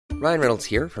Ryan Reynolds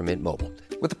here from Mint Mobile.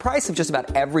 With the price of just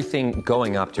about everything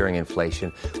going up during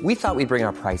inflation, we thought we'd bring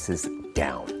our prices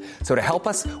down. So to help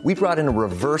us, we brought in a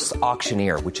reverse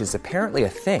auctioneer, which is apparently a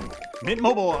thing. Mint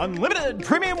Mobile Unlimited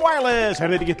Premium Wireless. How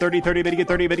to get 30, 30, bit to get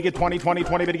 30, bit to get 20, 20,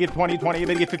 20, bit to get 20, 20,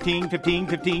 bit to get 15, 15,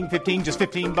 15, 15, just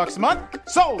 $15 a month?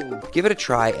 Sold! Give it a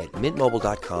try at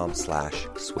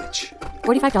mintmobile.com/switch.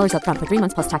 $45 up front for 3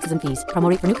 months plus taxes and fees. Promo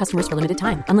rate for new customers for limited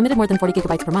time. Unlimited more than 40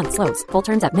 gigabytes per month. Slows full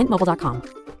terms at mintmobile.com.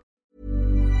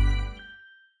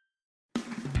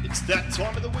 It's that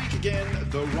time of the week again,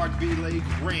 the Rugby League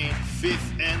rant,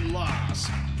 fifth and last.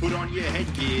 Put on your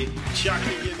headgear, chuck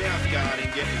in your mouth guard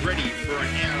and get ready for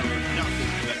an hour of nothing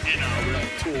but NRL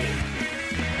talk.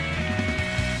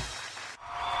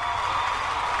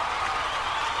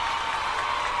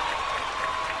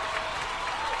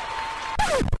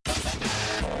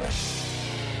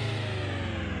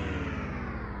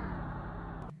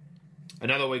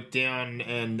 Another week down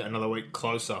and another week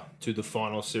closer to the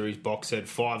final series box set.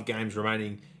 5 games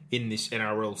remaining in this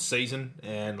NRL season.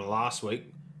 And last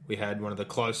week we had one of the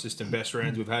closest and best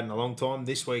rounds we've had in a long time.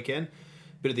 This weekend,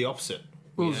 bit of the opposite.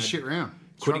 Well, it was a shit round.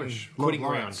 Quitting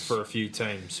round for a few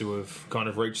teams who have kind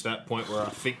of reached that point where I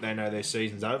think they know their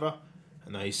season's over.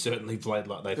 And they certainly played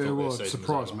like they thought their season was over. It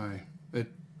surprised me.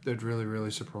 It really, really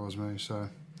surprised me. So,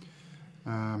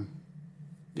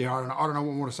 yeah, I don't know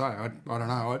what more to say. I don't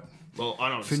know. Well, I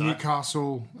know for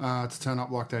Newcastle to turn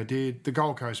up like they did, the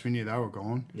Gold Coast, we knew they were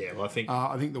gone. Yeah, well, I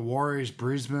think the Warriors,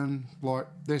 Brisbane, like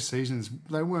their seasons,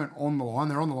 they weren't on the line.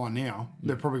 They're on the line now.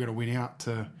 They're probably going to win out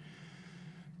to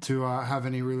have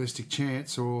any realistic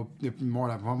chance, or they might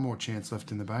have one more chance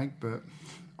left in the bank. But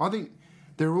I think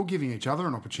they're all giving each other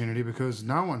an opportunity because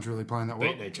no one's really playing that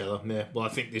well. Beating each other, yeah. Well, I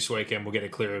think this weekend we'll get a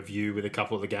clearer view with a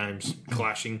couple of the games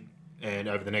clashing. And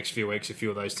over the next few weeks, a few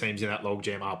of those teams in that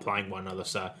logjam are playing one another.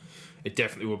 So it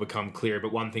definitely will become clear.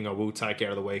 But one thing I will take out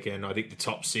of the weekend, I think the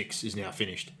top 6 is now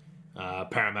finished.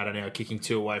 Parramatta now kicking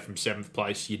 2 away from 7th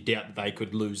place. You doubt that they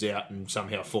could lose out and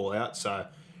somehow fall out. So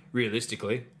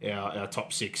realistically, our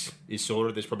top 6 is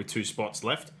sorted. There's probably 2 spots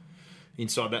left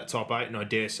inside that top 8. And I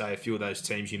dare say a few of those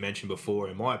teams you mentioned before,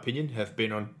 in my opinion, have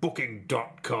been on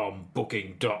booking.com,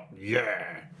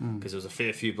 booking.yeah. Because there was a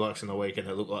fair few blokes on the weekend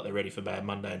that look like they're ready for Bad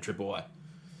Monday and Triple A.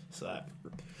 So,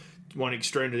 one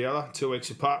extreme to the other, 2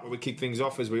 weeks apart, but we kick things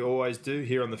off as we always do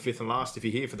here on the fifth and last. If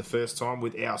you're here for the first time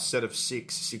with our set of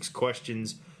six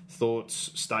questions, thoughts,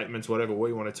 statements, whatever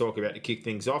we want to talk about to kick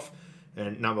things off.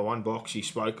 And number 1 box, you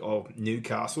spoke of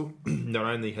Newcastle. Not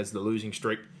only has the losing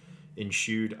streak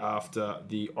ensued after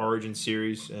the Origin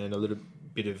series and a little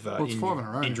bit of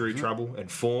injury trouble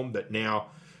and form, but now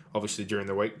obviously during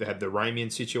the week they had the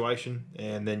Ramian situation,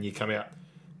 and then you come out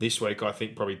this week, I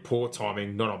think probably poor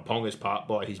timing, not on Ponga's part,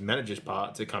 by his manager's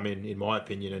part, to come in my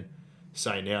opinion, and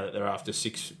say now that they're after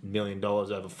 $6 million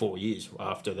over 4 years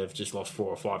after they've just lost 4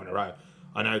 or 5 in a row.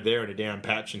 I know they're in a down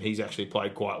patch and he's actually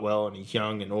played quite well and he's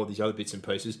young and all these other bits and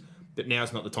pieces, but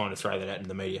now's not the time to throw that out in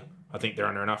the media. I think they're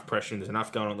under enough pressure and there's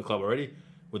enough going on in the club already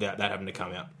without that having to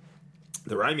come out.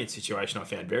 The Ramian situation I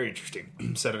found very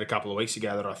interesting. Said it a couple of weeks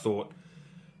ago that I thought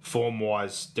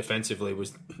form-wise, defensively,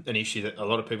 was an issue that a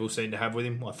lot of people seem to have with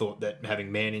him. I thought that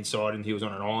having Man inside and he was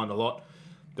on an island a lot,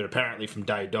 but apparently from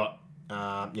day dot,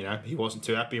 he wasn't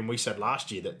too happy. And we said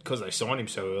last year that because they signed him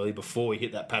so early, before he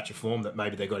hit that patch of form, that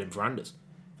maybe they got him for unders.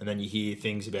 And then you hear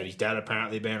things about his dad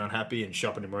apparently being unhappy and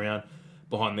shopping him around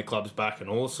behind the club's back and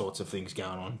all sorts of things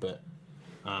going on. But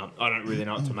I don't really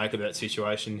know what to make of that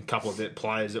situation. A couple of the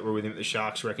players that were with him at the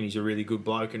Sharks reckon he's a really good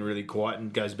bloke and really quiet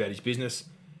and goes about his business.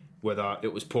 Whether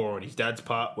it was poor on his dad's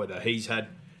part, whether he's had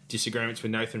disagreements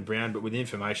with Nathan Brown, but with the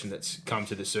information that's come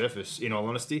to the surface, in all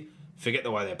honesty, forget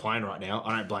the way they're playing right now.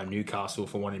 I don't blame Newcastle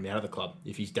for wanting him out of the club.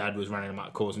 If his dad was running him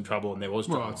up, causing trouble, and there was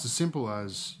trouble. Well, it's as simple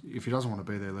as if he doesn't want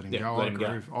to be there, let him go. I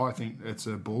agree. I think it's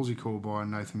a ballsy call by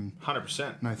Nathan.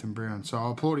 100%. Nathan Brown. So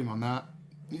I applaud him on that.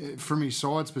 From his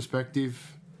side's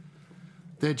perspective,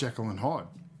 they're Jekyll and Hyde.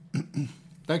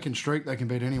 They can streak, they can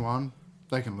beat anyone,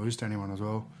 they can lose to anyone as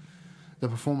well. The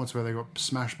performance where they got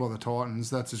smashed by the Titans,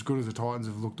 that's as good as the Titans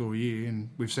have looked all year, and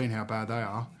we've seen how bad they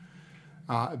are.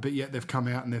 But yet they've come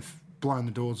out and they've blown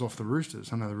the doors off the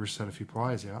Roosters. I know the Roosters had a few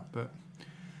players out, but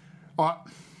I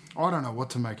don't know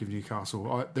what to make of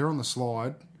Newcastle. They're on the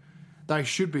slide. They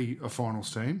should be a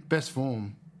finals team. Best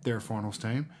form, they're a finals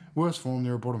team. Worst form,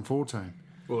 they're a bottom 4 team.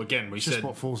 Well, again, it's just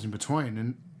what falls in between,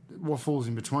 and what falls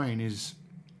in between is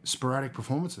sporadic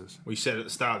performances. We said at the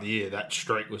start of the year that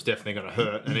streak was definitely going to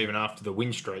hurt, and even after the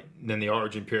win streak, then the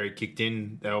Origin period kicked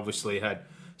in. They obviously had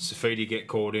Safidi get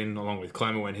called in along with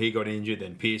Clemmer when he got injured.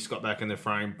 Then Pearce got back in the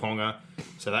frame, Ponga.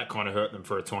 So that kind of hurt them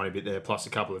for a tiny bit there, plus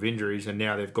a couple of injuries. And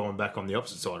now they've gone back on the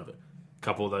opposite side of it. A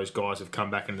couple of those guys have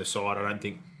come back into the side. I don't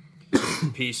think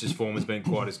Pearce's form has been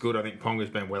quite as good. I think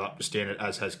Ponga's been well up to standard,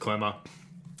 as has Clemmer.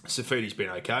 Safidi's been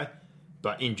okay.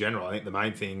 But in general, I think the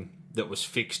main thing that was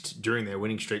fixed during their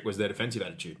winning streak was their defensive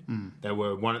attitude. They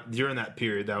were during that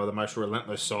period, they were the most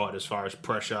relentless side as far as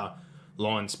pressure,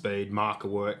 line speed, marker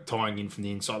work, tying in from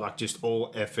the inside, like just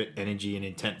all effort, energy and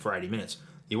intent for 80 minutes.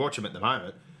 You watch them at the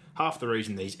moment, half the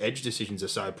reason these edge decisions are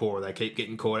so poor or they keep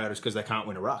getting caught out is because they can't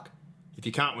win a ruck. If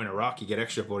you can't win a ruck, you get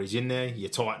extra bodies in there, you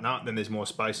tighten up, then there's more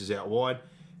spaces out wide.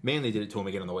 Manly did it to them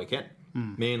again on the weekend.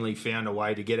 Manly found a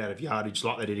way to get out of yardage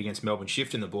like they did against Melbourne,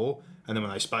 shifting the ball, and then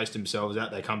when they spaced themselves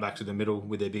out, they come back to the middle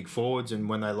with their big forwards, and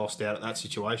when they lost out at that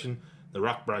situation, the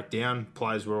ruck broke down,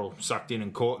 players were all sucked in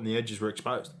and caught, and the edges were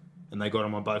exposed. And they got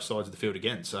them on both sides of the field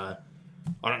again. So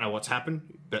I don't know what's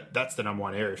happened, but that's the number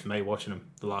one area for me watching them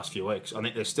the last few weeks. I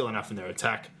think there's still enough in their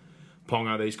attack.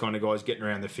 Ponga, these kind of guys getting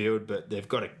around the field, but they've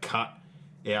got to cut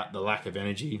out the lack of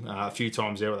energy. A few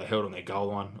times there where they held on their goal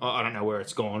line. I don't know where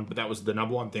it's gone, but that was the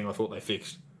number one thing I thought they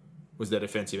fixed was their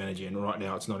defensive energy, and right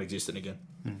now it's non-existent again.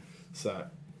 So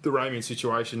the Ramian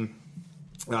situation,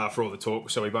 for all the talk,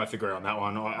 so we both agree on that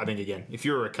one. I think, again, if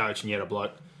you were a coach and you had a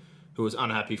bloke who was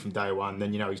unhappy from day one,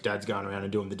 then you know his dad's going around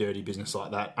and doing the dirty business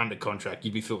like that under contract,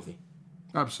 you'd be filthy.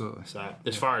 Absolutely. So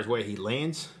as far as where he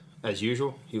lands, as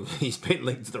usual, he's been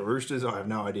linked to the Roosters. I have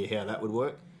no idea how that would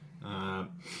work.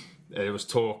 There was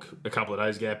talk a couple of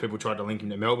days ago, people tried to link him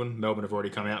to Melbourne. Melbourne have already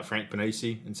come out, Frank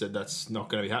Panisi, and said that's not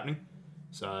going to be happening.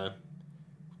 So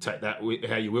take that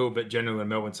how you will, but generally when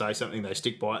Melbourne say something, they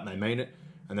stick by it and they mean it.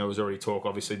 And there was already talk,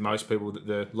 obviously, most people, that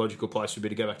the logical place would be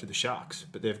to go back to the Sharks.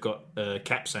 But they've got a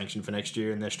cap sanction for next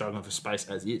year and they're struggling for space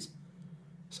as is.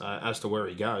 So as to where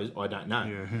he goes, I don't know.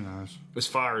 Yeah, who knows? As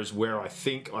far as where I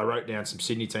think, I wrote down some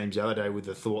Sydney teams the other day with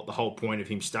the thought the whole point of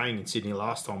him staying in Sydney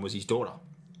last time was his daughter,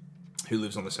 who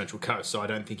lives on the Central Coast. So I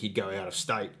don't think he'd go out of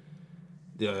state.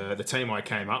 The team I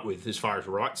came up with, as far as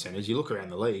right centres, you look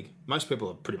around the league, most people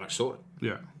are pretty much sorted.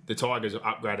 Yeah. The Tigers have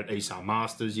upgraded Esau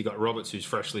Masters. You got Roberts, who's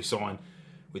freshly signed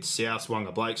with South.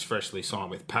 Wonga Blake's freshly signed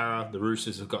with Para. The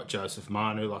Roosters have got Joseph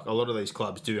Manu. Like, a lot of these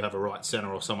clubs do have a right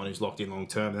centre or someone who's locked in long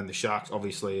term. And then the Sharks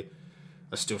obviously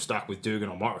are still stuck with Dugan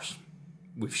or Morris,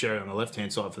 with Sherry on the left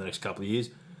hand side for the next couple of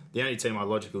years. The only team I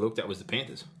logically looked at was the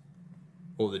Panthers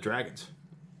or the Dragons.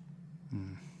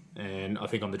 And I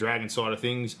think on the Dragon side of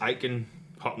things, Aiken,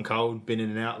 hot and cold, been in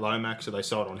and out, Lomax, so they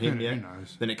sold on him yet. Who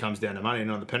knows? Then it comes down to money.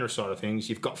 And on the Penrith side of things,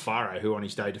 you've got Faro, who on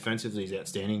his day defensively is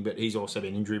outstanding, but he's also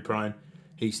been injury prone.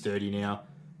 He's 30 now.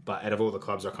 But out of all the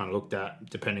clubs I kind of looked at,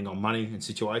 depending on money and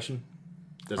situation,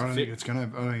 does it fit? I don't think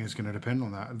it's going to depend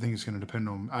on that. I think it's going to depend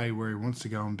on A, where he wants to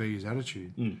go, and B, his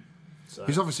attitude. So,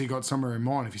 he's obviously got somewhere in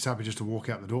mind if he's happy just to walk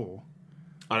out the door.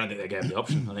 I don't think they gave him the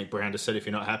option. I think Brown just said, if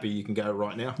you're not happy, you can go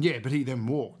right now. Yeah, but he then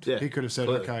walked. Yeah, he could have said,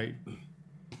 clearly. okay,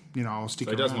 I'll stick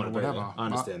So he around doesn't or want to be whatever. there. I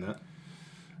understand that.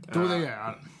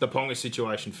 The The Ponga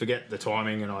situation, forget the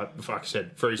timing, and like I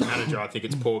said, for his manager, I think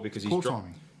it's poor because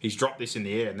timing. he's dropped this in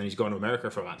the air and then he's gone to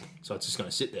America for a month, so it's just going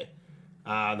to sit there.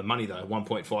 The money though,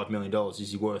 $1.5 million,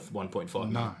 is he worth $1.5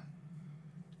 million? No.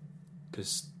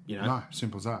 Because No,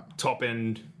 simple as that. top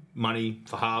end money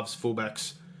for halves,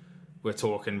 fullbacks. We're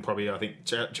talking probably, I think,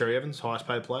 Cherry Evans, highest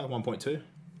paid player, 1.2.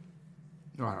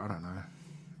 I don't know.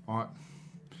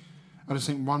 I just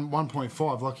think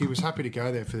 1.5. Like, he was happy to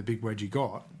go there for the big wedge he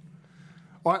got.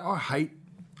 I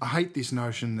hate this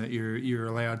notion that you're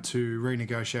allowed to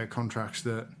renegotiate contracts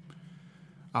that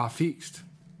are fixed.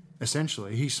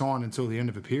 Essentially, he signed until the end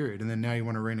of a period, and then now you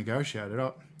want to renegotiate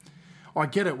it. I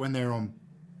get it when they're on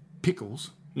pickles,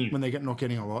 when they're not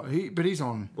getting a lot. But he's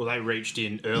on. Well, they reached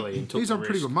in early and took He's the on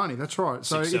pretty risk. good money. That's right.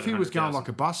 So if he was going 600,000. like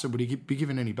a buster, would he be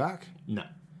given any back? No.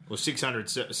 Well,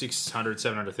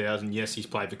 700,000. Yes, he's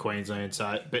played for Queensland.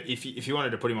 So, but if you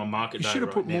wanted to put him on market You day should have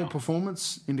right put now, more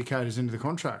performance indicators into the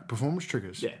contract, performance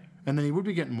triggers. Yeah. And then he would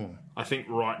be getting more. I think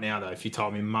right now though, if you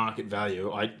told me market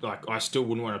value, I still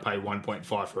wouldn't want to pay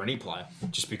 1.5 for any player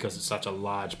just because it's such a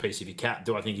large piece of your cap.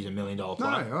 Do I think he's $1 million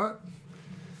player? No,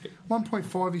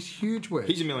 1.5 is huge.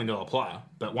 He's $1 million player,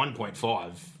 but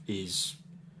 1.5 is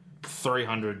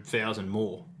 300,000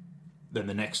 more than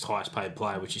the next highest paid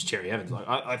player, which is Cherry Evans. Like,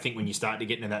 I think when you start to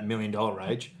get into that $1 million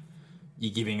range,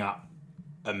 you're giving up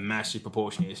a massive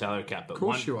proportion of your salary cap. But Of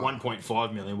course you are.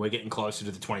 1.5 million, we're getting closer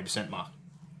to the 20% mark.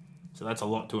 So that's a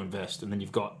lot to invest. And then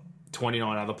you've got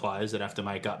 29 other players that have to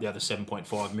make up the other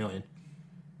 7.5 million.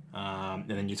 And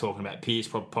then you're talking about Pearce.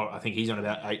 I think he's on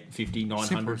about 850, 900.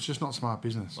 Simple. It's just not smart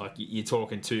business. Like, you're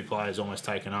talking two players almost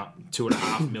taking up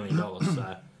 $2.5 million.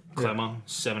 So Clemmer,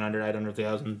 700,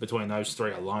 800,000. Between those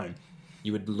three alone,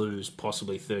 you would lose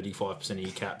possibly 35% of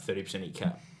your cap, 30% of your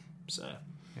cap. So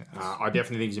I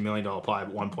definitely think he's $1 million player,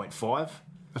 but 1.5.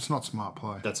 That's not smart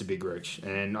play. That's a big reach.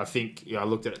 And I think, I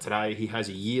looked at it today, he has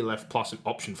a year left plus an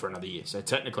option for another year. So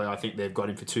technically, I think they've got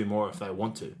him for 2 more if they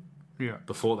want to. Yeah.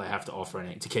 Before they have to offer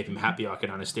anything. To keep him happy, I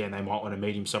can understand they might want to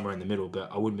meet him somewhere in the middle,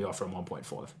 but I wouldn't be offering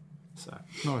 1.5. So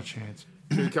Not a chance.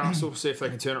 Newcastle, see if they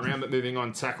can turn it around. But moving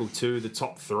on, tackle 2, the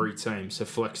top 3 teams have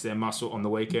flexed their muscle on the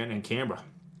weekend, and Canberra.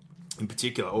 In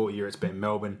particular, all year it's been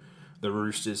Melbourne, the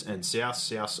Roosters and South.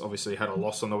 South obviously had a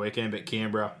loss on the weekend, but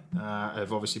Canberra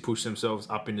have obviously pushed themselves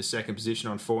up into second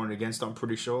position on for and against, I'm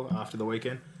pretty sure, after the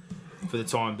weekend. For the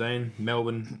time being,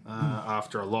 Melbourne,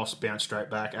 after a loss, bounced straight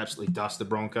back, absolutely dust the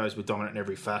Broncos, were dominant in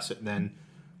every facet. And then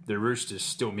the Roosters,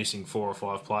 still missing 4 or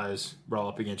 5 players, roll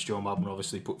up against John Mubben,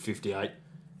 obviously put 58.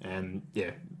 And,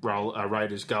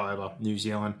 Raiders go over New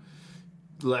Zealand.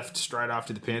 Left straight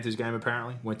after the Panthers game,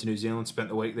 apparently. Went to New Zealand, spent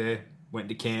the week there. Went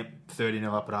to camp,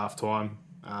 30-0 up at half-time.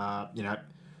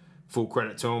 Full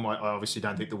credit to them. I obviously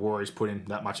don't think the Warriors put in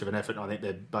that much of an effort. I think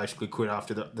they basically quit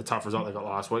after the tough result they got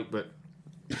last week. But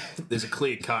there's a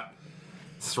clear-cut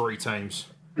 3 teams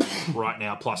right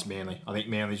now, plus Manly. I think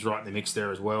Manly's right in the mix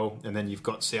there as well. And then you've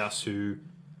got South, who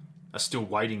are still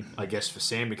waiting, I guess, for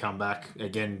Sam to come back.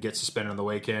 Again, get suspended on the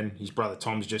weekend. His brother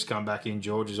Tom's just come back in.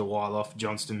 George is a while off.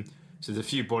 Johnston. So there's a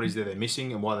few bodies there they're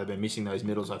missing. And while they've been missing those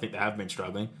middles, I think they have been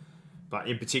struggling. But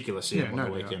in particular, Sam on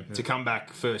the weekend. Yeah. To come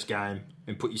back first game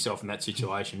and put yourself in that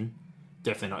situation,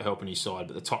 definitely not helping his side.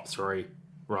 But the top 3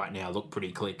 right now look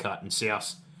pretty clear-cut. And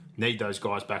South need those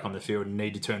guys back on the field and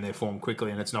need to turn their form quickly,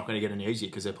 and it's not going to get any easier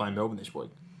because they're playing Melbourne this week.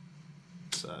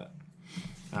 So,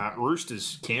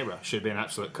 Roosters, Canberra should be an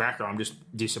absolute cracker. I'm just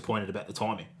disappointed about the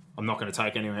timing. I'm not going to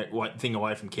take anything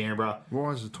away from Canberra.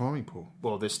 Why is the timing poor?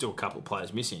 Well, there's still a couple of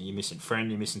players missing. You're missing Friend,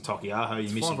 you're missing Tokiaho,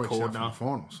 you're missing Cordner.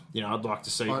 Finals. I'd like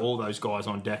to see all those guys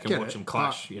on deck and watch them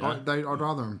clash. I'd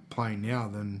rather them playing now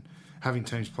than having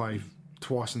teams play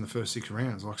twice in the first 6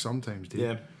 rounds like some teams did.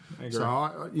 Yeah, I agree.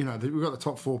 So, we've got the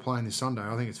top 4 playing this Sunday.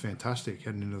 I think it's fantastic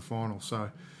heading into the final.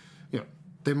 So,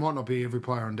 there might not be every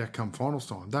player on deck come finals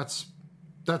time. That's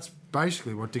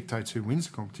basically what dictates who wins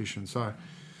the competition. So,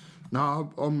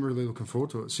 no, I'm really looking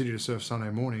forward to it. City to Surf Sunday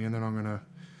morning, and then I'm going to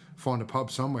find a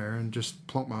pub somewhere and just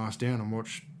plonk my ass down and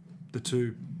watch the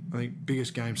 2, I think,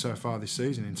 biggest games so far this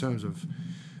season in terms of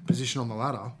position on the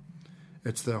ladder.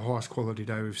 It's the highest quality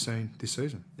day we've seen this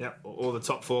season. Yeah, all the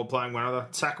top 4 playing one another.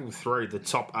 Tackle 3, the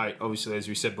top 8. Obviously, as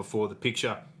we said before, the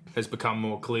picture has become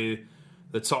more clear.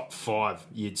 The top 5,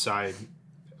 you'd say,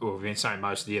 well, we've been saying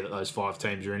most of the year that those 5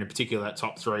 teams are in particular that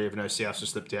top 3, even though South's has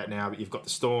slipped out now. But you've got the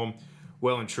Storm,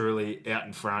 well and truly out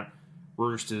in front.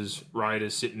 Roosters,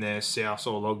 Raiders sitting there. South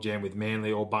all logjam with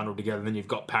Manly all bundled together. And then you've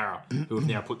got Para, who have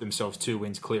now put themselves 2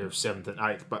 wins clear of 7th and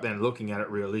 8th. But then looking at it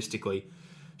realistically,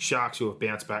 Sharks, who have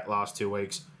bounced back last 2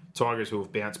 weeks. Tigers, who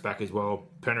have bounced back as well.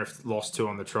 Penrith lost 2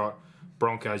 on the trot.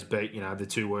 Broncos beat, the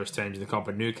 2 worst teams in the comp.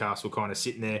 And Newcastle kind of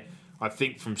sitting there. I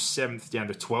think from 7th down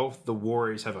to 12th, the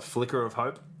Warriors have a flicker of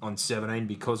hope on 17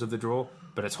 because of the draw,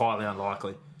 but it's highly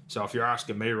unlikely. So if you're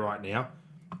asking me right now,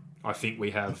 I think we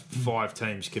have 5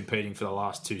 teams competing for the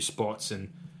last 2 spots.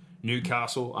 And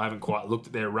Newcastle, I haven't quite looked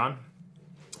at their run.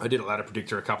 I did a ladder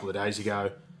predictor a couple of days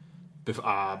ago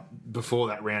before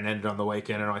that round ended on the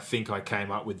weekend, and I think I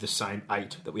came up with the same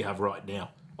 8 that we have right now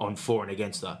on for and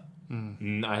against that.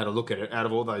 I had a look at it. Out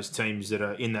of all those teams that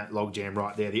are in that logjam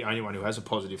right there, the only one who has a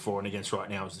positive for and against right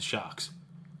now is the Sharks.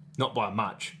 Not by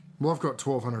much. Well, I've got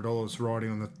 $1,200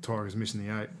 riding on the Tigers missing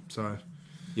the 8, so...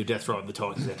 You're death riding the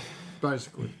Tigers then.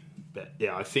 Basically. But,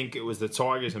 yeah, I think it was the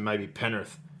Tigers and maybe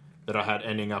Penrith that I had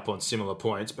ending up on similar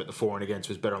points, but the for and against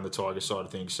was better on the Tigers side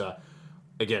of things. So,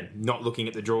 again, not looking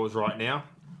at the draws right now,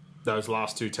 those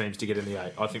last 2 teams to get in the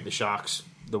 8. I think the Sharks,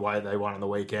 the way they won on the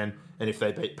weekend, and if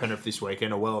they beat Penrith this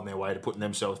weekend, are well on their way to putting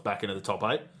themselves back into the top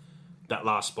 8. That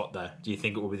last spot, though, do you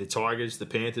think it will be the Tigers, the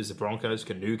Panthers, the Broncos?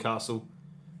 Can Newcastle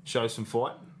show some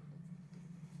fight?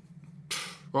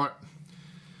 Right.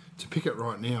 To pick it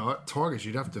right now, Tigers,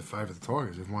 you'd have to favour the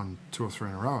Tigers. They've won 2 or 3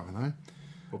 in a row, haven't they?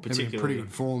 Well, They've been in pretty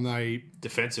good form.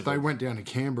 Defensively. They went down to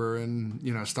Canberra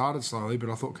and, started slowly,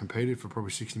 but I thought competed for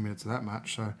probably 60 minutes of that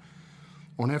match. So,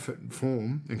 on effort and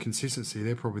form and consistency,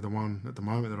 they're probably the one at the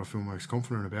moment that I feel most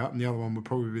confident about. And the other one would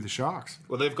probably be the Sharks.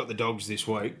 Well, they've got the Dogs this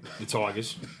week, the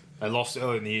Tigers. They lost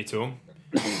early in the year to them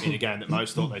in a game that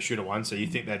most thought they should have won. So you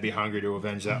think they'd be hungry to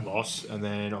avenge that loss. And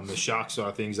then on the Sharks side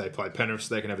of things, they play Penrith,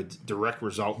 so they can have a direct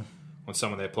result on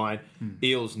someone they're playing.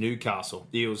 Eels, Newcastle.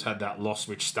 The Eels had that loss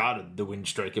which started the win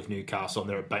streak of Newcastle, and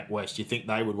they're at Bank West. You think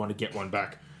they would want to get one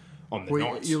back on the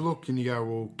Well, Knights. you look and you go,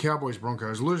 well, Cowboys,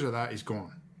 Broncos, loser of that is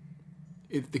gone.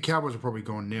 If the Cowboys are probably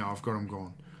gone now, I've got them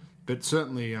gone. But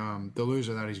certainly the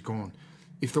loser of that is gone.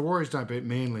 If the Warriors don't beat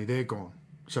Manly, they're gone.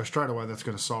 So straight away that's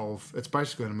going to solve... It's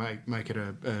basically going to make it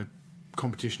a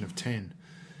competition of 10.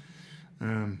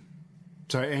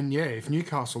 If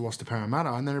Newcastle lost to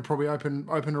Parramatta, and then it'd probably open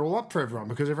it all up for everyone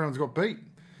because everyone's got beat.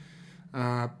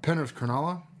 Penrith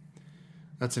Cronulla,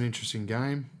 that's an interesting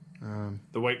game.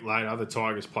 The week later, the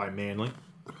Tigers play Manly.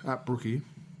 At Brookie.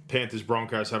 Panthers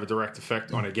Broncos have a direct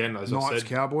effect on, again, as I Knights said.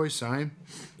 Cowboys, same.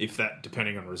 If that,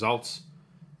 depending on results.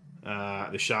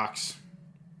 The Sharks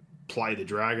play the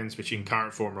Dragons, which in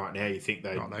current form right now, you think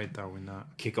they'll win that.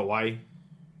 kick away.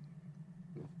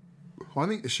 I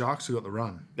think the Sharks have got the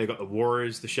run. They've got the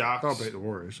Warriors, the Sharks. They'll beat the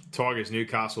Warriors. Tigers,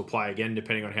 Newcastle play again,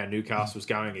 depending on how Newcastle's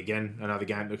going again. Another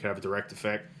game that could have a direct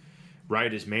effect.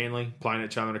 Raiders, Manly, playing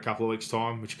each other in a couple of weeks'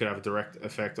 time, which could have a direct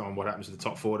effect on what happens to the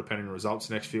top four, depending on results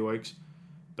the next few weeks.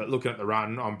 But looking at the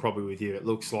run, I'm probably with you. It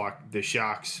looks like the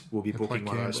Sharks will be booking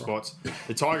one of those spots.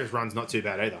 The Tigers' run's not too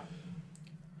bad either.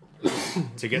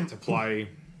 To get to play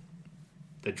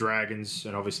the Dragons,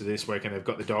 and obviously this weekend they've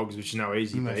got the Dogs, which is no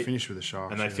easy And beat. they finish with the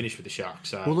Sharks. And they finish with the Sharks.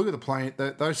 So Well, look at the play.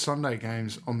 Those Sunday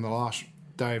games on the last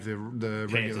day of the regular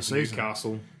Panthers, season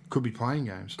Newcastle could be playing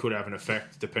games. could have an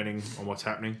effect depending on what's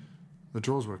happening. The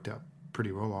draws worked out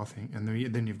pretty well, I think. And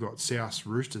then you've got South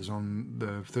Roosters on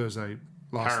the Thursday.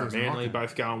 Para Thursday Manly night.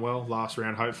 both going well. Last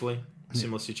round, hopefully.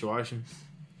 Similar situation.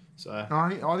 So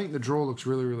I think the draw looks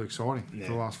really, really exciting for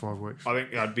the last 5 weeks. I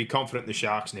think I'd be confident in the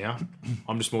Sharks now.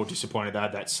 I'm just more disappointed they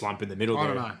had that slump in the middle I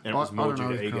there. don't know. And it was more due to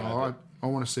with ego. Cronulla. I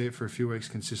want to see it for a few weeks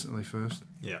consistently first.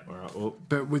 Yeah, all right. Well,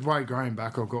 But with Wade Graham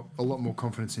back, I've got a lot more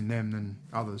confidence in them than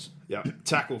others. yeah.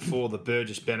 Tackle for the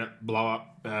Burgess Bennett blow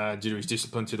up due to his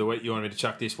discipline to the week. You want me to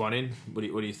chuck this one in? What are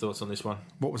your thoughts on this one?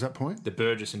 What was that point? The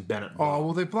Burgess and Bennett. Oh,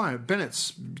 well, they're playing.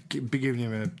 Bennett's giving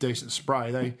him a decent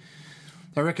spray.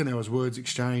 They reckon there was words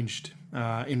exchanged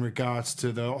in regards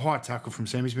to the high tackle from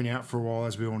Sam. He's been out for a while,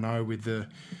 as we all know, with the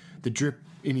drip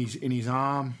in his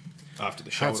arm. After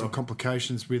the Had shoulder. some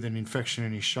complications with an infection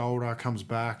in his shoulder, comes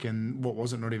back, and what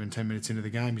was it, not even 10 minutes into the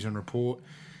game, he's on report.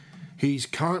 He's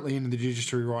currently in the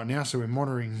registry right now, so we're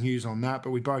monitoring news on that,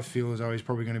 but we both feel as though he's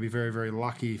probably going to be very, very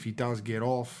lucky if he does get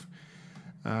off.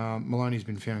 Maloney's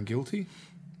been found guilty.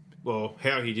 Well,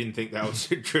 how he didn't think that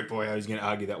was a trip or how he's going to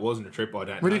argue that wasn't a trip, I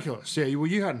don't know. Ridiculous. Yeah, well,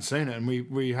 you hadn't seen it, and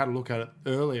we had a look at it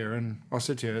earlier, and I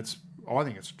said to you, I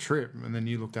think it's a trip, and then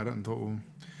you looked at it and thought, well,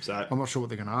 So I'm not sure what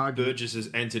they're going to argue. Burgess has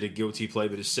entered a guilty plea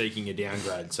but is seeking a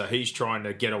downgrade. So he's trying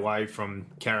to get away from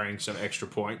carrying some extra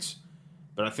points.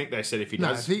 But I think they said if he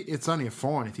does... it's only a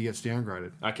fine if he gets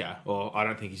downgraded. Okay, well, I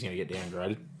don't think he's going to get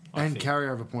downgraded. I And think-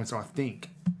 carryover points, I think.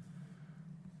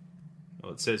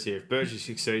 Well, it says here, if Burgess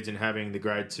succeeds in having the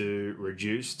grade 2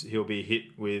 reduced, he'll be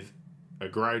hit with a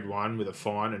grade 1 with a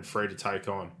fine and free to take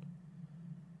on.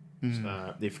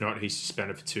 So, if not, he's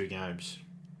suspended for 2 games.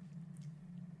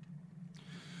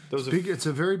 There was It's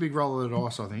a very big roll of the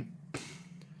dice, I think.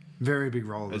 Very big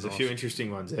roll of the There's dice. a few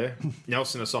interesting ones there.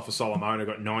 Nelson Asafa Solomona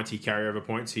got 90 carryover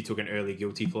points. He took an early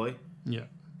guilty plea. Yeah,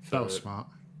 that was smart.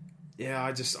 Yeah,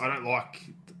 I don't like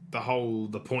the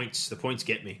points. The points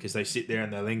get me because they sit there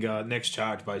and they linger. Next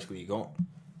charge, basically, you're gone.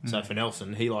 So for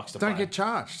Nelson, he likes to Don't play. get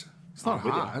charged. It's not I'm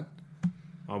with you. hard.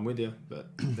 I'm with you, but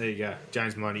there you go.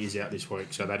 James Maloney is out this week,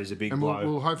 so that is a big And blow.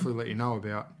 we'll hopefully let you know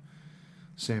about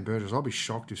Sam Burgess. I'll be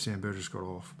shocked if Sam Burgess got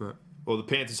off, but Well, the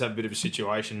Panthers have a bit of a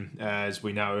situation, as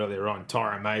we know earlier on.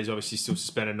 Tyrone May's obviously still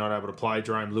suspended, not able to play.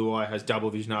 Jerome Luai has double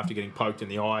vision after getting poked in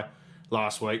the eye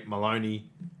last week. Maloney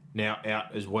now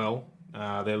out as well.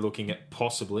 They're looking at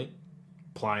possibly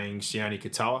playing Sione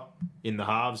Katoa in the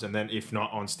halves, and then if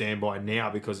not, on standby now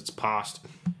because it's past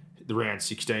the round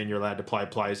 16, you're allowed to play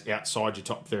players outside your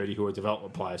top 30 who are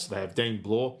development players. So they have Dean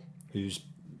Bloor, who's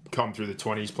come through the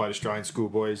 20s, played Australian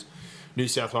schoolboys, New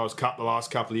South Wales Cup the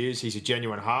last couple of years. He's a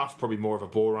genuine half, probably more of a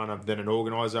ball runner than an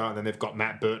organiser. And then they've got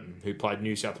Matt Burton, who played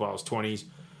New South Wales 20s,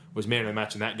 was man of the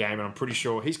match in that game. And I'm pretty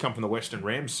sure he's come from the Western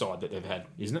Rams side that they've had,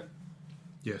 isn't it?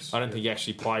 yes. I don't think he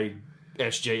actually played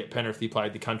SG at Penrith. He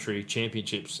played the country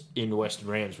championships in the Western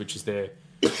Rams, which is their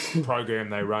program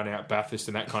they run out Bathurst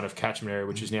and that kind of catchment area,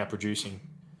 which is now producing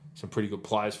some pretty good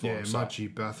players for Yeah, them. So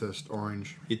Mudgee, Bathurst,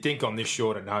 Orange. you'd think on this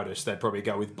shorter notice they'd probably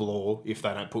go with Bloor if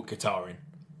they don't put Katoa in.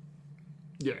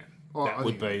 Yeah. That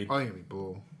would be- I think it'd be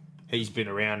Ball. He's been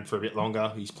around for a bit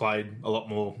longer. He's played a lot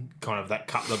more kind of that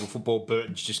cup level football.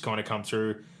 Burton's just kind of come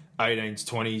through 18s,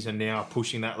 20s and now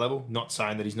pushing that level. Not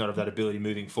saying that he's not of that ability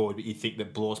moving forward, but you think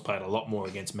that Bloor's played a lot more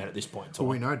against men at this point in time.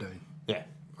 Well, we know Dean. Yeah.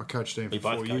 I coached Dean We for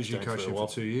both 4 years. coached You Dean coached for a him while.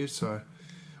 for 2 years, so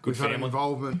We've had an family.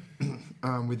 involvement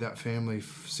with that family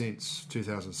since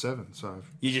 2007. So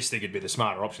You just think it'd be the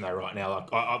smarter option though right now.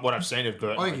 Like what I've seen of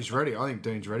Burton, I think he's ready. I think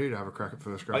Dean's ready to have a crack at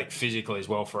first I grade. think physically as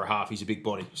well for a half, he's a big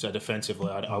body. So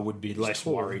defensively, I would be less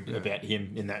tall, worried yeah. about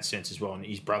him in that sense as well. And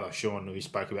his brother Sean, who we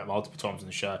spoke about multiple times on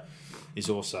the show, is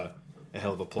also a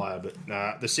hell of a player.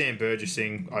 But the Sam Burgess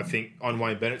thing, I think on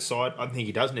Wayne Bennett's side, I think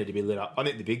he does need to be lit up. I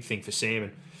think the big thing for Sam,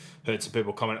 and heard some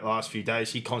people comment the last few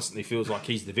days, he constantly feels like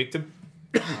he's the victim.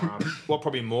 What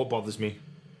probably more bothers me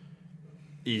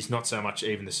is not so much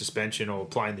even the suspension or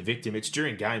playing the victim. It's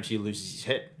during games he loses his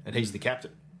head, and he's the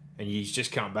captain. And he's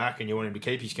just come back, and you want him to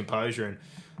keep his composure. And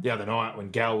the other night,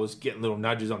 when Gal was getting little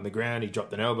nudges on the ground, he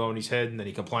dropped an elbow on his head, and then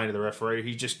he complained to the referee.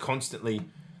 He just constantly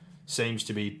seems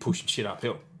to be pushing shit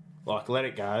uphill. Like, let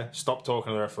it go. Stop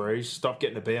talking to the referees. Stop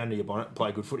getting a bee under your bonnet and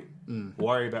play good footy.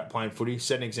 Worry about playing footy.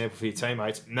 Set an example for your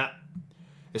teammates. And that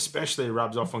especially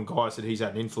rubs off on guys that he's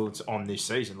had an influence on this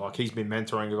season. Like, he's been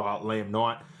mentoring a guy like Liam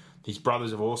Knight. His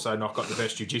brothers have also not got the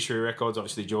best judiciary records.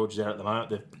 Obviously, George is out at the moment.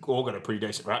 They've all got a pretty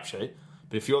decent rap sheet.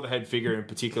 But if you're the head figure in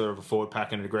particular of a forward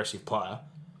pack and an aggressive player,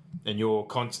 and you're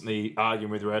constantly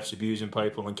arguing with refs, abusing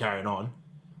people and carrying on,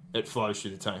 it flows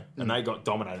through the team. And they got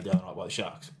dominated the other night by the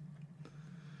Sharks.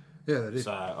 Yeah, they did.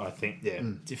 So I think,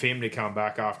 for him to come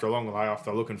back after a long layoff,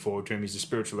 they're looking forward to him. He's the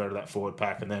spiritual leader of that forward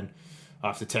pack. And then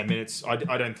after 10 minutes, I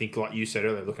don't think, like you said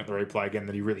earlier, looking at the replay again,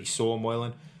 that he really saw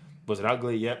Moylan. Was it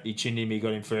ugly? Yep. He chinned him. He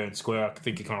got him fair and square. I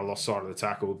think he kind of lost sight of the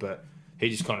tackle, but he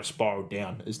just kind of spiralled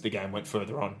down as the game went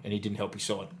further on, and he didn't help his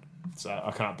side. So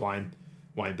I can't blame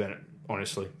Wayne Bennett,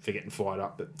 honestly, for getting fired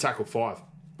up. But tackle 5,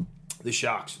 the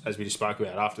Sharks, as we just spoke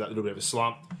about, after that little bit of a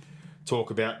slump,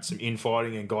 talk about some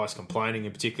infighting and guys complaining,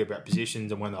 in particular about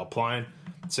positions and when they were playing.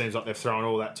 It seems like they've thrown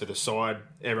all that to the side.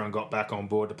 Everyone got back on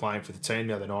board to playing for the team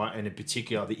the other night, and in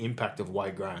particular, the impact of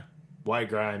Wade Graham. Wade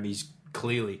Graham is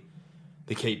clearly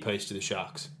the key piece to the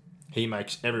Sharks. He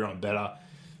makes everyone better.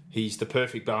 He's the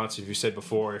perfect balance, as we said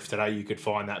before, if today you could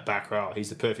find that back row. He's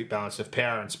the perfect balance of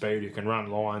power and speed, who can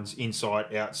run lines,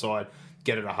 inside, outside,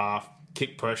 get it a half,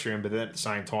 kick pressure in, but then at the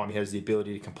same time he has the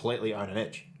ability to completely own an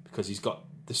edge because he's got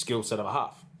the skill set of a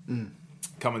half.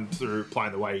 Coming through,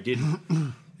 playing the way he did,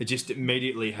 it just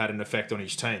immediately had an effect on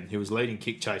his team. He was leading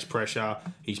kick chase pressure,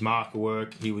 his marker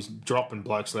work, he was dropping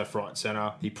blokes left, right,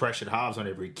 centre, he pressured halves on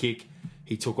every kick.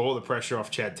 He took all the pressure off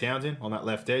Chad Townsend on that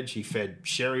left edge. He fed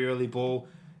Sherry early ball,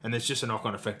 and there's just a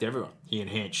knock-on effect to everyone. He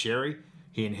enhanced Sherry.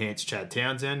 He enhanced Chad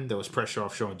Townsend. There was pressure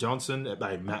off Sean Johnson. It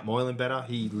made Matt Moylan better.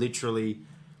 He literally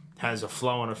has a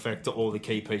flow-on effect to all the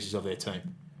key pieces of their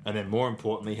team. And then more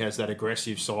importantly, he has that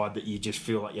aggressive side that you just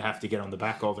feel like you have to get on the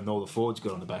back of, and all the forwards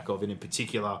got on the back of, and in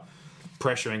particular,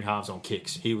 pressuring halves on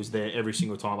kicks. He was there every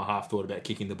single time a half thought about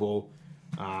kicking the ball.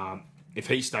 If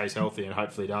he stays healthy, and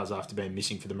hopefully does after being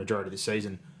missing for the majority of the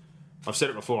season, I've said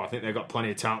it before, I think they've got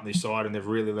plenty of talent on this side, and they've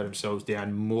really let themselves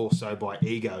down more so by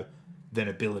ego than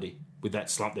ability with that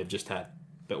slump they've just had.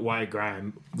 But Wade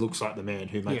Graham looks like the man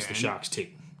who makes the Sharks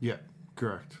tick. Yeah,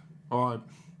 correct. I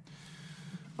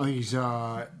think he's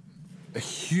a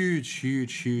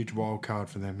huge wild card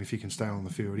for them if he can stay on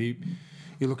the field. You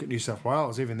look at New South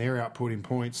Wales, even their output in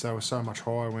points, they were so much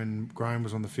higher when Graham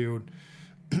was on the field.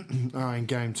 In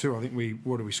game 2, I think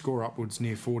we score upwards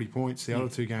near 40 points. The other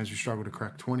 2 games we struggled to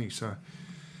crack 20. So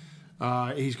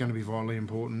he's going to be vitally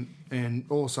important. And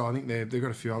also, I think they've got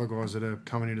a few other guys that are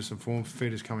coming into some form.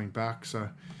 Fifita's coming back, so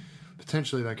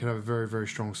potentially they could have a very, very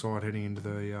strong side heading into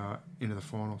the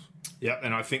finals. Yep,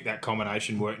 and I think that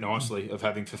combination worked nicely of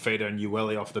having Fifita and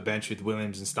Ueli off the bench with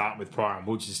Williams and starting with Pryor and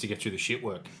Woods just to get through the shit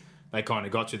work. They kind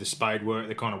of got through the spade work.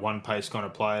 They're kind of one-pace kind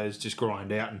of players, just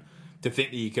grind out. And to think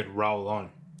that you could roll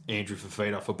on Andrew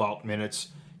Fifita for bulk minutes,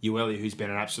 Ueli, who's been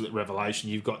an absolute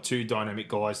revelation. You've got 2 dynamic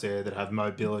guys there that have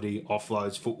mobility,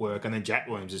 offloads, footwork, and then Jack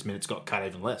Williams' minutes got cut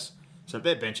even less. So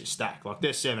their bench is stacked. Like,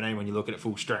 they're 17 when you look at it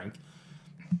full strength.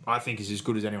 I think is as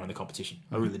good as anyone in the competition.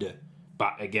 I really do.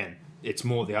 But again, it's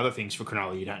more the other things for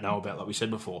Cronulla you don't know about, like we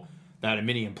said before. They had a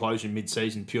mini implosion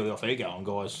mid-season purely off ego on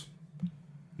guys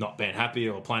not being happy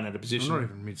or playing out of position. Not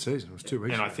even mid-season, it was 2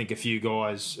 weeks And ago. I think a few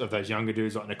guys of those younger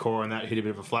dudes like Nakora and that hit a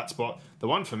bit of a flat spot. The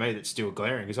one for me that's still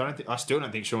glaring is I still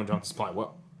don't think Sean Johnson's playing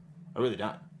well. I really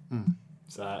don't.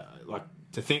 So, like,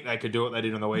 to think they could do what they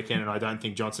did on the weekend, and I don't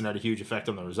think Johnson had a huge effect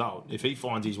on the result. If he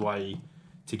finds his way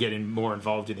to get more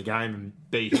involved in the game and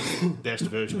be his best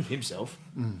version of himself,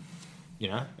 you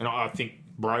know, and I think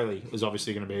Brayley is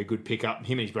obviously going to be a good pickup.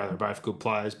 Him and his brother are both good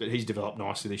players, but he's developed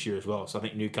nicely this year as well. So I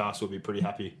think Newcastle will be pretty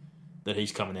happy that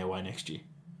he's coming their way next year.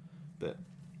 But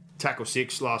tackle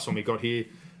 6, last one we got here.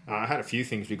 I had a few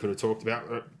things we could have talked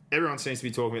about. Everyone seems to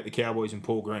be talking about the Cowboys and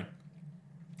Paul Green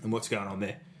and what's going on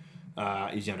there.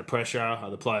 He's under pressure.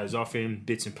 Other players off him,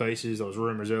 bits and pieces. There was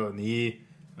rumours earlier in the year,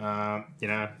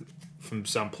 from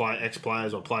some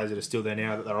ex-players or players that are still there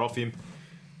now that they're off him.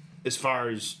 As far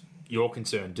as you're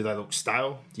concerned, do they look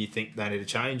stale? Do you think they need to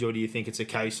change, or do you think it's a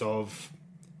case of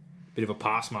a bit of a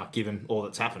pass mark given all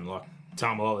that's happened? Like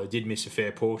Tamalolo did miss a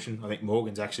fair portion. I think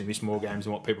Morgan's actually missed more games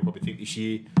than what people probably think this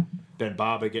year. Ben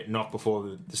Barber getting knocked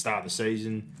before the start of the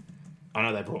season. I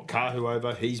know they brought Kahu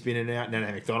over. He's been in and out.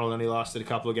 Nene McDonald only lasted a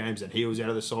couple of games and he was out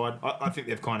of the side. I think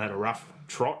they've kind of had a rough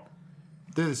trot.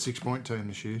 They're the 6-point team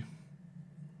this year.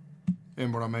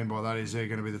 And what I mean by that is they're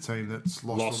going to be the team that's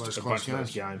lost all those a close bunch of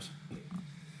those games.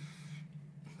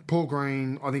 Paul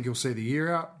Green, I think he'll see the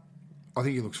year out. I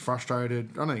think he looks frustrated.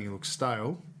 I don't think he looks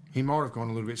stale. He might have gone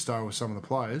a little bit stale with some of the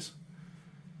players.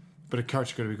 But a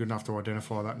coach has got to be good enough to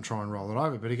identify that and try and roll it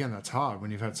over. But again, that's hard when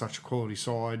you've had such a quality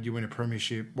side. You win a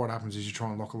premiership. What happens is you try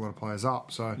and lock a lot of players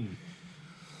up. So,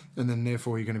 and then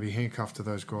therefore you're going to be handcuffed to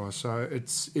those guys. So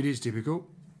it is difficult.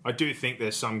 I do think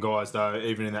there's some guys though,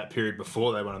 even in that period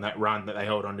before they went on that run, that they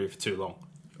held on to for too long.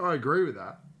 I agree with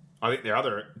that. I think the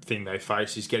other thing they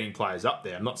face is getting players up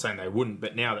there. I'm not saying they wouldn't,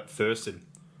 but now that Thurston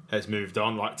has moved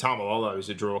on, like Tamalolo is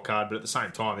a draw card, but at the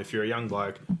same time, if you're a young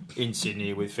bloke in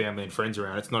Sydney with family and friends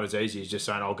around, it's not as easy as just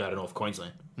saying, I'll go to North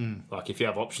Queensland. Like, if you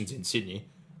have options in Sydney,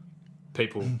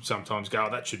 people sometimes go,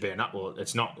 that should be an up. Well,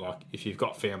 it's not. Like, if you've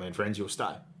got family and friends, you'll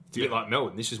stay. It's a bit like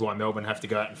Melbourne. This is why Melbourne have to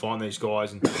go out and find these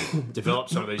guys and develop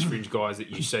some of these fringe guys that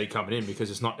you see coming in,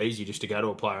 because it's not easy just to go to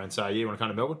a player and say, you want to come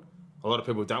to Melbourne? A lot of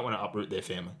people don't want to uproot their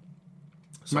family.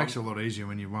 So makes it a lot easier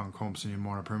when you've won comps and you're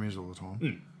minor premiers all the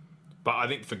time. But I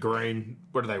think for Green,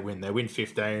 what do they win? They win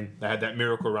 15. They had that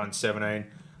miracle run 17.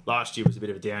 Last year was a bit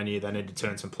of a down year. They need to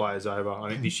turn some players over. I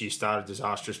think this year started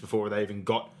disastrous before they even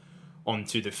got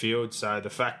onto the field. So the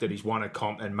fact that he's won a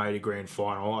comp and made a grand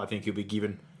final, I think he'll be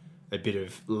given a bit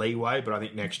of leeway. But I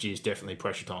think next year's definitely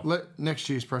pressure time. Next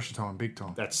year's pressure time, big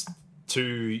time. That's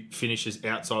 2 finishes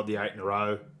outside the 8 in a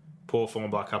row. Poor form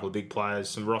by a couple of big players.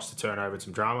 Some roster turnover and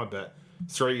some drama, but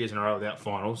 3 years in a row without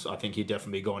finals, I think he'd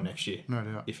definitely be gone next year. No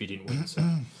doubt. If he didn't win. So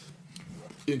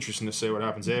interesting to see what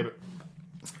happens there. But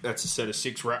that's a set of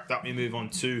 6 wrapped up. We move on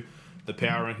to the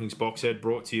Power Rankings box set,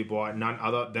 brought to you by none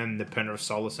other than the Penrith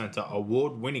Solar Centre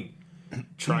award-winning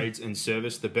trades and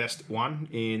service, the best one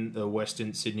in the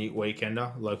Western Sydney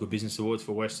Weekender, local business awards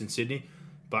for Western Sydney.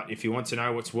 But if you want to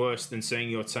know what's worse than seeing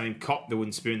your team cop the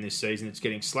wooden spoon this season, it's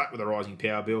getting slapped with a rising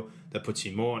power bill that puts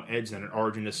you more on edge than an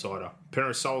Origin decider.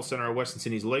 Penrith Solar Centre are Western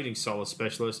Sydney's leading solar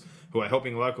specialists who are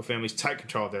helping local families take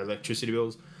control of their electricity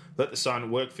bills. Let the sun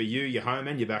work for you, your home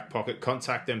and your back pocket.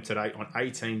 Contact them today on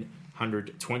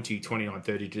 1800 20 29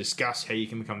 30 to discuss how you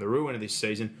can become the real winner this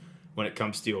season when it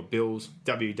comes to your bills.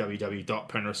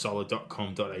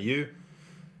 www.penrithsolar.com.au.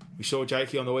 We saw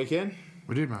Jakey on the weekend.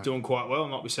 We did, mate. Doing quite well.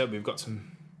 And like we said, we've got some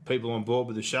people on board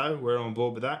with the show. We're on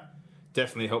board with that.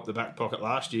 Definitely helped the back pocket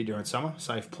last year during summer.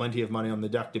 Saved plenty of money on the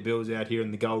deducted bills out here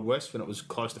in the Gold West when it was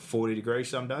close to 40 degrees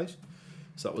some days.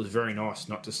 So it was very nice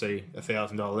not to see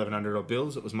 $1,000, $1,100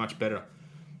 bills. It was much better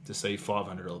to see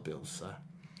 $500 bills. So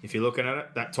if you're looking at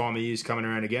it, that time of year is coming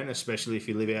around again, especially if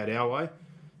you live out our way.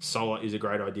 Solar is a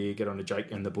great idea. Get on to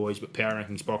Jake and the boys. But Power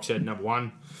Rankings box set, number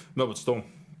 1, Melbourne Storm.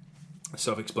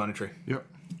 Self-explanatory. Yep.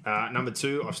 Number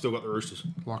 2, I've still got the Roosters.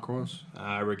 Likewise.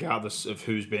 Regardless of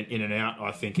who's been in and out,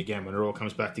 I think, again, when it all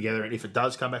comes back together, and if it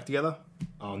does come back together,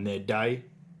 on their day,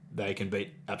 they can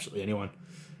beat absolutely anyone.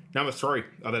 Number 3,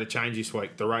 I've had a change this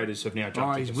week. The Raiders have now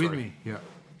jumped into 3. He's with me. Yeah.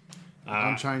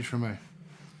 Unchanged for me.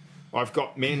 I've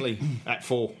got Manly at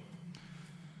 4.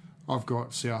 I've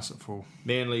got South at 4.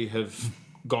 Manly have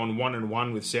gone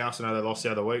 1-1 with South. I know they lost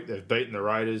the other week. They've beaten the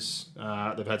Raiders.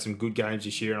 They've had some good games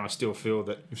this year, and I still feel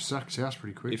that You've sacked South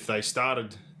pretty quick. if they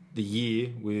started the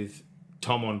year with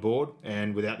Tom on board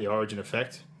and without the Origin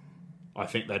effect, I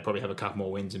think they'd probably have a couple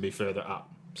more wins and be further up.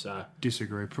 So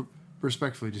Disagree.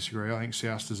 Respectfully disagree. I think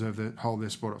South deserve to hold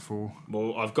their spot at 4.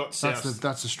 well, I've got South.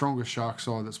 That's the strongest Shark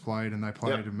side that's played, and they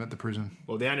played them at the prison.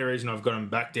 Well, the only reason I've got them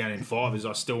back down in 5 is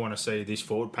I still want to see this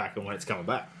forward pack and when it's coming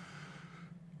back.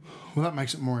 Well, that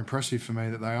makes it more impressive for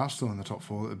me that they are still in the top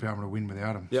 4, that they'll be able to win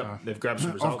without him. Yep, So they've grabbed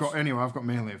some results. I've got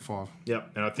Manly at 5.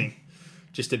 Yep, and I think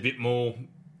just a bit more,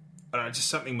 I don't know, just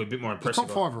something a bit more impressive.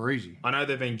 The top 5 are easy. I know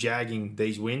they've been jagging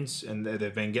these wins and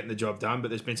they've been getting the job done, but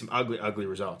there's been some ugly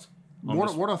results.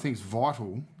 What I think is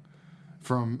vital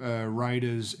from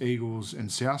Raiders, Eagles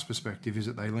and South's perspective is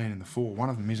that they land in the 4. One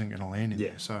of them isn't going to land in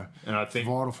there. So and I think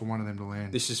it's vital for one of them to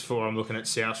land. This is for, I'm looking at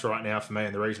South right now for me,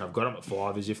 and the reason I've got them at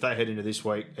 5 is if they head into this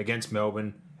week against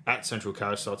Melbourne at Central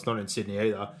Coast, so it's not in Sydney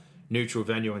either, neutral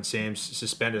venue and Sam's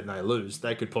suspended and they lose,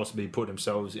 they could possibly put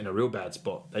themselves in a real bad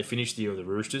spot. They finished the year with the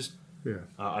Roosters. Yeah.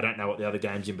 I don't know what the other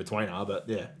games in between are, but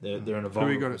yeah, they're in a vulnerable Who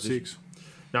we got at position. 6?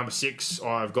 Number 6,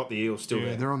 I've got the Eels still Yeah,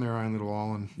 there. they're on their own little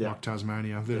island, Yeah. like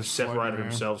Tasmania. They're They've just floating separated around.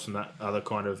 themselves from that other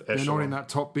kind of echelon. They're not in that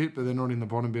top bit, but they're not in the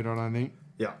bottom bit, I don't think.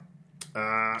 Yeah.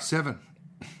 7,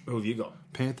 Who have you got?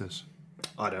 Panthers.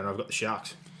 I don't know. I've got the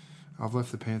Sharks. I've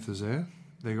left the Panthers there.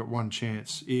 They got one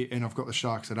chance, and I've got the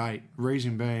Sharks at 8.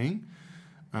 Reason being,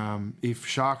 if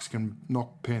Sharks can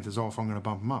knock Panthers off, I'm going to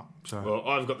bump them up. So, Well,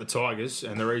 I've got the Tigers,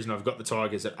 and the reason I've got the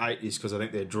Tigers at 8 is because I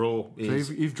think their draw is...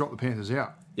 you've dropped the Panthers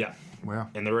out. Yeah. Wow.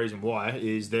 And the reason why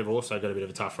is they've also got a bit of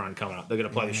a tough run coming up. They're going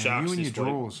to play the Sharks You and this your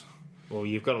week. draws. Well,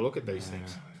 you've got to look at these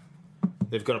things.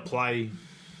 They've got to play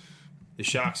the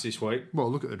Sharks this week.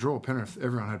 Well, look at the draw. Penrith.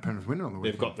 Everyone had Penrith winning on the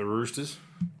weekend. They've got the Roosters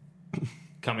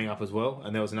coming up as well,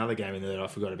 and there was another game in there that I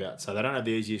forgot about. So they don't have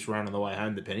the easiest run on the way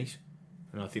home, the Pennies.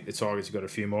 And I think the Tigers have got a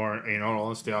few more. And in all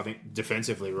honesty, I think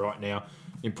defensively right now,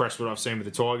 impressed what I've seen with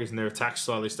the Tigers, and their attack's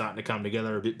slowly starting to come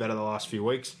together a bit better the last few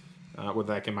weeks.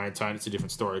 Whether they can maintain, it's a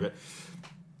different story. But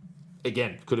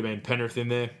again, could have been Penrith in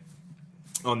there.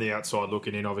 On the outside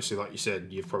looking in, obviously, like you said,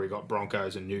 you've probably got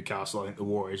Broncos and Newcastle. I think the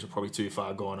Warriors are probably too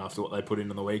far gone after what they put in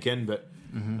on the weekend. But,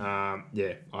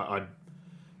 I'd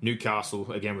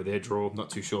Newcastle, again, with their draw, not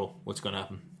too sure what's going to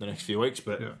happen the next few weeks.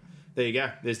 But there you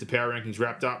go. There's the power rankings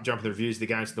wrapped up. Jumping the reviews of the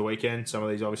games of the weekend. Some of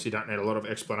these obviously don't need a lot of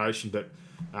explanation. But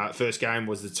first game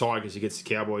was the Tigers against the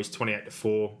Cowboys,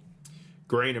 28-4.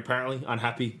 Green, apparently,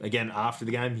 unhappy again after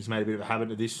the game. He's made a bit of a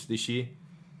habit of this year,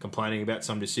 complaining about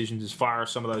some decisions as far as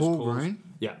some of those Paul calls. Green?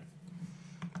 Yeah.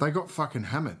 They got fucking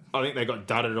hammered. I think they got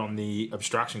dudded on the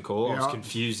obstruction call. I was Yeah.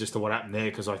 confused as to what happened there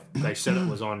because they said it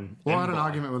was on. Well, I had an Empire.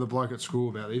 argument with a bloke at school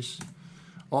about this.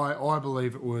 I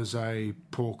believe it was a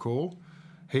poor call.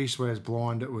 He swears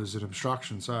blind it was an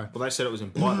obstruction. So Well, they said it was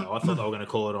in Mbye, though. I thought they were going to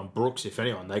call it on Brooks, if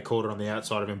anyone. They called it on the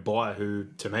outside of Mbye, who,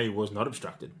 to me, was not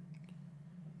obstructed.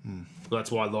 Well,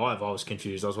 that's why live I was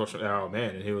confused. I was watching our old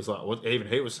man, and he was like, what? Even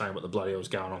he was saying what the bloody hell was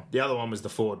going on. The other one was the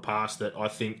forward pass that I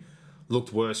think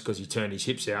looked worse because he turned his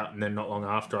hips out, and then not long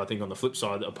after, I think on the flip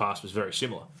side, the pass was very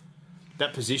similar.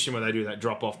 That position where they do that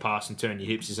drop-off pass and turn your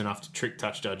hips is enough to trick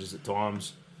touch judges at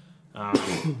times. I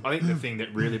think the thing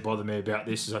that really bothered me about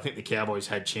this is I think the Cowboys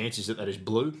had chances that they just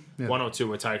blew. Yeah. One or two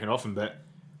were taken off them, but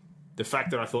the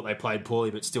fact that I thought they played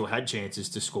poorly but still had chances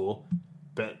to score,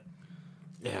 but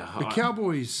yeah, the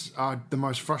Cowboys are the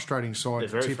most frustrating side They're to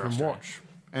very tip and frustrating. watch.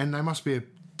 And they must be a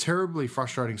terribly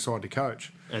frustrating side to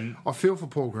coach. And- I feel for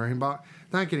Paul Green, but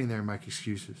don't get in there and make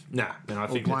excuses. Nah, and I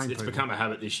think blame it's people. become a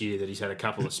habit this year that he's had a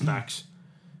couple of smacks.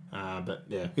 But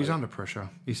yeah, He's under pressure.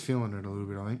 He's feeling it a little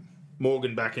bit, I think.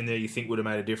 Morgan back in there, you think would have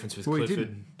made a difference with Well, he Clifford,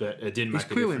 didn't. but it didn't He's make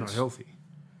a clearly difference. not healthy.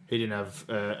 He didn't have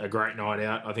a great night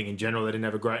out. I think in general they didn't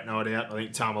have a great night out. I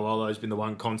think Tamalolo's been the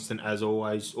one constant as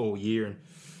always all year, and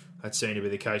that seemed to be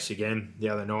the case again the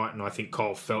other night. And I think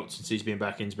Cole Felt, since he's been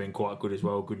back in, has been quite good as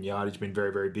well. Good in yardage, been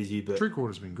very, very busy. But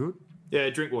Drinkwater's been good. yeah,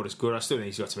 Drinkwater's good. I still think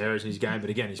he's got some errors in his game, but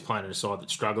again, he's playing in a side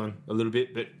that's struggling a little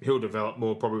bit, but he'll develop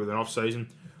more probably with an off-season.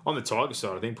 On the Tigers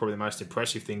side, I think probably the most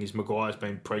impressive thing is Maguire's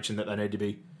been preaching that they need to be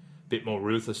a bit more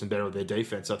ruthless and better with their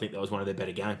defence. I think that was one of their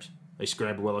better games. They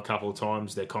scrambled well a couple of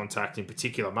times. Their contact in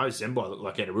particular, Mo Zembai looked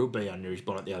like he had a real bee under his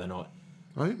bonnet the other night.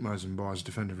 I think Mosenby's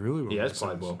defended really well. He has this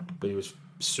played season. well, but he was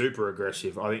super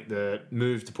aggressive. I think the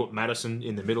move to put Madison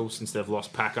in the middle since they've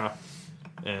lost Packer,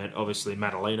 and obviously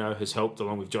Madalino has helped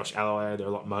along with Josh Alloway. They're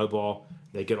a lot mobile.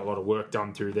 They get a lot of work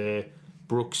done through there.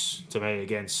 Brooks, to me,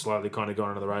 again, slowly kind of gone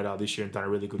under the radar this year and done a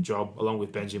really good job, along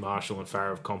with Benji Marshall and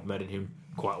Farah have complimented him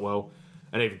quite well.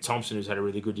 And even Thompson, who's had a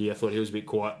really good year. I thought he was a bit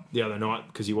quiet the other night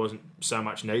because he wasn't so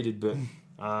much needed, but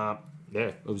yeah,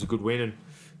 it was a good win, and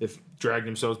they've dragged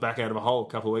themselves back out of a hole. A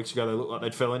couple of weeks ago, they looked like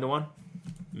they'd fell into one.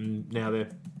 And now they're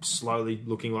slowly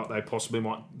looking like they possibly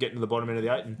might get into the bottom end of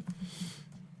the 8 and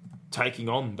taking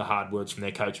on the hard words from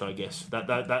their coach, I guess.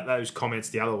 Those comments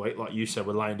the other week, like you said,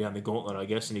 were laying down the gauntlet, I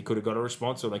guess, and he could have got a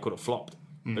response or they could have flopped.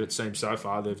 But it seems so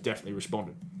far they've definitely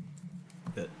responded.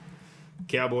 But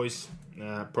Cowboys,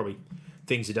 probably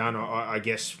things are done, I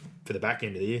guess, for the back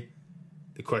end of the year.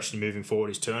 The question moving forward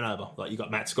is turnover. Like, you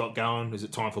got Matt Scott going. Is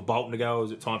it time for Bolton to go? Or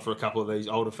is it time for a couple of these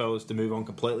older fellas to move on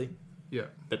completely? Yeah.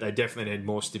 But they definitely need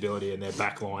more stability in their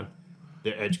back line,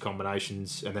 their edge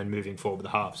combinations, and then moving forward with the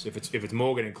halves. If it's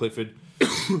Morgan and Clifford,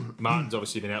 Martin's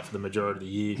obviously been out for the majority of the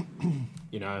year.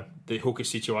 You know, the hooker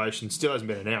situation still hasn't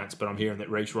been announced, but I'm hearing that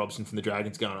Reece Robson from the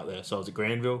Dragons going up there. So is it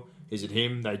Granville? Is it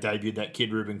him? They debuted that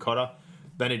kid, Ruben Cotter.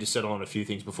 They need to settle on a few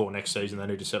things before next season. They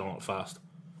need to settle on it fast.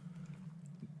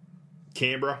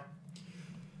 Canberra,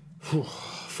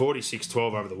 46-12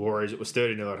 over the Warriors. It was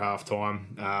 30-0 at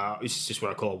half-time. This is just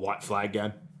what I call a white flag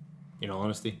game, in all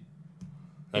honesty.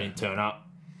 They didn't turn up.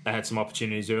 They had some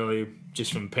opportunities early,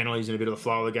 just from penalties and a bit of the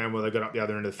flow of the game where they got up the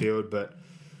other end of the field. But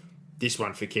this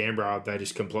one for Canberra, they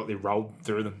just completely rolled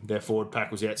through them. Their forward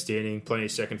pack was outstanding, plenty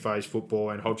of second phase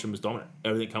football, and Hodgson was dominant.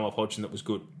 Everything came off Hodgson that was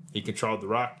good. He controlled the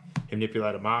ruck, he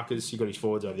manipulated markers, he got his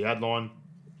forwards over the ad line.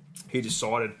 He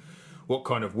decided what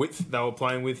kind of width they were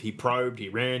playing with. He probed, he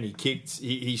ran, he kicked,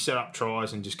 he set up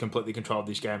tries and just completely controlled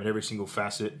this game at every single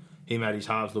facet. He made his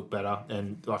halves look better,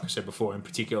 and like I said before, in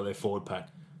particular their forward pack.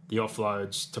 The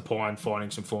offloads, Tapine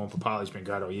finding some form, Papali's been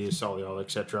great all year, Soliol,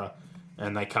 etc.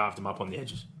 And they carved him up on the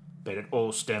edges. But it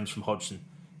all stems from Hodgson.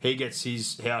 He gets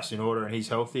his house in order and he's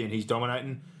healthy and he's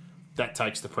dominating. That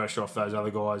takes the pressure off those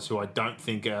other guys who I don't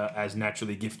think are as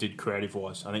naturally gifted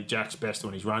creative-wise. I think Jack's best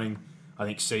when he's running. I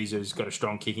think Caesar's got a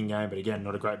strong kicking game, but again,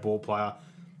 not a great ball player.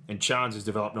 And Chance has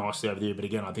developed nicely over the year, but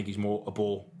again, I think he's more a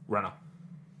ball runner.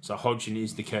 So Hodgson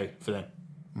is the key for them.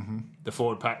 Mm-hmm. The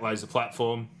forward pack lays the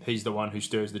platform. He's the one who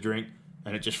stirs the drink,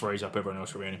 and it just frees up everyone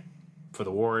else around him. For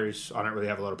the Warriors, I don't really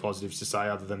have a lot of positives to say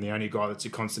other than the only guy that's a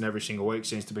constant every single week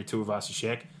seems to be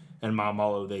Tuivasa-Sheck and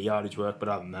Marmola with their yardage work, but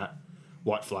other than that,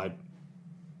 white flag,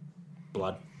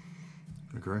 blood.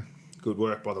 Agree. Good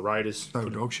work by the Raiders. They were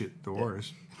dog shit, the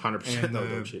Warriors. 100% they were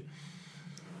dog shit.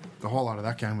 The highlight of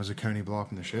that game was a Cooney blow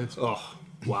up in the sheds. Oh,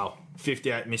 wow.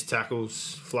 58 missed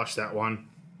tackles, flushed that one.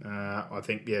 I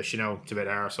think, Chanel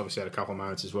Tavette-Harris obviously had a couple of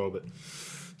moments as well, but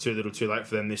too little too late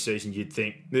for them this season, you'd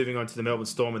think. Moving on to the Melbourne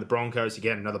Storm and the Broncos,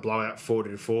 again, another blowout,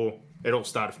 40-4. It all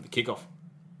started from the kickoff.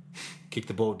 Kicked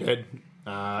the ball dead.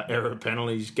 Error of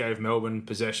penalties, gave Melbourne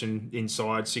possession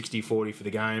inside, 60-40 for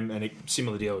the game, and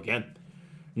similar deal again.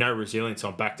 No resilience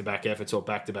on back-to-back efforts or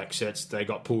back-to-back sets. They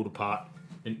got pulled apart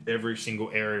in every single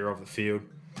area of the field.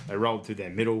 They rolled through their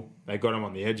middle. They got them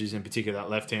on the edges, in particular that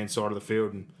left-hand side of the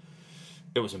field, and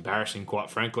it was embarrassing, quite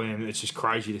frankly, and it's just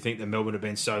crazy to think that Melbourne have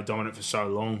been so dominant for so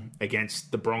long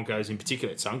against the Broncos, in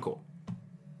particular at Suncorp.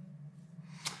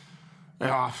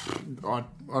 I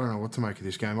don't know what to make of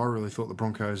this game. I really thought the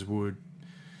Broncos would.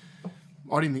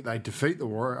 I didn't think they'd defeat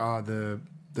the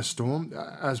Storm.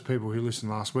 As people who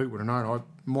listened last week would have known,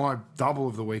 my double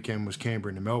of the weekend was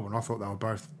Canberra and Melbourne. I thought they were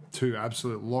both two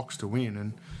absolute locks to win,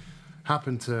 and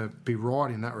happened to be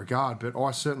right in that regard. But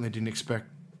I certainly didn't expect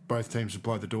both teams to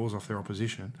blow the doors off their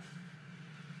opposition.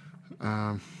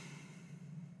 The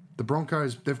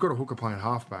Broncos, they've got a hooker playing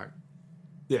halfback.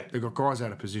 Yeah. They've got guys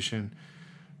out of position.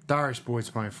 Darius Boyd's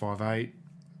playing 5'8".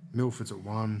 Milford's at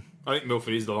 1. I think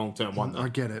Milford is the long-term one, though. I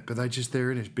get it, but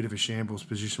they're in a bit of a shambles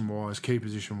position-wise, key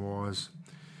position-wise.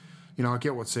 You know, I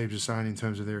get what Siebes is saying in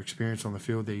terms of their experience on the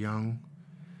field. They're young.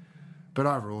 But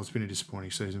overall, it's been a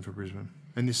disappointing season for Brisbane.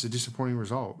 And this is a disappointing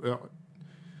result.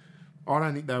 I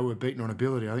don't think they were beaten on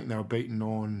ability. I think they were beaten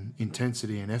on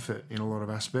intensity and effort in a lot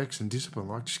of aspects and discipline,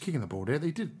 like just kicking the ball down.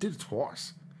 They did it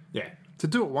twice. Yeah. To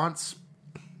do it once,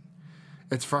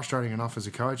 it's frustrating enough as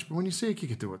a coach, but when you see a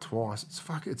kicker do it twice,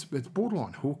 it's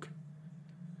borderline hook.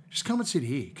 Just come and sit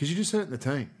here because you're just hurting the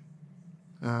team.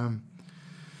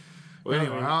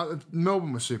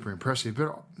 Melbourne was super impressive,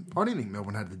 but I didn't think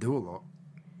Melbourne had to do a lot.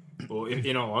 Well,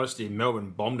 in all honesty,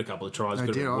 Melbourne bombed a couple of tries,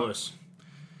 could have been worse.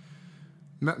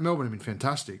 Melbourne have been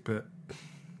fantastic, but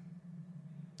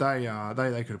they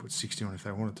could have put 60 on if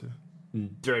they wanted to.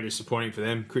 Very disappointing for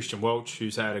them. Christian Welch,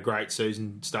 who's had a great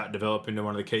season, start developing into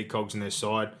one of the key cogs in their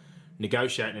side,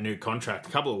 negotiating a new contract a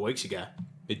couple of weeks ago.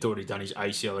 He thought he'd done his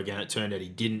ACL again. It turned out he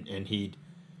didn't, and he'd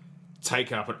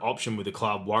take up an option with the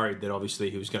club, worried that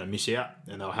obviously he was going to miss out,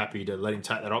 and they were happy to let him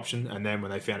take that option. And then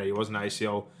when they found out he wasn't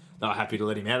ACL, they were happy to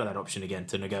let him out of that option again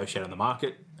to negotiate on the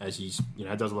market, as he's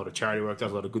does a lot of charity work,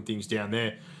 does a lot of good things down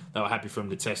there. They were happy for him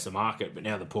to test the market, but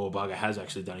now the poor bugger has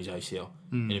actually done his ACL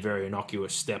in a very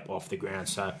innocuous step off the ground.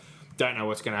 So don't know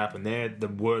what's going to happen there. The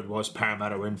word was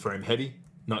Parramatta were in for him heavy,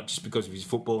 not just because of his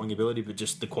footballing ability, but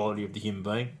just the quality of the human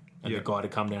being and the guy to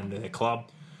come down to their club.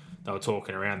 They were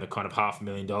talking around the kind of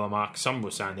 $500,000 mark. Some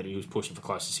were saying that he was pushing for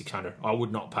close to $600,000. I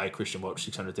would not pay Christian Welch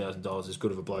 $600,000, as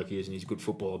good of a bloke he is, and he's a good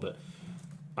footballer, but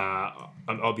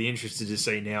I'll be interested to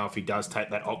see now if he does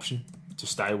take that option to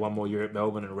stay one more year at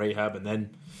Melbourne and rehab and then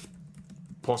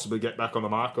possibly get back on the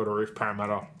market, or if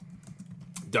Parramatta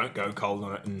don't go cold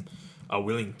on it and are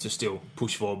willing to still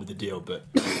push forward with the deal. But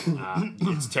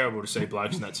it's terrible to see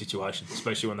blokes in that situation,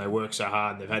 especially when they work so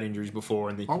hard and they've had injuries before.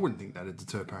 And I wouldn't think that'd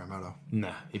deter Parramatta.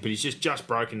 Nah, but he's just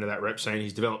broken into that rep scene.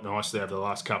 He's developed nicely over the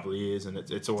last couple of years, and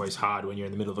it's always hard when you're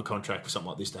in the middle of a contract for something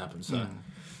like this to happen. So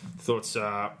thoughts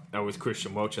are with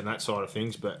Christian Welch and that side of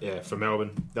things. But yeah, for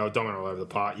Melbourne, they were dominant all over the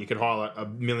park. You could highlight a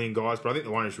million guys, but I think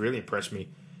the one who's really impressed me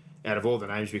out of all the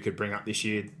names we could bring up this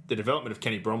year, the development of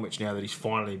Kenny Bromwich now that he's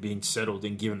finally been settled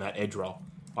and given that edge role.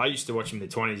 I used to watch him in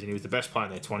the 20s, and he was the best player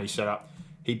in their 20s, set up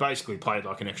he basically played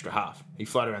like an extra half. He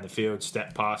floated around the field,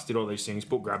 stepped past, did all these things,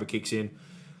 put grabber kicks in.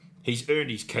 He's earned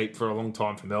his keep for a long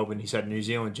time for Melbourne. He's had New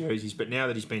Zealand jerseys, but now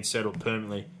that he's been settled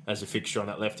permanently as a fixture on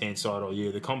that left-hand side all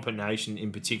year, the combination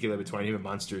in particular between him and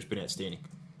Munster has been outstanding.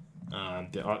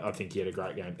 I think he had a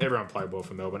great game. Everyone played well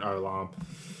for Melbourne. Olam,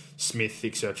 Smith,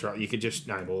 etc. You could just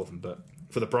name all of them. But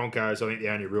for the Broncos, I think the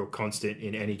only real constant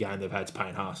in any game they've had is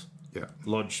Payne Haas. Yeah.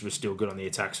 Lodge was still good on the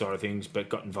attack side of things, but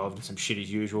got involved in some shit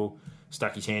as usual.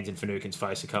 Stuck his hands in Finucane's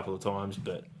face a couple of times.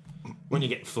 But when you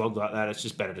get flogged like that, it's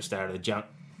just better to stay out of the jump,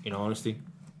 in honesty.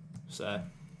 So,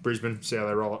 Brisbane, see how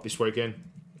they roll up this weekend.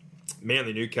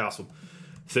 Manly, Newcastle,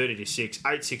 30-6,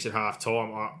 8-6 at half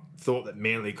time. I thought that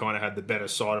Manly kind of had the better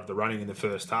side of the running in the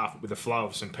first half, with a flow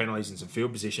of some penalties and some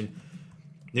field position.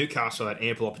 Newcastle had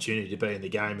ample opportunity to be in the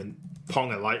game, and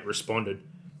Ponga late responded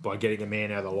by getting a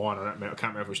man out of the line. I can't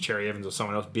remember if it was Cherry Evans or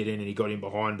someone else bit in and he got in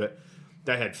behind, but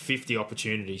they had 50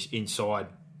 opportunities inside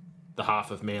the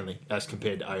half of Manly as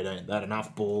compared to 18. They had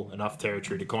enough ball, enough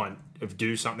territory to kind of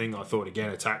do something. I thought, again,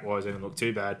 attack-wise, they didn't look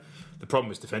too bad. The problem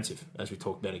was defensive, as we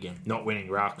talked about again. Not winning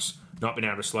rucks, not being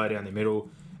able to slow down the middle.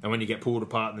 And when you get pulled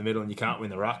apart in the middle and you can't win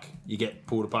the ruck, you get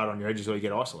pulled apart on your edges or you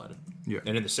get isolated. Yeah.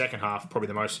 And in the second half, probably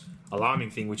the most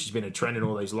alarming thing, which has been a trend in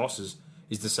all these losses,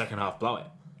 is the second half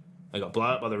blowout. They got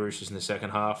blown out by the Roosters in the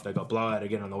second half. They got blowout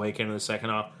again on the weekend in the second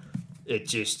half.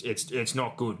 It's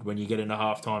not good when you get into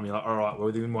half-time. You're like, all right, we're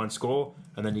within one score,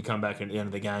 and then you come back at the end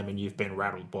of the game and you've been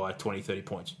rattled by 20, 30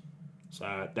 points.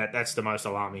 So that's the most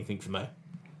alarming thing for me,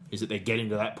 is that they're getting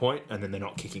to that point and then they're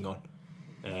not kicking on.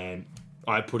 And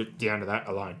I put it down to that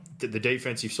alone. The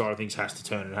defensive side of things has to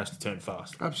turn, and has to turn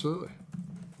fast. Absolutely.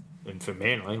 And for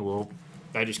Manly, well,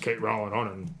 they just keep rolling on,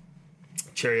 and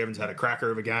Cherry Evans had a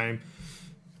cracker of a game.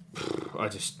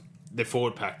 The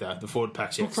forward pack, though. The forward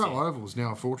pack's outstanding. Brookvale Oval is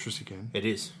now a fortress again. It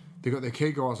is. They've got their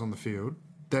key guys on the field.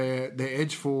 Their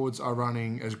edge forwards are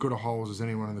running as good a holes as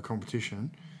anyone in the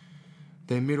competition.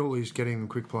 Their middle is getting them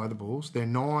quick play the balls. Their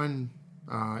 9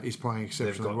 is playing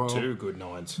exceptionally well. They've got 2 good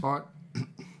 9s. Right.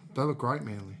 They look great,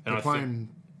 Manly. They're playing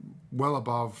well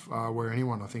above where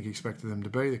anyone, I think, expected them to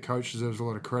be. The coach deserves a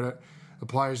lot of credit. The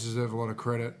players deserve a lot of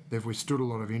credit. They've withstood a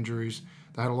lot of injuries.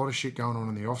 They had a lot of shit going on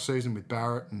in the off-season with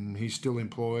Barrett, and he's still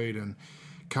employed, and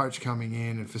coach coming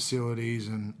in, and facilities,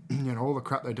 and all the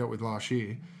crap they dealt with last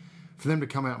year. For them to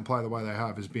come out and play the way they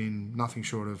have has been nothing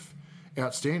short of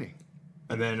outstanding.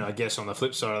 And then I guess on the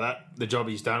flip side of that, the job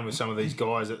he's done with some of these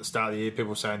guys at the start of the year,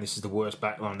 people saying this is the worst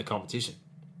backline in the competition.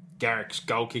 Garrick's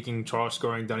goal-kicking,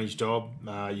 try-scoring, done his job.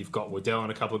 You've got Waddell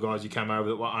and a couple of guys who came over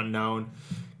that were unknown.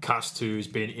 Cust, who's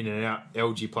been in and out.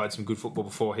 LG played some good football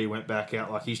before he went back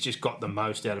out. Like, he's just got the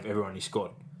most out of everyone in his squad.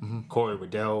 Mm-hmm. Corey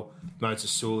Waddell, Moses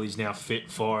Sewell, now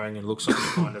fit, firing, and looks like the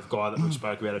kind of guy that we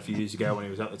spoke about a few years ago when he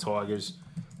was at the Tigers.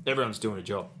 Everyone's doing a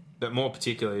job. But more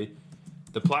particularly,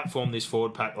 the platform this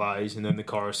forward pack lays, and then the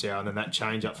Coruscant, and then that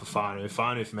change up for Fanu.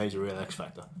 Fanu, for me, is a real X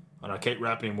factor. And I keep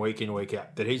rapping him week in, week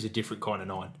out, that he's a different kind of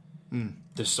 9.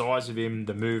 The size of him,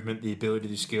 the movement, the ability,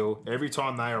 the skill. Every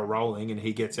time they are rolling and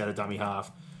he gets out of dummy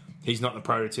half, he's not the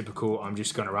prototypical, I'm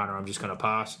just going to run or I'm just going to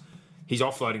pass. He's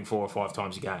offloading 4 or 5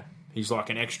 times a game. He's like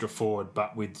an extra forward,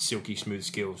 but with silky smooth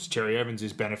skills. Cherry Evans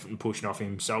is benefiting pushing off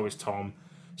him. So is Tom.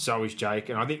 So is Jake.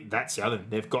 And I think that's the other thing.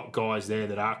 They've got guys there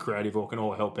that are creative or can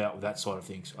all help out with that side of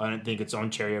things. I don't think it's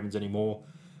on Cherry Evans anymore.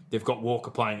 They've got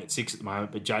Walker playing at 6 at the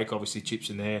moment, but Jake obviously chips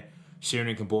in there.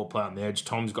 Sheeran can ball play on the edge.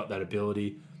 Tom's got that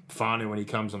ability. Fanu, when he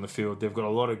comes on the field, they've got a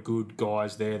lot of good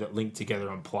guys there that link together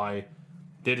and play.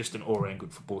 They're just an all-round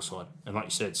good football side. And like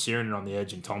you said, Sheeran on the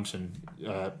edge and Thompson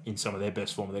in some of their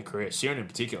best form of their career. Sheeran in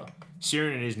particular.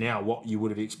 Sheeran is now what you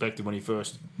would have expected when he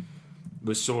first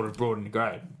was sort of brought into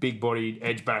grade. Big-bodied,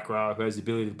 edge back row who has the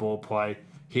ability to ball play,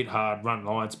 hit hard, run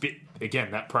lines.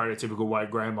 Again, that prototypical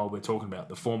Wade Graham mold we're talking about,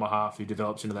 the former half who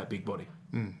develops into that big body.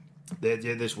 They're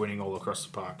just winning all across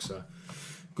the park, so...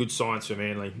 Good signs for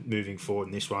Manly moving forward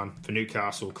in this one. For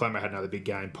Newcastle, Clemmer had another big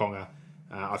game. Ponga,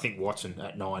 I think Watson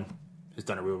at 9 has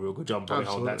done a real good job probably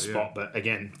holding that spot. But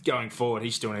again, going forward, he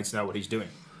still needs to know what he's doing.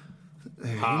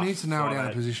 He needs to narrow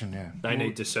down a position, They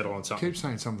need to settle on something. Keep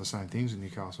saying some of the same things in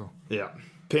Newcastle. Yeah.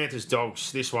 Panthers,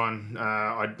 Dogs. This one,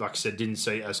 I like I said, didn't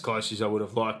see as close as I would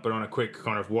have liked, but on a quick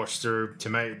kind of watch through, to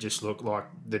me, it just looked like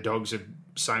the Dogs are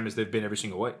same as they've been every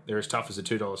single week. They're as tough as a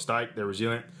 $2 steak. They're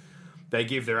resilient. They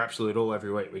give their absolute all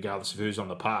every week, regardless of who's on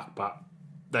the park. But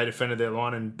they defended their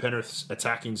line, and Penrith's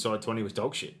attack inside 20 was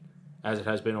dog shit, as it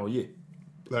has been all year.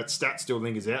 That stat still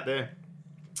lingers out there,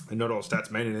 and not all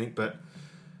stats mean anything, but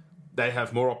they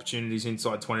have more opportunities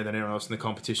inside 20 than anyone else in the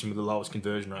competition with the lowest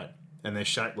conversion rate, and their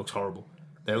shape looks horrible.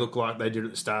 They look like they did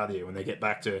at the start of the year when they get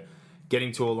back to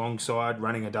getting to a long side,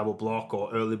 running a double block or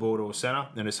early ball to a centre,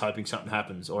 and just hoping something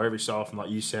happens. Or every so often, like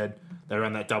you said, they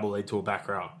run that double lead to a back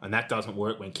row. And that doesn't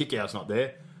work when kick-out's not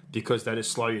there because they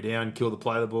just slow you down, kill the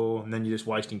play of the ball, and then you're just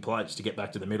wasting plays to get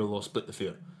back to the middle or split the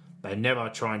field. They never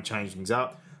try and change things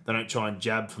up. They don't try and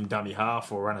jab from dummy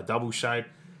half or run a double shape.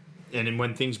 And then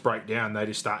when things break down, they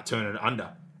just start turning it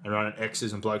under and running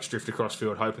X's and blokes drift across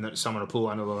field hoping that someone will pull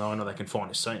under the line or they can find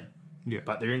a seam. Yeah.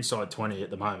 But their inside 20 at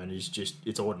the moment is just,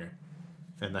 it's ordinary.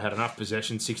 And they had enough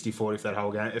possession, 60-40 for that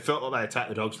whole game. It felt like they attacked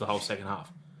the Dogs for the whole second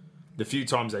half. The few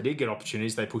times they did get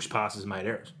opportunities, they pushed passes and made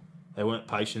errors. They weren't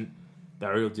patient. They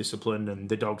were real disciplined, and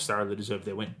the Dogs thoroughly deserved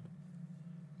their win.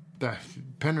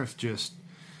 Penrith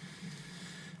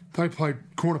they played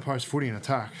corner post footy in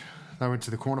attack. They went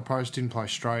to the corner post, didn't play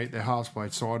straight. Their halves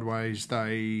played sideways.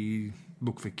 They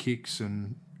looked for kicks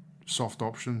and soft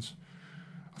options.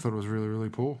 I thought it was really, really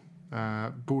poor.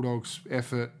 Bulldogs'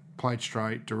 effort, played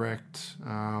straight, direct,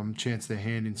 chanced their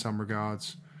hand in some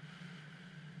regards.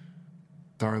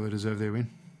 Thoroughly deserved their win.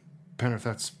 Penrith,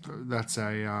 that's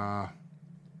a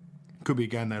could be a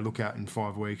game they look at in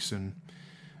 5 weeks and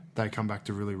they come back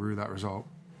to really rue that result.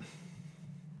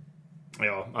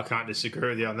 Yeah, I can't disagree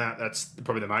with you on that. That's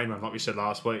probably the main one, like we said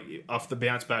last week. Off the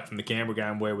bounce back from the Canberra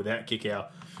game where without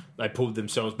kick-out, they pulled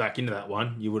themselves back into that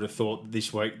one, you would have thought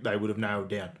this week they would have nailed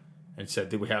down and said,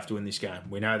 did we have to win this game?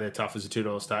 We know they're tough as a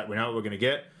 $2 stake. We know what we're going to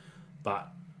get, but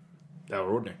they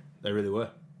were ordinary. They really were.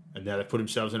 And now they've put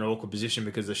themselves in an awkward position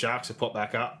because the Sharks have popped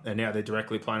back up and now they're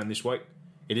directly playing them this week.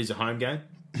 It is a home game,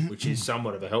 which is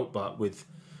somewhat of a help, but with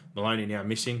Maloney now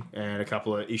missing and a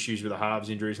couple of issues with the halves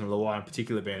injuries and Luai in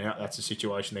particular being out, that's a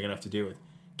situation they're going to have to deal with.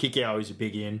 Kickout is a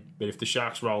big in, but if the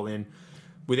Sharks roll in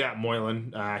without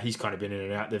Moylan, he's kind of been in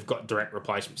and out. They've got direct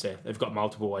replacements there. They've got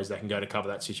multiple ways they can go to cover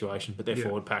that situation, but their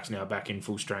forward pack's now back in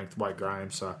full strength. Wade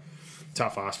Graham, so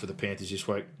tough ask for the Panthers this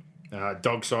week.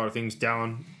 Dog side of things,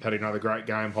 Dallin had another great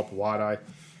game. Hopewade,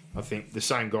 I think the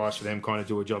same guys for them kind of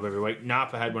do a job every week.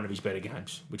 Napa had one of his better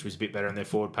games, which was a bit better in their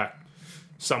forward pack.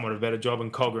 Somewhat of a better job,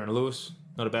 and Cogger and Lewis.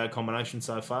 Not a bad combination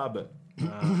so far, but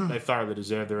they thoroughly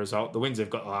deserve the result. The wins they've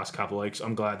got the last couple of weeks,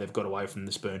 I'm glad they've got away from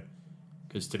the spoon.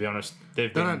 Because, to be honest, they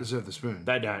don't deserve the spoon.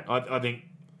 They don't. I think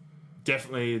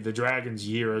definitely the Dragons'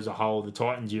 year as a whole, the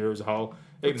Titans' year as a whole,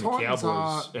 even the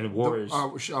Cowboys and Warriors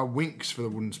are winks for the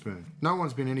wooden spoon. No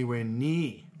one's been anywhere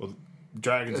near. Well,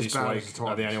 Dragons as this bad week as the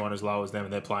are the Titans. only one as low as them,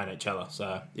 and they're playing each other.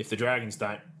 So if the Dragons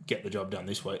don't get the job done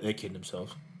this week, they're kidding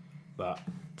themselves. But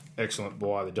excellent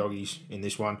by the Doggies in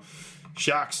this one.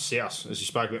 Sharks, South, as you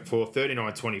spoke about before,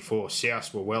 39-24.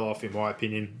 South were well off, in my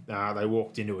opinion. They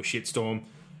walked into a shitstorm.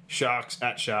 Sharks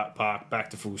at Shark Park, back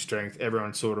to full strength.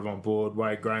 Everyone's sort of on board.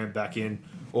 Wade Graham back in.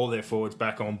 All their forwards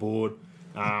back on board.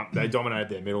 They dominated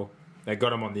their middle. They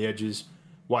got them on the edges.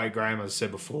 Wade Graham, as I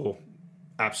said before,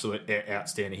 absolute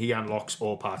outstanding. He unlocks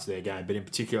all parts of their game, but in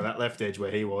particular that left edge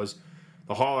where he was.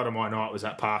 The highlight of my night was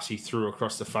that pass he threw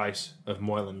across the face of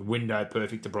Moylan. Window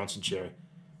perfect to Bronson Cherry.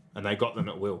 And they got them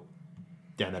at will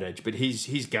down that edge. But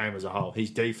his game as a whole, his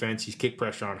defence, his kick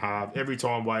pressure on half, every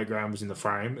time Wade Graham was in the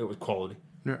frame, it was quality.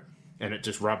 Yeah. And it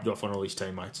just rubbed off on all his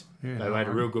teammates. Yeah, they laid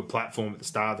a real good platform at the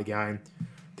start of the game.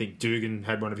 I think Dugan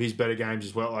had one of his better games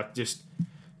as well. Like, just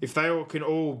if they all can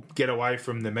all get away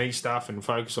from the me stuff and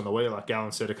focus on the we, like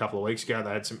Alan said a couple of weeks ago, they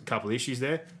had a couple of issues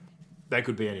there. They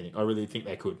could be anything. I really think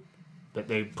they could. But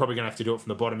they're probably going to have to do it from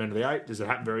the bottom end of the 8. Does it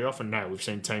happen very often? No. We've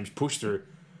seen teams push through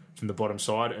from the bottom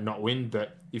side and not win.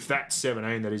 But if that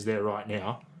 17 that is there right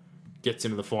now gets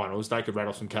into the finals, they could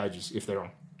rattle some cages if they're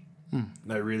on.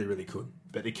 They really, really could.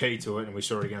 But the key to it, and we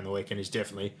saw it again on the weekend, is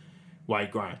definitely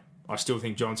Wade Graham. I still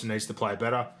think Johnson needs to play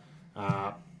better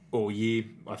all year.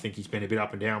 I think he's been a bit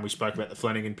up and down. We spoke about the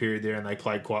Flanagan period there, and they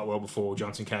played quite well before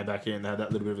Johnson came back in and they had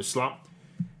that little bit of a slump.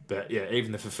 But, yeah,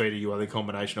 even the Fafita, ULE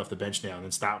combination off the bench now and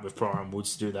then starting with Pryor and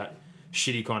Woods to do that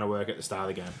shitty kind of work at the start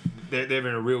of the game. They're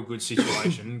in a real good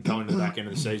situation going to the back end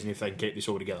of the season if they can keep this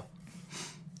all together.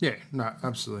 Yeah, no,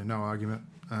 absolutely, no argument.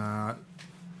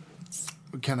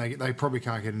 They probably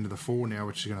can't get into the 4 now,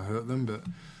 which is going to hurt them, but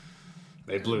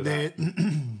They blew that.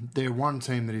 they're one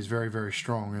team that is very, very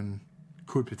strong and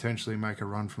could potentially make a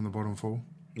run from the bottom 4.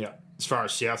 Yeah. As far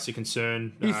as Souths are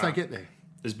concerned... If they get there.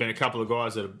 There's been a couple of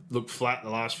guys that have looked flat the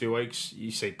last few weeks.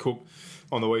 You see Cook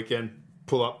on the weekend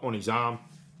pull up on his arm.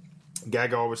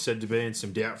 Gagai was said to be in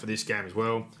some doubt for this game as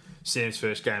well. Sam's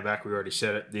first game back, we already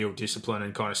said it, the ill discipline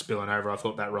and kind of spilling over. I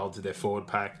thought that rolled to their forward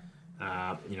pack.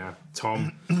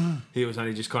 Tom, he was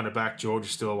only just kind of back. George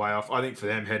is still a way off. I think for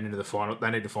them heading into the final, they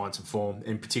need to find some form.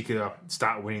 In particular,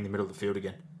 start winning the middle of the field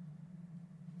again.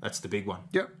 That's the big one.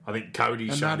 Yep. I think Cody's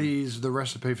And shown, that is the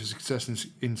recipe for success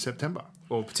in September.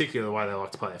 well, particularly the way they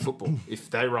like to play their football. If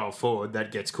they roll forward,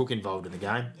 that gets Cook involved in the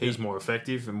game. He's more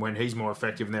effective, and when he's more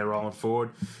effective and they're rolling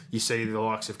forward, you see the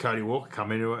likes of Cody Walker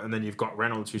come into it, and then you've got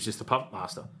Reynolds, who's just the puppet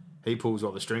master. He pulls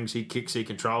all the strings, he kicks, he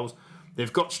controls.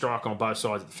 They've got strike on both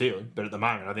sides of the field, but at the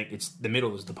moment, I think it's the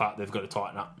middle is the part they've got to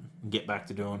tighten up and get back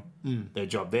to doing their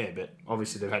job there. But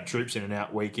obviously, they've had troops in and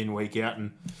out, week in, week out,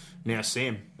 and now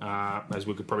Sam, as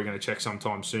we're probably going to check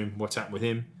sometime soon, what's happened with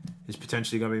him, is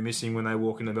potentially going to be missing when they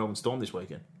walk in the Melbourne Storm this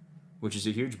weekend, which is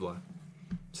a huge blow.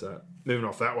 So, moving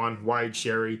off that one, Wade,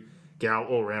 Sherry, Gal,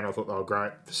 all around, I thought they were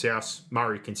great. The Souths,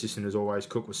 Murray, consistent as always.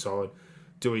 Cook was solid.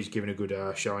 Dewey's given a good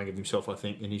showing of himself, I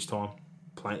think, in his time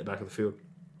playing at the back of the field.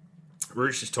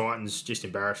 Roosters Titans, just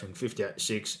embarrassing,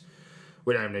 58-6.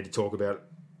 We don't even need to talk about it.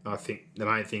 I think the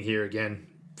main thing here again,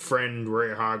 Friend,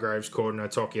 Rhea Hargraves, Cordner,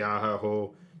 Tokiaho,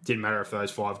 Hall, didn't matter if those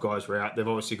 5 guys were out. They've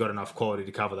obviously got enough quality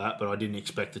to cover that, but I didn't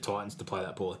expect the Titans to play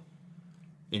that poorly,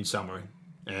 in summary.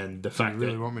 And the fact You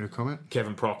really that want me to comment?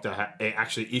 Kevin Proctor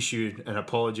actually issued an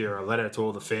apology or a letter to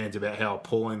all the fans about how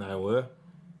appalling they were.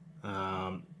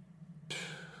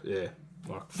 Yeah,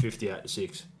 like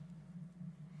 58-6.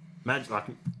 Imagine, like,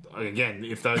 again,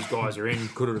 if those guys are in,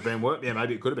 could it have been worse? Yeah,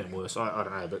 maybe it could have been worse. I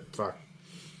don't know, but fuck.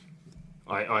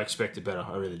 I expected better.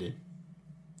 I really did.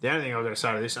 The only thing I've got to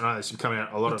say to this, I know this is coming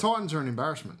out a lot The of... Titans are an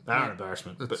embarrassment. They are an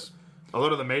embarrassment. But It's- a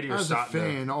lot of the media is As a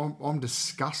starting fan, I'm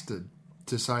disgusted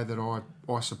to say that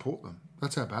I support them.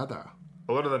 That's how bad they are.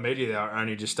 a lot of the media there are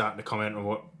only just starting to comment on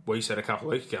what we said a couple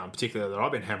of weeks ago, and particularly that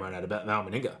I've been hammering at about Mal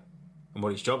Meninga and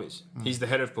what his job is. He's the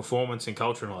head of performance and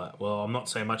culture and all that. Well, I'm not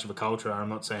saying much of a culture. I'm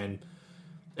not saying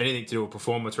anything to do with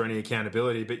performance or any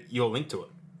accountability, but you're linked to it.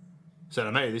 So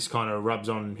to me, this kind of rubs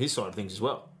on his side of things as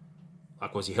well.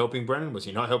 Like, was he helping Brennan? Was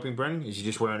he not helping Brennan? Is he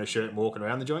just wearing a shirt and walking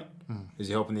around the joint? Is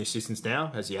he helping the assistants now?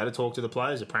 Has he had to talk to the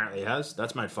players? Apparently he has.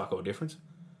 That's made fuck all difference.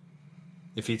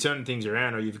 If you're turning things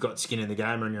around or you've got skin in the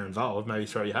game and you're involved, maybe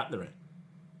throw your hat in the ring.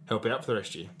 Help out for the rest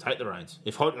of the year. Take the reins.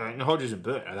 If Hodges and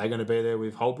Burt, are they going to be there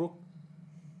with Holbrook?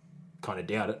 Kind of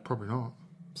doubt it. Probably not.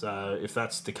 So if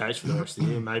that's the case for the rest of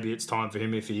the year, maybe it's time for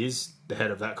him, if he is the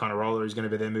head of that kind of role, or he's going to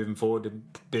be there moving forward, to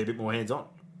be a bit more hands-on.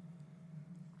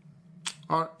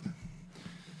 I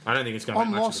don't think it's going to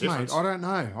I'm make much lost, of a mate. difference. I don't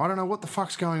know. I don't know what the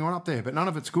fuck's going on up there, but none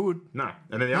of it's good. No.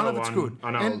 And then the None other of it's one, good.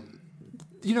 I know. And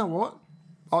you know what?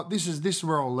 This is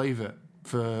where I'll leave it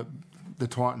for the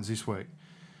Titans this week.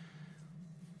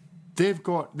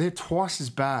 They're twice as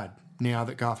bad now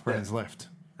that Garth Brennan's left.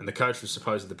 And the coach was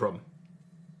supposedly the problem.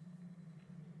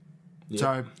 Yep.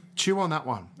 So chew on that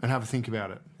one and have a think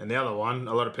about it. And the other one,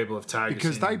 a lot of people have tagged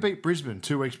Because us in. they beat Brisbane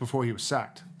 2 weeks before he was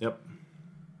sacked. Yep.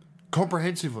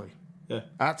 Comprehensively. Yeah.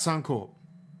 At Suncorp.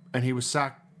 And he was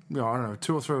sacked, I don't know,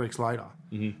 2 or 3 weeks later.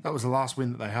 Mm-hmm. That was the last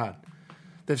win that they had.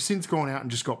 They've since gone out and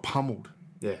just got pummeled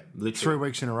Yeah, 3 literally.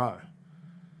 weeks in a row.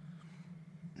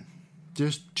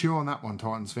 Just chew on that one,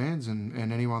 Titans fans, and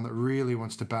anyone that really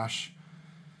wants to bash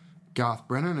Garth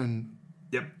Brennan. And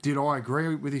Yep. did I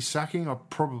agree with his sacking? I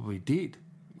probably did.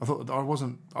 I thought I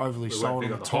wasn't overly weren't sold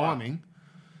big on on the the hype. timing.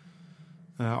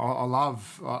 I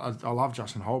love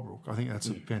Justin Holbrook. I think that's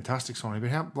a fantastic signing.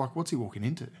 But what's he walking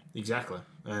into? Exactly.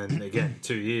 And again,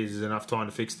 2 years is enough time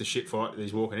to fix the shit fight that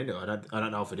he's walking into. I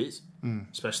don't know if it is,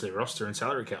 especially roster and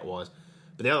salary cap wise.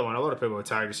 But the other one, a lot of people were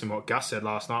tagged us in what Gus said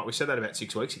last night. We said that about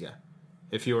 6 weeks ago.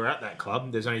 If you were at that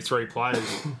club, there's only 3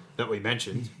 players that we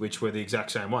mentioned, which were the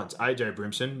exact same ones. AJ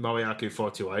Brimson, Moeaki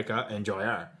Fotuaika, and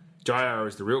Jaira. Jaira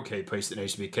is the real key piece that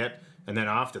needs to be kept. And then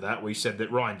after that, we said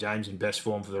that Ryan James, in best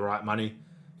form for the right money,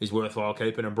 is worthwhile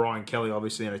keeping. And Brian Kelly,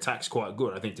 obviously, in attack's quite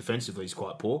good. I think defensively he's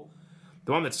quite poor.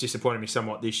 The one that's disappointed me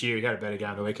somewhat this year, he had a better game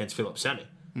on the weekend, is Philip Sammy.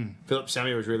 Philip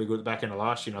Sammy was really good at the back end of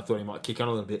last year, and I thought he might kick on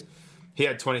a little bit. He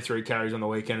had 23 carries on the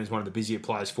weekend as one of the busier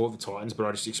players for the Titans, but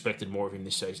I just expected more of him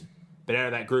this season. But out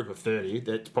of that group of 30,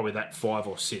 that's probably that 5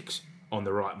 or 6 on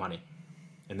the right money.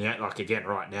 And again,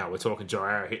 right now, we're talking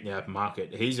Jaira hitting the open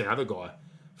market. He's another guy,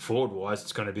 forward-wise,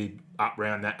 it's going to be up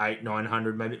around that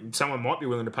 800-900, maybe. Someone might be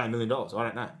willing to pay $1 million. I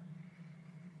don't know.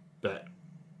 But,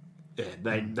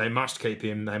 yeah, they must keep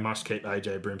him. They must keep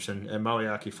AJ Brimson. And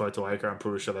Moeaki Fotuaika, I'm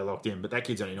pretty sure they locked in. But that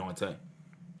kid's only 19.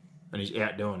 And he's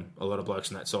outdoing a lot of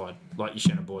blokes on that side. Like your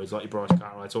Shannon Boys, like your Bryce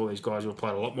Cartwrights, all these guys who have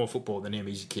played a lot more football than him.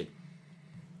 He's a kid.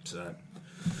 So,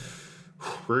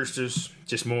 Roosters,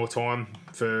 just more time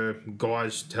for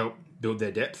guys to help build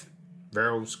their depth.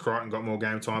 Verrills, Crichton got more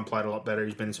game time, played a lot better.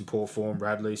 He's been in some poor form.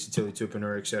 Radley, Satili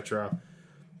Tupanura, etc.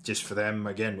 Just for them,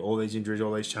 again, all these injuries,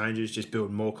 all these changes, just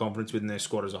build more confidence within their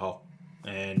squad as a whole.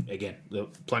 And again,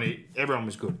 everyone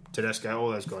was good. Tedesco, all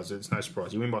those guys, it's no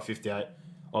surprise. You win by 58.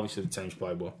 Obviously, the team's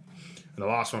played well. And the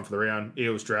last one for the round,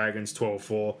 Eels Dragons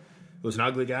 12-4. It was an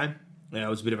ugly game. It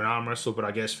was a bit of an arm wrestle, but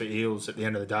I guess for Eels at the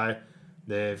end of the day,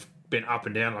 they've been up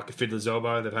and down like a fiddler's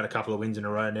elbow. They've had a couple of wins in a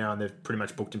row now, and they've pretty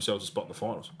much booked themselves a spot in the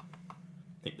finals.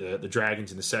 I think the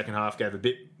Dragons in the second half gave a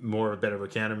bit more of a better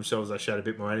account of themselves. They showed a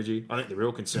bit more energy. I think the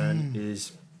real concern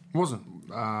is... Wasn't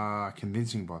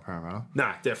convincing by Parramatta.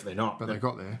 Nah, definitely not. But they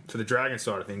got there. For the Dragon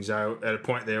side of things, though, at a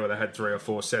point there where they had 3 or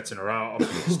 4 sets in a row, I'm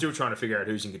still trying to figure out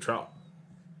who's in control.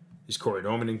 Is Corey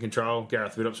Norman in control?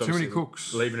 Gareth Widdop's Too many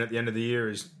cooks. Leaving at the end of the year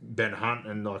is Ben Hunt,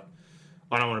 and like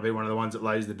I don't want to be one of the ones that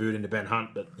lays the boot into Ben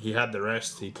Hunt, but he had the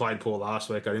rest. He played poor last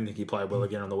week. I didn't think he played well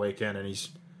again on the weekend, and he's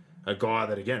a guy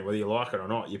that, again, whether you like it or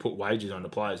not, you put wages on the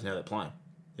players now they're playing.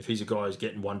 If he's a guy who's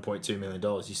getting $1.2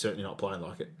 million, he's certainly not playing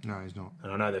like it. No, he's not.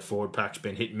 And I know their forward pack's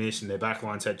been hit and miss, and their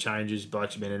backline's had changes.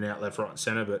 Blokes have been in and out, left, right, and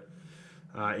centre. But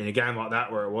in a game like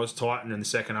that where it was tight and in the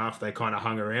second half they kind of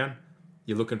hung around,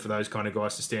 you're looking for those kind of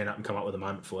guys to stand up and come up with a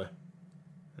moment for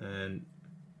you. And,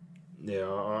 yeah,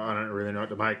 I don't really know what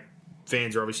to make.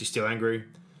 Fans are obviously still angry.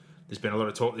 There's been a lot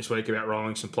of talk this week about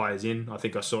rolling some players in. I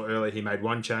think I saw earlier he made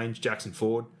one change, Jackson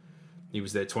Ford. He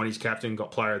was their 20s captain,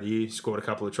 got player of the year, scored a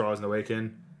couple of tries on the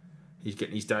weekend. He's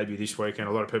getting his debut this weekend.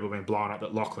 A lot of people have been blowing up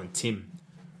that Lachlan Tim,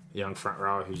 the young front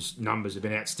rower whose numbers have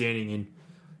been outstanding in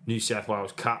New South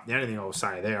Wales Cup. The only thing I will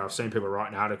say there, I've seen people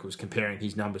writing articles comparing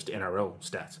his numbers to NRL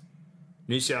stats.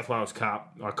 New South Wales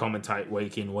Cup, I commentate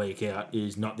week in, week out,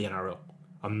 is not the NRL.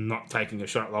 I'm not taking a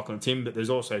shot at Lachlan Tim, but there's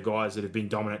also guys that have been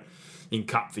dominant in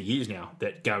Cup for years now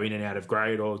that go in and out of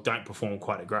grade or don't perform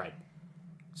quite at grade.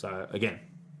 So, again,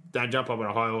 don't jump up on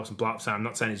a high horse and blow up saying I'm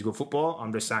not saying he's a good footballer.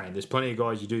 I'm just saying there's plenty of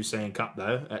guys you do see in Cup,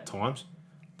 though, at times,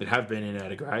 that have been in and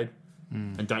out of grade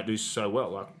and don't do so well.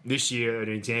 Like this year, an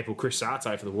example, Chris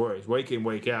Sarte for the Warriors. Week in,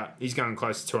 week out, he's going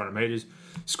close to 200 metres,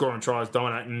 scoring tries,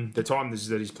 dominating. The time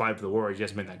that he's played for the Warriors, he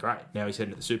hasn't been that great. Now he's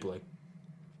heading to the Super League.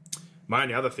 My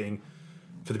only other thing,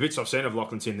 for the bits I've seen of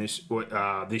Lachlan Tim this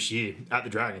year at the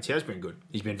Dragons, he has been good.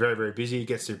 He's been very, very busy. He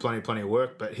gets through plenty of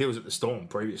work, but he was at the Storm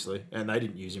previously, and they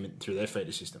didn't use him through their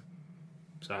feeder system.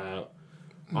 So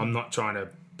I'm not trying to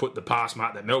put the pass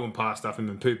mark that Melbourne passed off him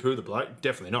and poo-poo the bloke.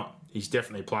 Definitely not. He's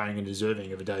definitely playing and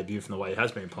deserving of a debut from the way he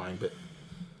has been playing, but,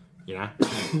 you know,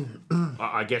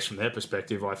 I guess from their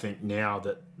perspective, I think now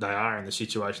that they are in the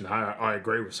situation they are, I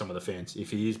agree with some of the fans.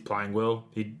 If he is playing well,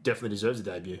 he definitely deserves a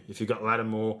debut. If you've got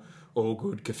Lattimore, all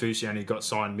good, Kafusi only got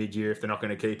signed mid-year if they're not going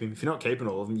to keep him. If you're not keeping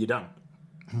all of them, you're done.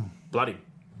 Blood him.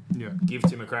 Yeah. Give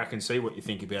Tim a crack and see what you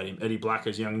think about him. Eddie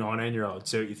Blacker's young 19-year-old.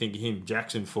 See what you think of him.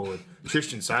 Jackson Ford.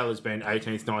 Christian Saylor's been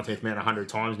 18th, 19th man 100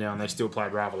 times now, and they still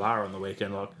played Ravalawa on the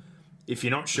weekend. Like, if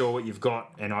you're not sure what you've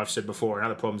got, and I've said before,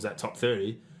 another problem is that top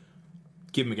 30,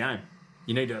 give them a game.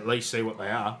 You need to at least see what they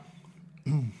are.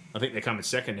 I think they're coming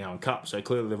second now in Cup, so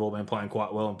clearly they've all been playing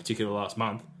quite well, in particular last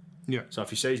month. Yeah. So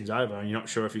if your season's over and you're not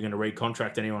sure if you're going to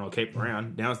recontract anyone or keep them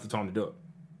around, now's the time to do it.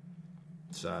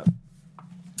 So,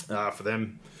 for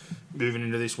them, moving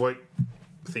into this week,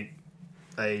 I think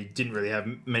they didn't really have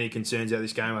many concerns out of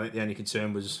this game. I think the only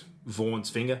concern was Vaughan's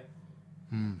finger,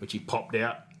 which he popped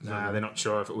out. They're not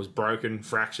sure if it was broken,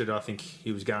 fractured. I think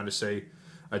he was going to see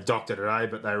a doctor today,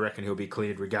 but they reckon he'll be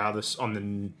cleared regardless. On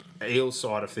the Eels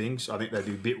side of things, I think they'd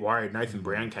be a bit worried. Nathan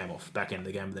Brown came off back end of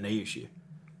the game with a knee issue.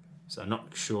 So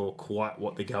not sure quite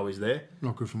what the go is there.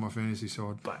 Not good for my fantasy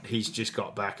side. But he's just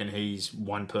got back and he's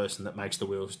one person that makes the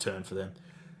wheels turn for them.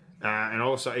 And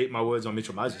also eat my words on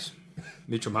Mitchell Moses.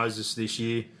 Mitchell Moses this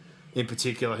year in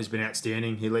particular has been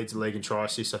outstanding. He leads the league in try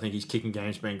assists. I think his kicking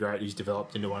game's been great. He's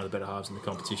developed into one of the better halves in the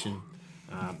competition.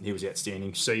 He was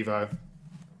outstanding. Sevo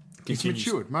He's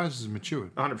matured. Moses has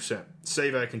matured. 100%.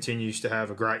 Sevo continues to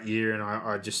have a great year, and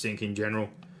I just think in general,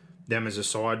 them as a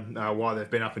side, why they've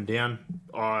been up and down,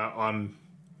 I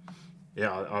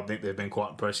think they've been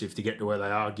quite impressive to get to where they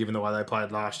are, given the way they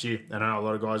played last year. And I know a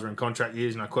lot of guys are in contract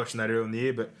years, and I questioned that earlier in the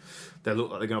year, but they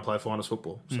look like they're going to play finals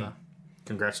football. So,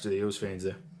 congrats to the Eels fans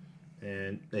there.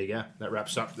 And there you go. That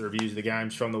wraps up the reviews of the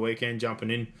games from the weekend. Jumping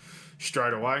in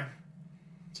straight away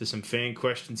to some fan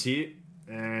questions here.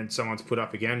 And someone's put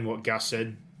up again what Gus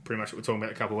said, pretty much what we were talking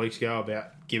about a couple of weeks ago,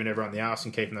 about giving everyone the arse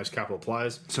and keeping those couple of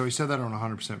players. So he said that on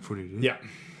 100% footy, did he? Yeah.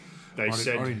 I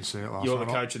didn't see it last you're night.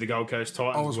 the coach of the Gold Coast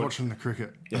Titans. I was watching the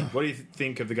cricket. Yeah. What do you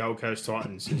think of the Gold Coast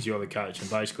Titans as you're the coach? And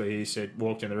basically he said,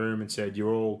 walked in the room and said,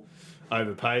 you're all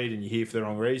overpaid and you're here for the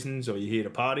wrong reasons, or you're here to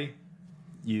party.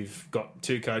 You've got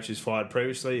 2 coaches fired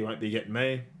previously. You won't be getting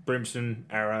me. Brimson,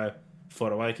 Arrow,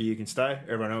 Fodawaker, you can stay.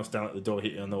 Everyone else, don't let the door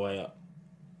hit you on the way up.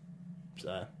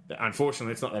 So,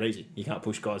 unfortunately, it's not that easy. You can't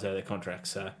push guys out of their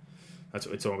contracts. So, that's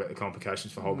what we're talking about, the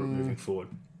complications for Holbrook moving forward.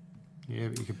 Yeah,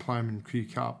 but you can play them in Q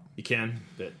Cup. You can,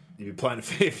 but You'll be playing a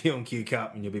Fairfield Q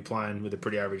Cup and you'll be playing with a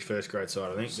pretty average first grade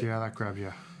side, I think. See how that grab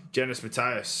you. Janice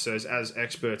Mateus says, as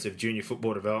experts of junior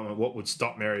football development, what would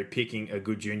stop Mary picking a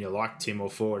good junior like Tim or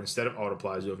Ford instead of older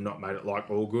players who have not made it like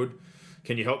all good?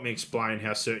 Can you help me explain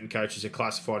how certain coaches are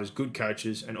classified as good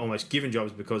coaches and almost given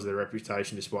jobs because of their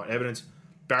reputation despite evidence?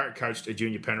 Barrett coached a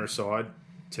junior Penrith side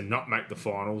to not make the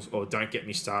finals, or don't get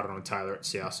me started on Taylor at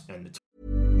South and the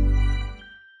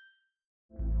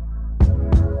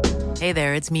Hey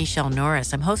there, it's Michelle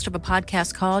Norris. I'm host of a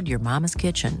podcast called Your Mama's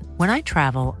Kitchen. When I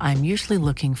travel, I'm usually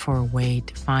looking for a way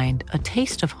to find a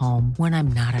taste of home when I'm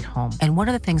not at home. And one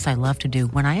of the things I love to do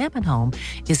when I am at home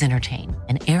is entertain.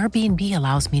 And Airbnb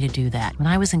allows me to do that. When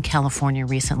I was in California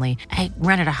recently, I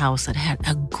rented a house that had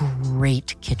a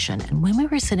great kitchen. And when we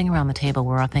were sitting around the table,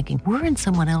 we're all thinking, we're in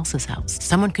someone else's house.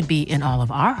 Someone could be in all of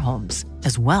our homes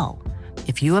as well.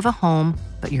 If you have a home,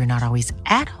 but you're not always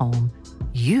at home,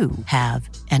 you have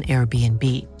an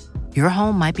Airbnb. Your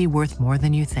home might be worth more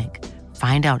than you think.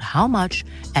 Find out how much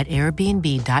at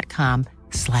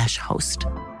airbnb.com/host.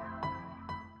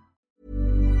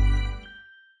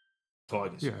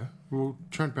 Tigers. Yeah, well,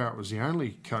 Trent Barrett was the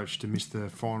only coach to miss the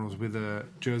finals with a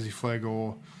jersey flag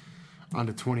or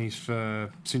under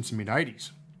 20s since the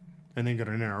mid-80s, and then got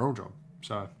an NRL job.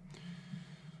 So,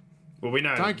 Well, we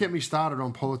know. don't get me started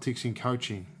on politics in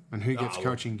coaching and who gets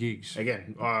coaching gigs.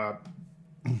 Again,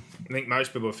 I think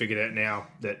most people have figured out now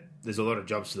that there's a lot of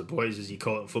jobs for the boys, as you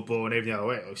call it in football, and even the other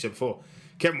way, like I said before.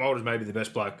 Kevin Walters may be the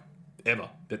best bloke ever,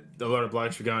 but a lot of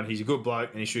blokes were going, he's a good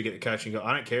bloke and he should get the coaching.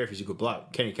 I don't care if he's a good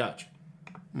bloke. Can he coach?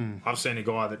 I've seen a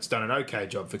guy that's done an okay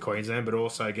job for Queensland, but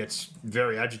also gets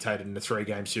very agitated in a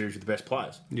 3-game series with the best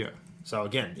players. Yeah. So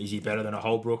again, is he better than a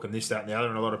Holbrook and this, that, and the other?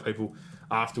 And a lot of people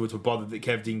afterwards were bothered that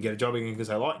Kev didn't get a job again because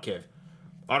they like Kev.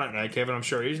 I don't know Kevin. I'm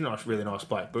sure he's a really nice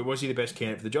bloke, but was he the best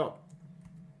candidate for the job?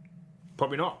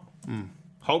 Probably not.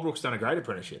 Holbrook's done a great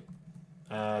apprenticeship.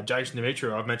 Jason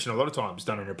Demetriou, I've mentioned a lot of times,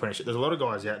 done an apprenticeship. There's a lot of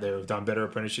guys out there who have done better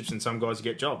apprenticeships than some guys who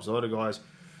get jobs. A lot of guys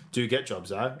do get jobs,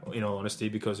 though, in all honesty,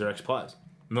 because they're ex-players.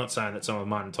 I'm not saying that some of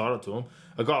them aren't entitled to them.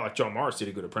 A guy like John Morris did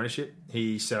a good apprenticeship.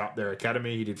 He set up their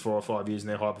academy. He did 4 or 5 years in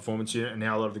their high-performance unit, and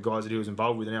now a lot of the guys that he was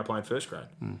involved with are now playing first grade.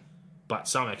 But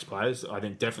some ex-players, I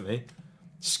think, definitely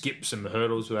skip some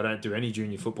hurdles where they don't do any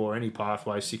junior football or any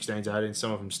pathways, 16s, 18s.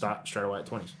 Some of them start straight away at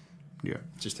 20s. Yeah.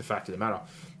 It's just a fact of the matter.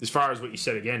 As far as what you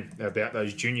said again about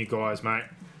those junior guys, mate,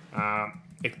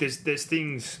 there's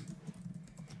things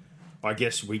I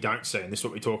guess we don't see, and this is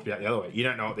what we talked about the other week. You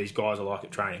don't know what these guys are like at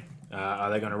training.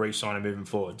 Are they going to re-sign and moving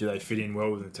forward? Do they fit in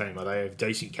well with the team? Are they of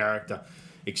decent character,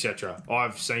 etc.?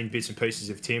 I've seen bits and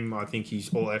pieces of Tim. I think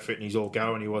he's all effort and he's all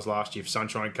go, and he was last year for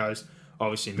Sunshine Coast.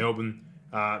 Obviously, Melbourne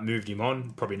moved him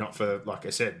on. Probably not for, like I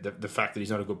said, the fact that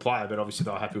he's not a good player, but obviously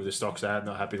they're happy with the stocks they had and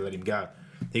they're happy to let him go.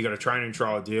 He got a training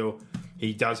trial deal.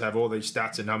 He does have all these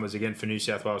stats and numbers again for New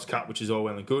South Wales Cup, which is all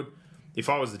well and good. If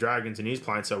I was the Dragons and he's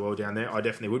playing so well down there, I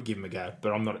definitely would give him a go,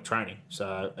 but I'm not at training.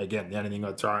 So, again, the only thing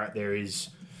I'd throw out there is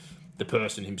the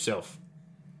person himself.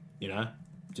 You know,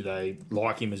 do they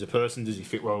like him as a person? Does he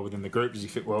fit well within the group? Does he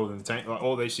fit well within the team? Like,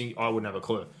 all these things, I wouldn't have a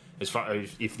clue as far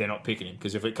as if they're not picking him.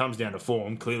 Because if it comes down to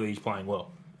form, clearly he's playing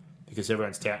well because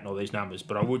everyone's touting all these numbers.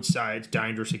 But I would say it's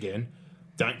dangerous again.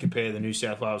 Don't compare the New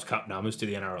South Wales Cup numbers to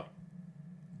the NRL.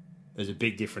 There's a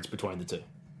big difference between the two.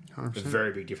 100%. A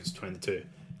very big difference between the two.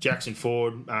 Jackson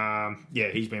Ford,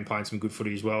 he's been playing some good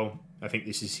footy as well. I think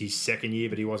this is his second year,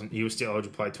 but he was still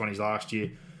eligible to play 20s last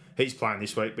year. He's playing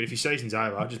this week, but if your season's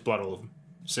over, just blood all of them.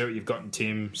 See what you've got in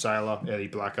Tim, Saylor, Eddie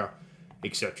Blacker,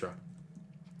 etc.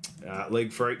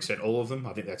 League Freak said all of them.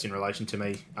 I think that's in relation to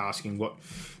me asking what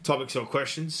topics or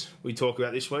questions we talk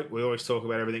about this week. We always talk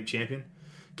about everything champion.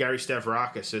 Gary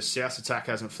Stavrakis says South's attack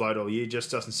hasn't flowed all year,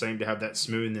 just doesn't seem to have that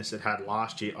smoothness it had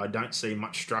last year. I don't see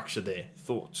much structure there.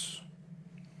 Thoughts?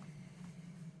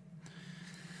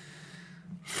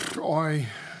 I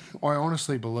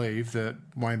honestly believe that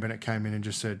Wayne Bennett came in and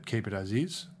just said, keep it as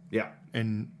is. Yeah.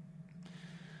 And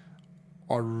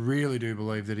I really do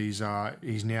believe that he's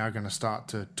now going to start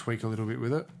to tweak a little bit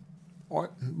with it.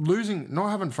 Not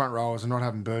having front rowers and not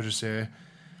having Burgess there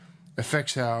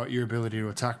affects your ability to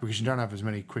attack because you don't have as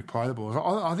many quick play the balls.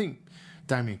 I think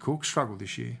Damien Cook struggled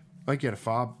this year. I think he had a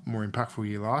far more impactful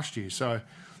year last year. So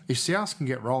if South can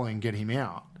get rolling and get him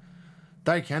out,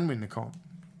 they can win the comp.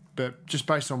 But just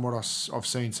based on what I've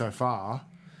seen so far,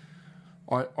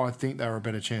 I think they were a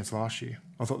better chance last year.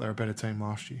 I thought they were a better team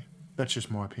last year. That's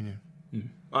just my opinion.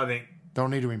 I think they'll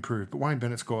need to improve. But Wayne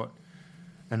Bennett's got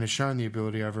and has shown the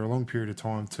ability over a long period of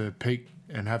time to peak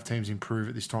and have teams improve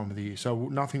at this time of the year. So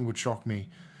nothing would shock me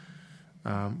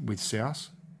with South.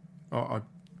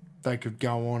 They could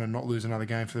go on and not lose another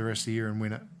game for the rest of the year and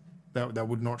win it. That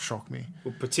would not shock me.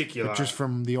 Well, particularly... But just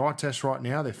from the eye test right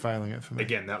now, they're failing it for me.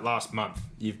 Again, that last month,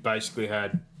 you've basically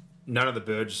had none of the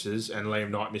Burgesses and Liam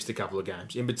Knight missed a couple of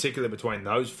games. In particular, between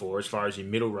those four, as far as your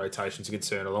middle rotations are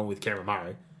concerned, along with Cameron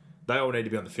Murray, they all need to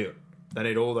be on the field. They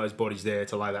need all those bodies there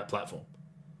to lay that platform.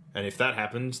 And if that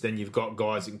happens, then you've got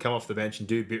guys that can come off the bench and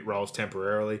do bit roles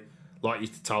temporarily, like your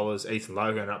Totolas, Ethan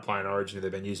Lowe, who ended up playing Origin, who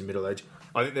they've been using middle edge.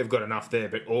 I think they've got enough there,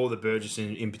 but all the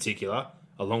Burgesses in particular,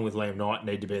 along with Liam Knight,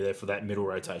 need to be there for that middle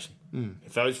rotation.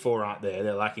 If those four aren't there,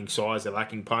 they're lacking size, they're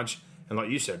lacking punch, and like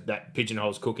you said, that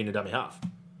pigeonholes Cook into dummy half,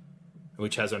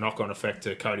 which has a knock-on effect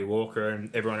to Cody Walker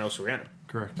and everyone else around him.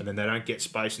 Correct. And then they don't get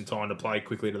space and time to play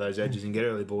quickly to those edges and get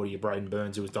early ball to your Braden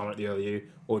Burns, who was dominant the early year,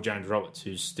 or James Roberts,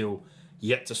 who's still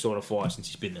yet to sort of fire since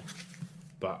he's been there.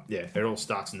 But yeah, it all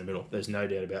starts in the middle. There's no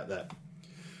doubt about that.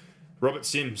 Robert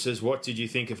Sims says, what did you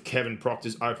think of Kevin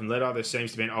Proctor's open letter? There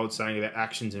seems to be an old saying about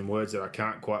actions and words that I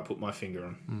can't quite put my finger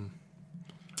on.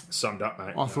 Summed up,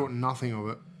 mate. I thought nothing of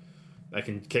it. They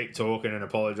can keep talking and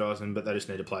apologising, but they just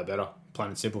need to play better. Plain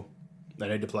and simple. They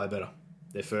need to play better.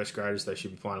 They're first graders. They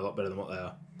should be playing a lot better than what they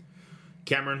are.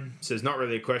 Cameron says, not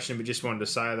really a question, but just wanted to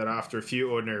say that after a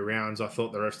few ordinary rounds, I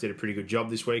thought the refs did a pretty good job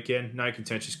this weekend. No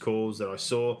contentious calls that I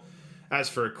saw. As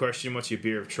for a question, what's your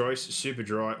beer of choice? Super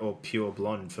dry or pure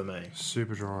blonde for me?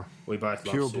 Super dry. We both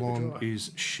Pure love super blonde dry.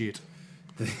 is shit.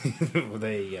 Well,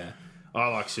 there you go. I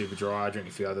like super dry. I drink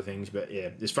a few other things, but yeah,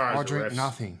 as far as I the drink refs,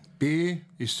 nothing. Beer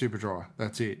is super dry.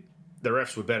 That's it. the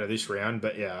refs were better this round,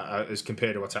 but yeah, as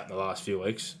compared to what's happened the last few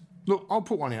weeks. Look, I'll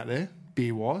put one out there,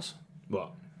 beer-wise.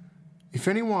 What? If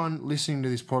anyone listening to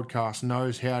this podcast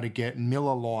knows how to get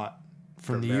Miller Lite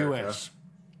from the America. US,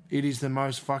 it is the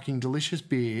most fucking delicious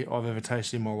beer I've ever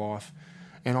tasted in my life.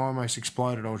 And I almost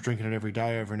exploded. I was drinking it every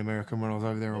day over in America when I was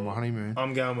over there on my honeymoon.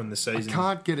 I'm going when the I season...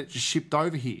 can't get it just shipped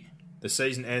over here. The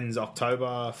season ends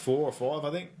October 4 or 5,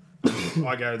 I think.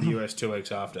 I go to the US 2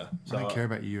 weeks after. So I don't care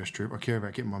about your US trip. I care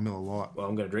about getting my Miller Lite. Well,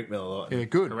 I'm going to drink Miller Lite. Yeah,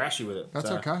 good. Harass you with it.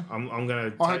 That's okay. I'm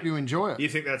going to... I hope you enjoy it. You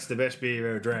think that's the best beer you've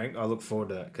ever drank? I look forward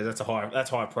to that, because that's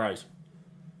high praise.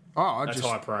 Oh, That's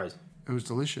high praise. It was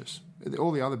delicious.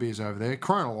 All the other beers over there.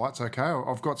 Corona Light's okay.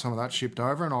 I've got some of that shipped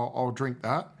over, and I'll drink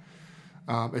that.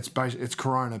 It's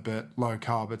Corona, but low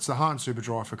carb. It's the Hahn Super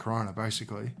Dry for Corona,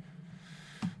 basically.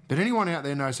 But anyone out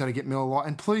there knows how to get Miller Lite,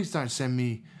 and please don't send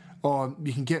me, oh,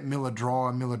 you can get Miller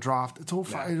Dry, Miller Draft. It all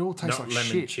tastes Not like lemon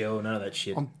shit. chill, none of that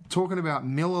shit. I'm talking about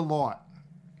Miller Lite,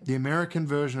 the American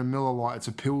version of Miller Lite. It's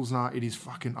a Pilsner. It is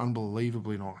fucking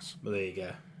unbelievably nice. Well, there you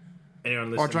go.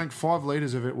 Anyone listening? I drank 5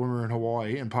 litres of it when we were in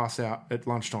Hawaii and passed out at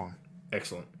lunchtime,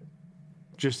 Excellent.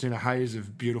 just in a haze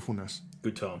of beautifulness.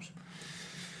 Good times.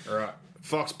 All right.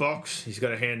 Fox Box, he's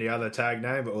got a handy other tag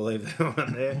name, but we'll leave that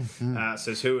one there.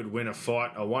 Says, who would win a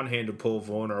fight, a one-handed Paul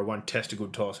Vaughan or a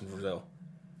one-testicled Tyson Frizzell?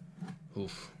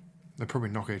 Oof. They probably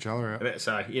knock each other out.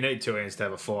 So you need 2 hands to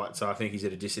have a fight, so I think he's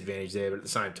at a disadvantage there. But at the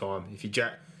same time,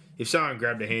 if someone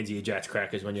grabbed the hands of your Jats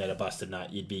crackers when you had a busted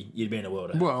nut, you'd be in a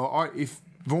world of hurt. Well, if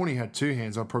Vaughnie had 2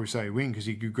 hands, I'd probably say he win because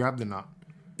he could grab the nut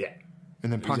Yeah.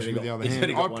 and then punch it with the other he's hand.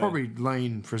 only got I'd one probably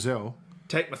lean Frizzell.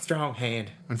 Take my strong hand.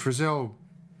 And Frizzell,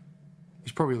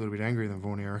 he's probably a little bit angrier than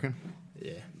Vaughnie, I reckon.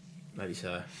 Yeah, maybe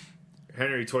so.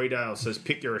 Henry Tweedale says,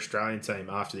 pick your Australian team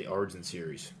after the Origin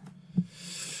series.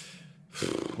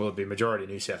 Well, it'd be majority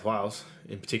New South Wales,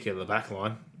 in particular the back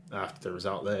line, after the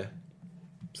result there.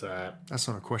 So, That's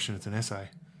not a question, it's an essay.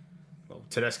 well,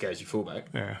 Tedesco's your fullback.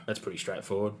 Yeah. That's pretty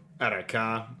straightforward. Addo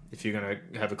Carr, if you're going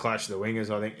to have a clash of the wingers,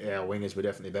 I think our wingers were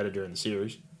definitely better during the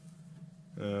series.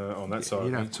 On that side.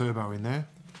 You'd have Turbo in there.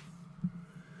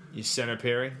 Your centre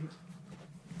pairing,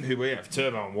 who we have,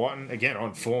 Turbo and Whiten, again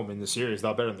on form in the series.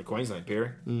 They're better than the Queensland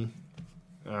pairing.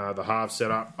 The halves set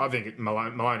up. I think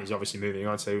Maloney's obviously moving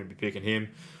on, so he wouldn't be picking him.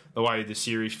 The way the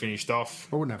series finished off,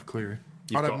 I wouldn't have Cleary.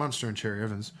 You've I'd have got- Munster and Cherry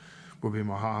Evans would be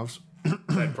my halves.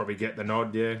 they'd probably get the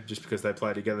nod, yeah, just because they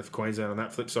play together for Queensland on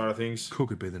that flip side of things.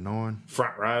 Cook would be the 9.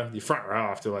 Front row, your front row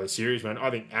after the way the series went. I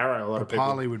think Arrow, a lot of people.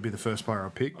 Parley would be the first player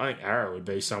I'd pick. I think Arrow would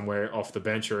be somewhere off the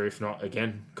bench, or if not,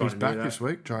 again, He's kind of back near this that.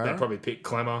 week, Jay They'd Arrow. probably pick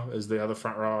Clemmer as the other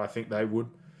front row. I think they would.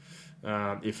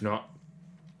 If not,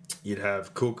 you'd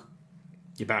have Cook,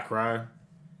 your back row.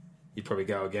 You'd probably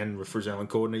go again with Frizzell and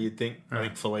Cordner, you'd think. I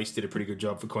think Felice did a pretty good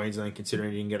job for Queensland,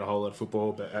 considering he didn't get a whole lot of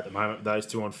football, but at the moment, those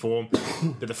two on form.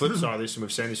 But the flip side of this, and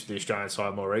we've seen this with the Australian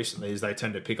side more recently, is they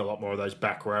tend to pick a lot more of those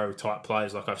back row type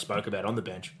players like I've spoke about on the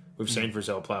bench. We've seen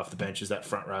Frizzell play off the bench as that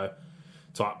front row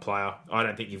type player. I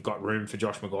don't think you've got room for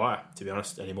Josh Maguire, to be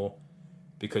honest, anymore,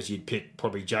 because you'd pick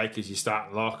probably Jake as your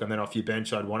starting lock, and then off your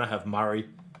bench, I'd want to have Murray,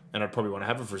 and I'd probably want to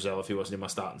have a Frizzell if he wasn't in my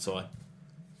starting side.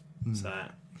 So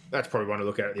That's probably one to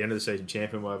look at the end of the season.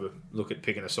 Champion will have a look at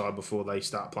picking a side before they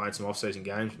start playing some off-season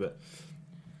games. But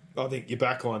I think your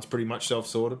back line's pretty much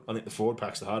self-sorted. I think the forward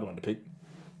pack's the hard one to pick.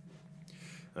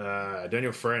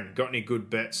 Daniel Friend, got any good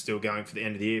bets still going for the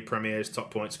end of the year? Premiers, top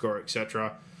point scorer,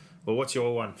 etc. Well, what's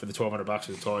your one for the $1,200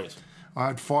 for the Tigers? I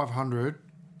had 500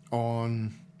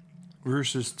 on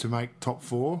Roosters to make top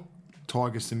 4,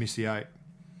 Tigers to miss the 8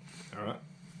 All right.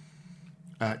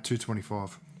 at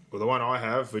 225, Well, the one I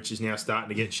have, which is now starting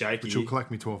to get shaky, which will collect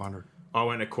me 1,200. I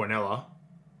went to Quinella,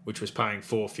 which was paying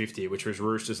 $450, which was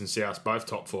Roosters and South both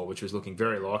top 4, which was looking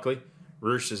very likely.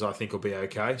 Roosters, I think, will be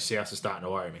okay. South is starting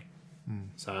to worry me.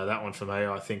 So that one for me,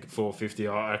 I think $450.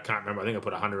 I can't remember. I think I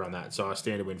put 100 on that. So I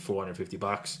stand to win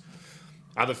 $450.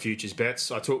 Other futures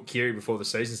bets, I took Kiri before the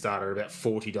season started about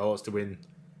 $40 to win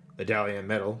the Dally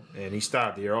medal, and he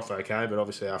started the year off okay, but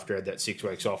obviously after he had that 6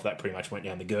 weeks off, that pretty much went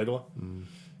down the gurgler.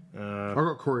 I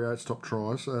got Corey Oates top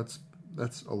try, so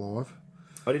that's alive.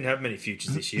 I didn't have many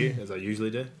futures this year, as I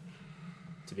usually do.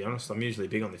 To be honest, I'm usually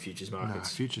big on the futures Nah,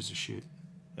 markets. futures are shit.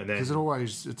 And then Because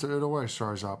it always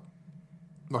throws up.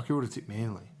 Like you would have tipped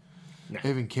Manly. Nah.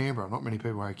 Even Canberra, not many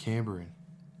people had Canberra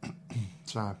in.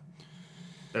 So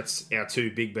that's our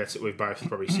 2 big bets that we've both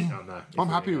probably sitting on there. I'm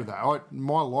happy with that.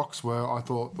 My locks were, I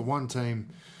thought the one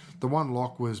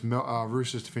lock was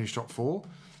Roosters to finish top 4,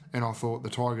 and I thought the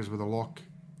Tigers were the lock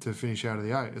to finish out of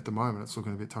the 8. At the moment, it's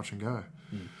looking a bit touch and go.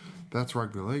 But that's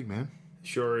rugby league, man.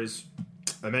 Sure is.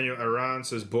 Emmanuel Aran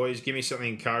says, boys, give me something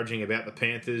encouraging about the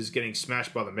Panthers getting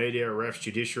smashed by the media, refs,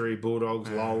 judiciary,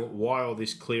 Bulldogs, lol. Why all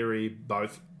this Cleary,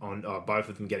 both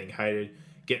of them getting hated?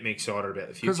 Get me excited about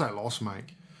the future. Because they lost, mate.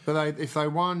 But if they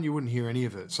won, you wouldn't hear any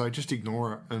of it. So just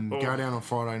ignore it and go down on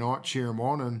Friday night, cheer them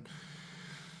on,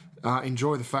 and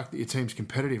enjoy the fact that your team's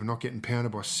competitive and not getting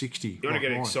pounded by 60. You want to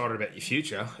get excited about your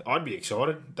future? I'd be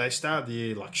excited. They started the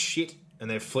year like shit,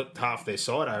 and they've flipped half their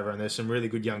side over, and there's some really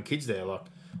good young kids there. Like,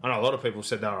 I know a lot of people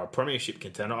said they were a premiership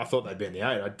contender. I thought they'd be in the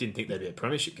 8. I didn't think they'd be a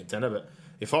premiership contender, but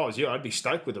if I was you, I'd be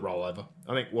stoked with the rollover.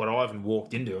 I think what Ivan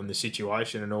walked into and the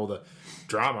situation and all the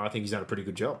drama, I think he's done a pretty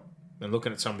good job. And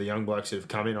looking at some of the young blokes that have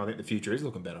come in, I think the future is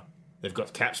looking better. They've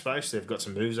got cap space. They've got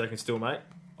some moves they can still make.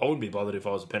 I wouldn't be bothered if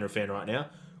I was a Penrith fan right now.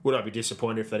 Would I be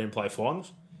disappointed if they didn't play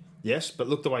finals? Yes, but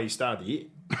look the way you started the year.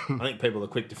 I think people are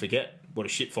quick to forget what a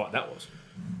shit fight that was.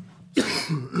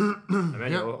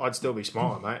 Emmanuel, I'd still be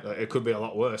smiling, mate. Like, it could be a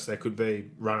lot worse. They could be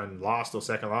running last or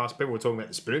second last. People were talking about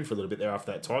the spoon for a little bit there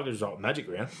after that Tigers result Magic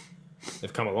round.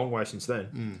 They've come a long way since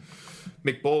then.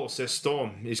 Mick Ball says,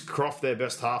 Storm, is Croft their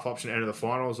best half option to enter the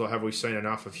finals, or have we seen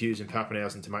enough of Hughes and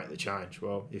Pappenhausen to make the change?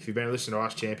 Well, if you've been listening to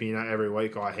us, champion, you know every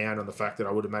week I hound on the fact that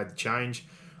I would have made the change.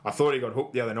 I thought he got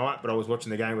hooked the other night, but I was watching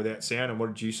the game without sound. And what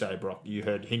did you say, Brock? You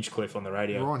heard Hinchcliffe on the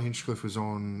radio. Ryan Hinchcliffe was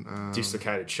on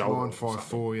dislocated shoulder. Line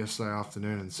 5-4 yesterday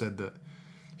afternoon and said that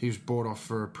he was brought off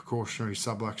for a precautionary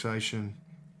subluxation,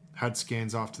 had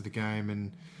scans after the game,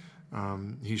 and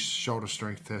his shoulder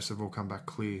strength tests have all come back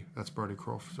clear. That's Brodie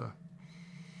Croft. So,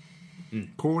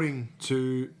 according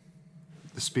to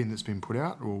the spin that's been put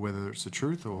out, or whether it's the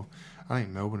truth, or I think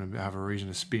Melbourne have a reason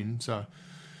to spin. So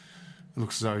it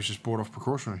looks as though he's just brought off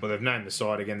precautionary. Well, they've named the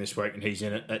side again this week, and he's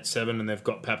in it at 7, and they've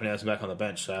got Pappenhausen back on the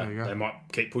bench, so they might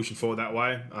keep pushing forward that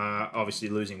way. Obviously,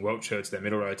 losing Welch hurts their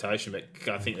middle rotation, but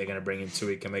I think they're going to bring in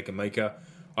Tui Kamika.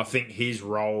 I think his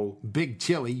role, Big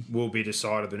Tilly, will be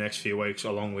decided the next few weeks,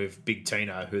 along with Big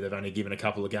Tino, who they've only given a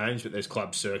couple of games, but there's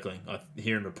clubs circling. I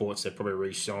hear in reports they've probably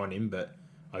re-signed him, but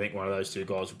I think one of those 2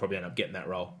 guys will probably end up getting that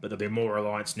role. But there'll be more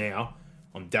reliance now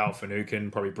on Dal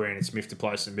Finucane, probably Brandon Smith to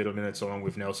play some middle minutes, along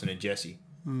with Nelson and Jesse.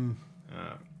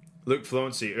 Luke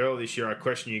Fluency, earlier this year I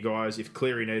questioned you guys if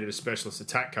Cleary needed a specialist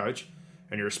attack coach,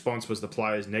 and your response was the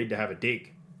players need to have a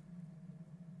dig.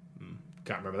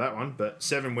 Can't remember that one, but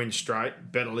 7 wins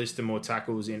straight, better list and more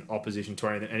tackles in opposition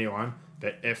 20 than anyone,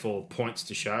 but F all points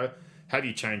to show. Have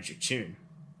you changed your tune?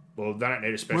 Well, they don't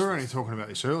need a specialist. We were only talking about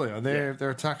this earlier.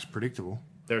 Their attack's predictable.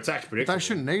 Their attack's predictable. They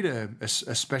shouldn't need a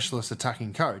specialist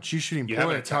attacking coach. You should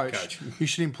employ a coach. You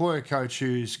should employ a coach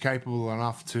who's capable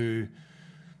enough to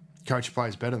coach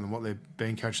players better than what they're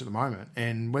being coached at the moment.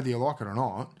 And whether you like it or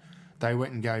not, they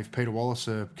went and gave Peter Wallace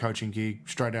a coaching gig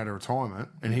straight out of retirement,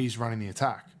 and he's running the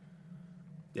attack.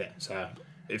 Yeah, so...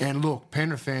 And look,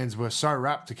 Penrith fans were so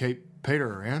rapt to keep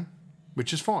Peter around,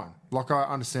 which is fine. Like, I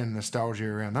understand the nostalgia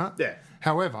around that. Yeah.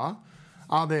 However,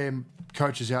 are there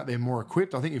coaches out there more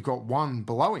equipped? I think you've got one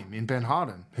below him in Ben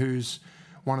Harden, who's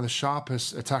one of the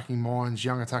sharpest attacking minds,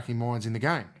 young attacking minds in the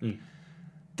game.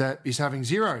 That is having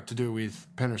zero to do with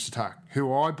Penrith's attack,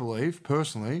 who I believe,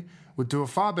 personally, would do a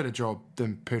far better job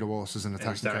than Peter Wallace as an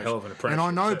attacking coach. A hell of an and I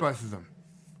know too. both of them.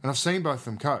 And I've seen both of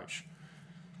them coach.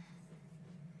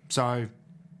 So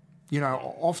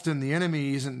often the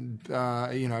enemy isn't,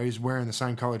 is wearing the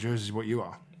same colour jersey as what you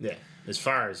are. Yeah. As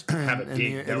far as have a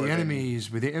dig, the enemy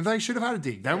is within. And they should have had a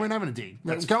dig. They weren't having a dig.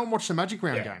 Go and watch the Magic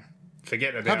Round game.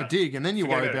 Forget about have a dig, and then you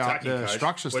worry about the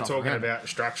structure We're stuff. We're talking about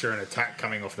structure and attack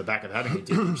coming off the back of having a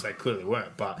dig, which they clearly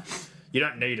weren't. But you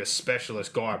don't need a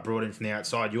specialist guy brought in from the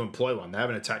outside. You employ one. They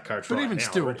have an attack coach but right now. But even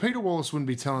still, already. Peter Wallace wouldn't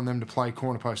be telling them to play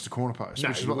corner post to corner post,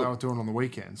 which is what they were doing on the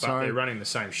weekend. But they're running the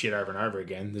same shit over and over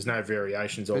again. There's no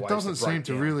variations or ways it doesn't to break seem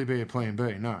to down. really be a plan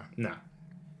B, no. No.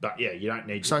 But yeah, you don't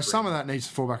need to. So some of that needs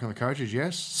to fall back on the coaches,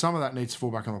 yes. Some of that needs to fall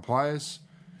back on the players.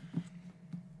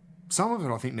 Some of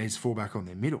it, I think, needs to fall back on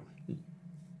their middle.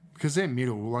 Because their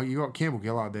middle, like you got Campbell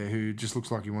Gillard there who just looks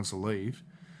like he wants to leave.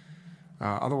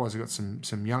 Otherwise, they've got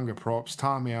some younger props.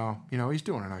 Tarmiao, he's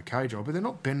doing an okay job, but they're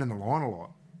not bending the line a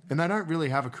lot. And they don't really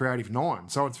have a creative nine,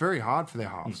 so it's very hard for their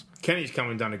halves. Kenny's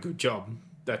come and done a good job.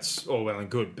 That's all well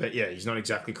and good. But yeah, he's not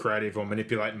exactly creative or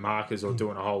manipulating markers or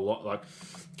doing a whole lot. Like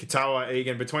Katoa,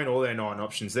 Egan, between all their 9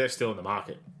 options, they're still in the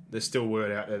market. There's still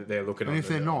word out there that they're looking at. And if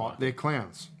they're not, they're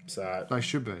clowns. So they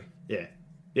should be. Yeah.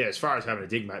 Yeah, as far as having a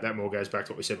dig, mate, that more goes back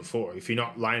to what we said before. If you're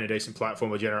not laying a decent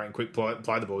platform or generating quick play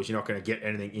the balls, you're not going to get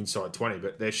anything inside 20.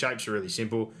 But their shapes are really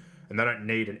simple, and they don't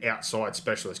need an outside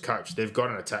specialist coach. They've got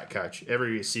an attack coach.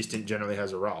 Every assistant generally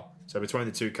has a role. So between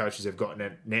the 2 coaches they've got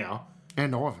now...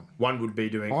 And Ivan. One would be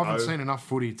doing I haven't seen enough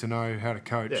footy to know how to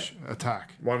coach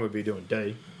attack. One would be doing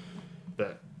D.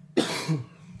 But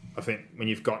I think when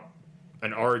you've got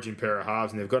an origin pair of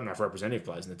halves and they've got enough representative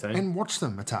players in the team... And watch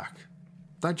them attack.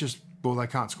 They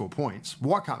can't score points.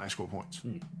 Why can't they score points?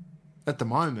 At the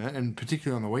moment, and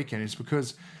particularly on the weekend, it's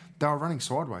because they were running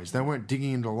sideways. They weren't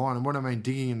digging into the line. And what I mean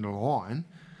digging into the line,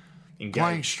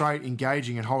 playing straight,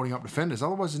 engaging and holding up defenders.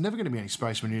 Otherwise, there's never going to be any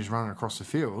space when you're just running across the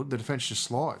field. The defence just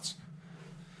slides.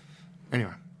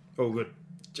 Anyway. All good.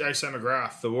 Jason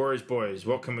McGrath, the Warriors boys.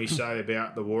 What can we say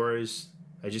about the Warriors?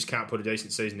 They just can't put a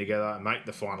decent season together and make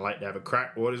the final 8 to have a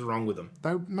crack. What is wrong with them?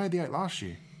 They made the 8 last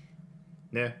year.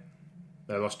 Yeah.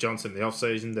 They lost Johnson in the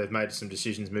off-season. They've made some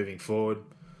decisions moving forward.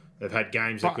 They've had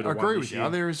games that could have won I agree this with year.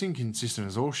 you. They're as inconsistent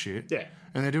as all shit. Yeah.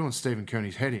 And they're doing Stephen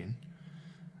Kearney's head in.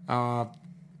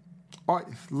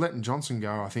 Letting Johnson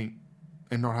go, I think,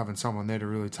 and not having someone there to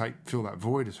really fill that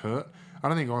void has hurt. I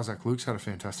don't think Isaac Luke's had a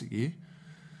fantastic year.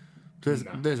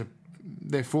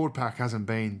 Their forward pack hasn't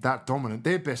been that dominant.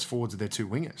 Their best forwards are their 2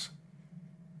 wingers.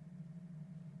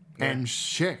 Yeah. And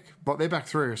Sheck. But their back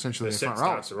 3 are essentially their front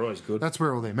rowers. Are always good. That's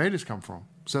where all their meters come from.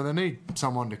 So they need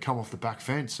someone to come off the back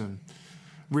fence and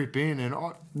rip in. And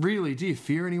really, do you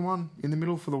fear anyone in the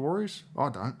middle for the Warriors? I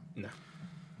don't. No.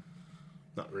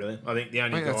 Not really. I think the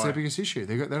only guy... That's their biggest issue.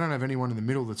 They don't have anyone in the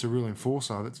middle that's a real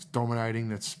enforcer, that's dominating,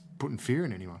 that's putting fear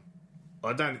in anyone.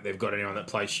 I don't think they've got anyone that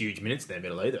plays huge minutes in their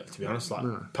middle either, to be honest.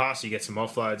 Like, pass, you get some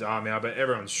offloads, Armour, but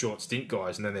everyone's short stint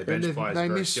guys, and then their bench players are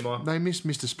very similar. They miss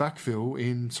Mr. Spackville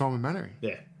in Simon Mannering.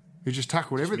 Yeah. Who just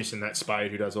tackled everything. Missing that Spade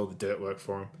who does all the dirt work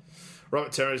for him.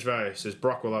 Robert Teresvay says,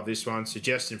 Brock will love this one.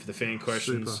 Suggestion for the fan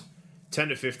questions. Super. 10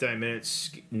 to 15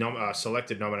 minutes,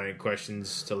 selected nominating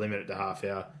questions to limit it to half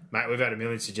hour. Mate, we've had a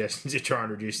million suggestions to try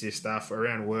and reduce this stuff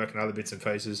around work and other bits and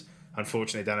pieces.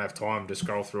 Unfortunately, don't have time to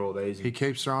scroll through all these. He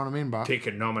keeps throwing them in, but pick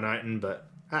and nominating, but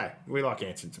hey, we like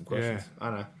answering some questions. Yeah.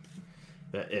 I know.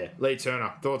 But yeah, Lee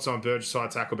Turner, thoughts on Burgess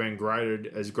side tackle being graded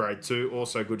as grade 2.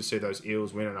 Also good to see those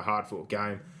Eels win in a hard-fought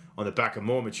game on the back of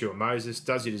more mature Moses.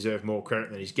 Does he deserve more credit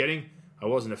than he's getting? I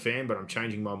wasn't a fan, but I'm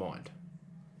changing my mind.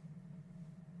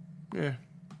 Yeah.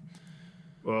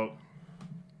 Well,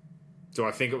 do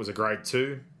I think it was a grade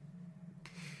 2?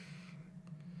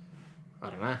 I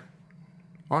don't know.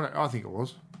 I think it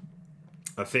was.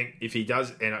 I think if he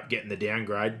does end up getting the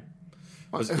downgrade...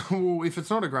 Well, if it's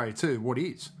not a grade 2, what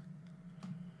is?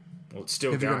 Well, it's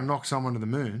still if you've got to knock someone to the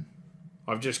moon.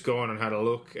 I've just gone and had a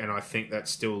look, and I think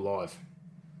that's still live.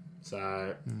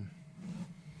 So,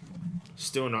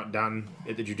 still not done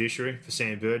at the judiciary for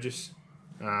Sam Burgess.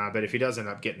 But if he does end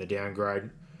up getting the downgrade,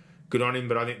 good on him.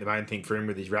 But I think the main thing for him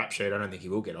with his rap sheet, I don't think he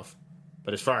will get off.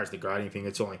 But as far as the grading thing,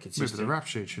 it's all inconsistent. But the rap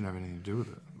sheet shouldn't have anything to do with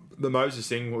it. The Moses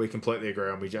thing, we completely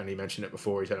agree on. We only mentioned it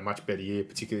before. He's had a much better year,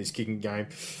 particularly his kicking game.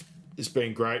 It's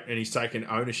been great, and he's taken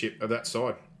ownership of that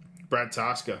side. Brad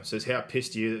Tasker says, how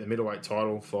pissed are you that the middleweight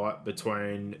title fight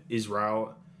between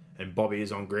Israel and Bobby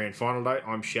is on grand final day?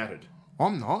 I'm shattered.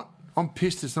 I'm not. I'm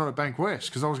pissed it's not at Bank West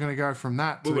because I was going to go from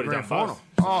that to the grand final.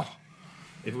 Oh,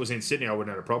 if it was in Sydney, I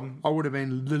wouldn't have a problem. I would have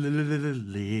been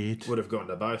lit. Would have gone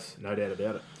to both, no doubt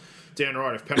about it.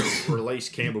 Downright, if Penrith release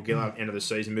Campbell Gillard end of the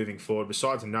season moving forward,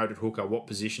 besides a noted hooker, what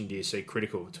position do you see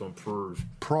critical to improve?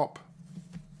 Prop.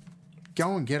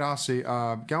 go and get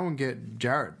RC. Go and get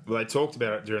Jared. Well, they talked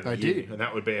about it during the They year, did. and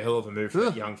that would be a hell of a move for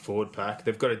that young forward pack.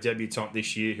 They've got a debutant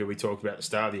this year who we talked about at the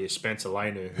start of the year, Spencer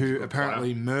Lanu, Who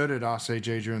apparently murdered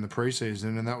RCG during the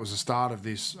preseason, and that was the start of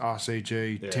this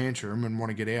RCG tantrum and want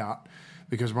to get out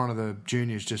because one of the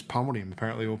juniors just pummeled him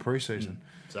apparently all preseason.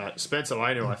 So Spencer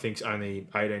Lanu, I think, is only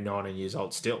 18, 19 years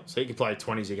old still. So he could play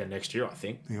 20s again next year, I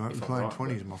think. He won't be if I'm playing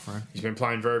right. 20s, my friend. He's been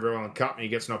playing very, very well in the Cup, and he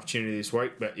gets an opportunity this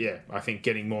week. But yeah, I think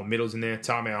getting more middles in there.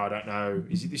 Tamau, I don't know.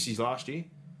 Is this his last year?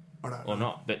 I don't Or know.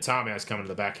 not. But Tamau's coming to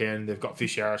the back end. They've got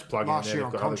Fish Harris plugging in Last there. year They've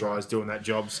on got other contract. guys doing that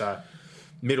job. So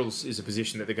middles is a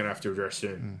position that they're going to have to address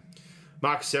soon.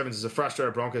 Marcus Evans is a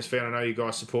frustrated Broncos fan. I know you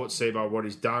guys support Seabold, what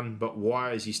he's done, but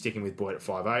why is he sticking with Boyd at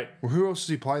 5'8"? Well, who else does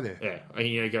he play there? Yeah, and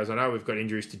he goes, I know we've got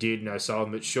injuries to Did and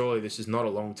O'Sullivan, but surely this is not a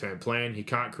long-term plan. He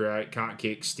can't create, can't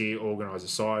kick, steer, organise a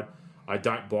side. I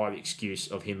don't buy the excuse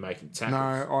of him making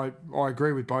tackles. No, I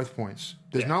agree with both points.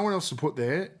 There's no one else to put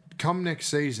there. Come next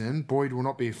season, Boyd will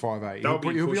not be a 5'8". He'll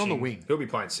be on the wing. He'll be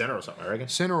playing centre or something, I reckon.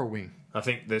 Centre or wing. I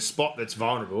think the spot that's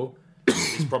vulnerable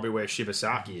is probably where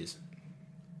Shibasaki is.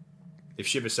 If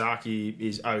Shibasaki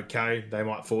is okay, they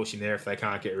might force him there if they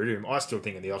can't get rid of him. I still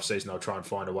think in the off-season they'll try and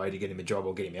find a way to get him a job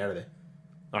or get him out of there.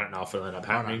 I don't know if it'll end up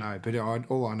I happening. don't know, but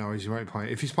all I know is he won't be playing.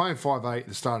 If he's playing 5'8" at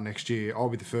the start of next year, I'll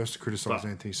be the first to criticise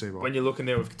Anthony Seabold. When you're looking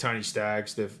there with Tony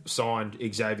Staggs, they've signed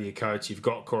Xavier Coates, you've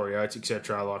got Corey Oates,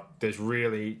 etc. Like, there's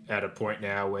really at a point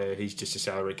now where he's just a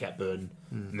salary cap burden,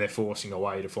 and they're forcing a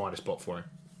way to find a spot for him.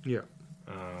 Yeah.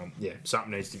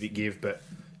 Something needs to be give, but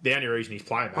the only reason he's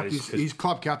playing that Like is he's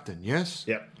club captain, yes?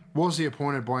 Yep. Was he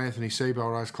appointed by Anthony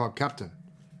Seabold as club captain?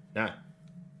 No.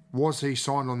 Was he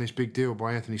signed on this big deal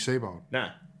by Anthony Seabold? No.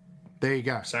 There you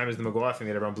go. Same as the Maguire thing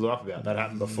that everyone blew up about. That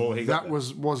happened before he got That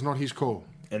there. was not his call.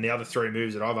 And the other three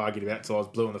moves that I've argued about till I was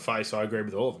blue in the face, I agree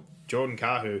with all of them. Jordan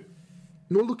Kahu,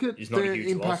 Well, look at He's not a the huge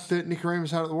impact loss. that Nicaragua's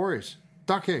had at the Warriors.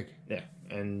 Duck egg. yeah,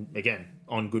 and again,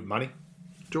 on good money.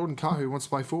 Jordan Kahu wants to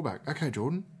play fullback. Okay,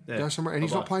 Jordan. Yeah. Go somewhere. And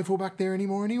he's not Bye-bye. playing fullback there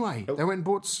anymore anyway. Nope. They went and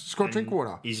bought Scott And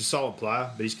Drinkwater. He's a solid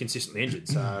player, but he's consistently injured,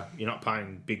 so you're not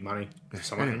paying big money for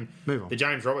someone. Anyway, move on. The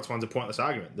James Roberts one's a pointless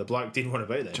argument. The bloke didn't want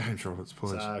to be there. James Roberts,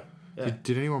 please. So, yeah.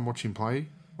 Did anyone watch him play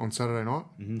on Saturday night?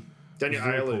 Daniel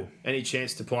Very Ailu, poor. any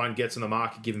chance Tapine gets on the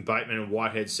market given Bateman and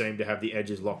Whitehead seem to have the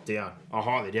edges locked down? I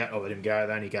highly doubt I'll let him go.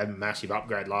 They only gave him a massive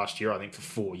upgrade last year, I think, for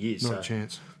 4 years. Not a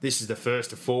chance. This is the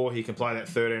first of 4. He can play that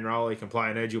 13 role. He can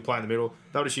play an edge. He'll play in the middle.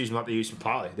 They'll just use him like they use for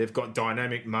Parley. They've got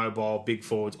dynamic, mobile, big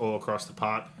forwards all across the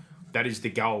park. That is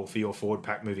the goal for your forward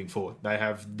pack moving forward. They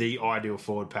have the ideal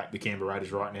forward pack, the Canberra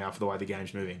Raiders, right now for the way the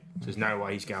game's moving. So there's no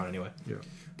way he's going anywhere. Yeah.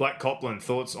 Black Copland,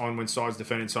 thoughts on when sides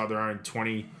defend inside their own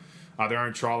 20, their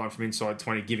own try line from inside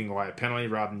 20, giving away a penalty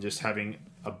rather than just having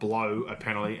a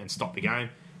penalty and stop the game.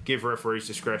 Give referees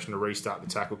discretion to restart the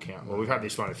tackle count. Well, we've had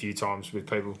this one a few times with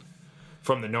people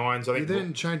from the nines. I You're think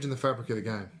then changing the fabric of the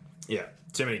game. yeah,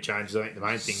 too many changes. I think the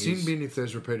main thing Sin is bin if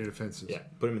there's repeated offences. yeah,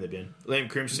 put him in the bin. Liam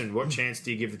Crimson, what chance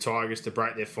do you give the Tigers to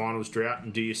break their finals drought,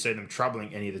 and do you see them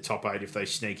troubling any of the top 8 if they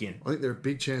sneak in? I think they're a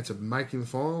big chance of making the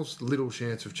finals, little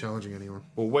chance of challenging anyone.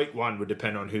 Well, week 1 would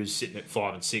depend on who's sitting at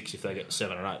 5 and 6 if they get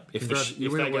 7 and 8. You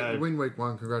win week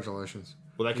 1, congratulations.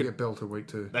 Well, they you could- get belted week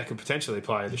 2. they could potentially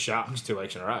play the Sharks 2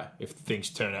 weeks in a row if things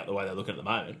turn out the way they're looking at the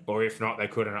moment. Or if not, they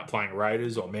could end up playing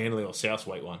Raiders or Manly or South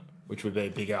week 1, which would be a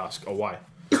big ask away.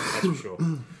 That's for sure.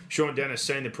 Sean Dennis,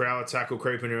 seen the Prowler tackle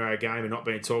creep into our game and not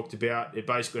being talked about. It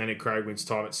basically ended Craig Wynn's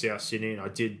time at South Sydney, and I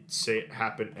did see it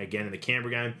happen again in the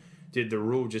Canberra game. Did the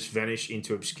rule just vanish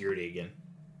into obscurity again?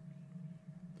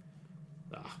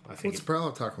 I think What's the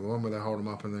parallel tackle? The one where they hold them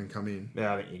up and then come in?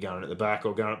 I think you're going at the back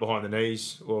or going up behind the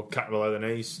knees or cutting below the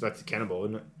knees. That's the cannonball,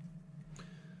 isn't it?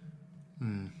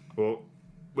 Well,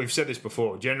 we've said this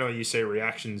before. Generally, you see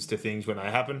reactions to things when they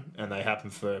happen, and they happen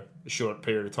for a short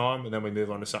period of time, and then we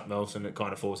move on to something else, and it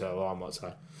kind of falls out of the limelight.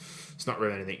 So it's not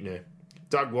really anything new.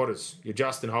 Doug Waters, you're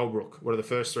Justin Holbrook. What are the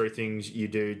first 3 things you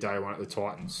do day 1 at the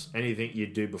Titans? Anything you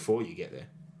do before you get there?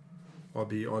 I'd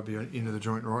be into the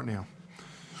joint right now.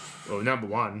 Well, number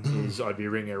 1 is I'd be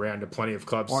ringing around to plenty of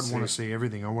clubs. I'd want to see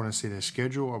everything. I want to see their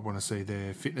schedule. I want to see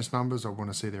their fitness numbers. I want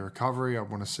to see their recovery. I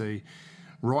want to see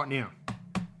right now.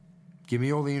 Give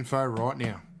me all the info right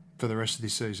now for the rest of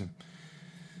this season.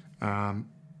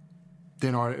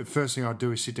 Then first thing I'd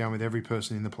do is sit down with every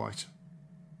person in the place.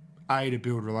 A, to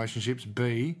build relationships.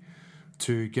 B,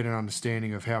 to get an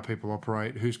understanding of how people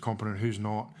operate, who's competent, who's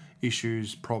not,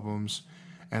 issues, problems.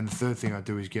 And the third thing I'd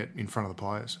do is get in front of the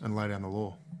players and lay down the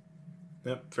law.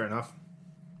 Yep, fair enough.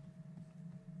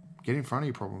 Get in front of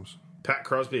your problems. Pat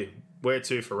Crosby, where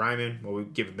to for Raymond? Well, we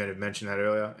mentioned that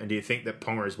earlier. And do you think that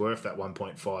Ponga is worth that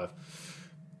 1.5?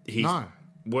 No.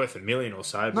 worth $1 million or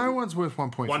so. No one's worth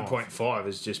 1.5. 1.5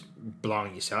 is just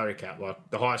blowing your salary cap. Like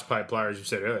the highest paid player, as you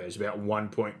said earlier, is about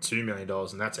 $1.2 million,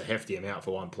 and that's a hefty amount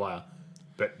for one player.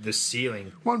 But the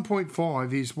ceiling...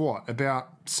 1.5 is what?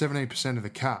 About 17% of the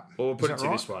cap. Well, we'll put it to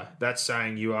you this way. That's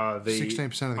saying you are the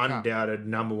 16% of the undoubted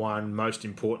number one most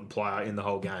important player in the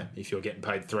whole game if you're getting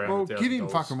paid $300,000. Well, give him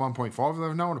fucking 1.5. They'll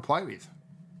have no one to play with.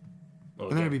 Well,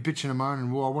 and then he'll be bitching and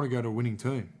moaning, well, I want to go to a winning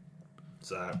team.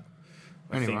 So,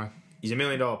 I anyway. think he's $1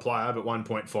 million player, but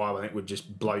 1.5 I think would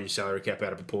just blow your salary cap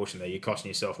out of proportion there. You're costing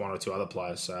yourself one or two other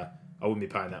players, so I wouldn't be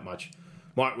paying that much.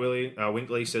 Mike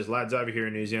Winkley says, lads, over here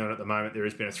in New Zealand at the moment, there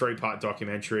has been a 3-part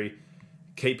documentary,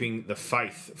 Keeping the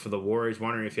Faith for the Warriors.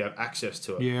 Wondering if you have access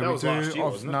to it. Yeah, that we was do. last year,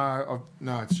 wasn't it?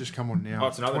 No, it's just come on now. Oh,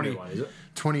 it's another new one, is it?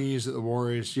 20 years at the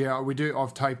Warriors. Yeah, we do.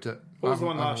 I've taped it. What was the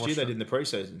one last year they did in the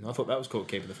preseason? I thought that was called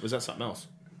Keeping the Faith. Was that something else?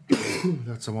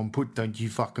 That's the one. Don't you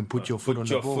fucking put your foot on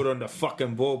the ball. Put your foot on the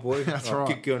fucking ball, boy. That's I'll right.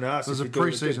 kick you in the ass. It was a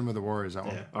pre-season with the Warriors, that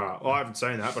one. Yeah. All right. Well, I haven't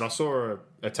seen that, but I saw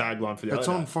a tagline for the It's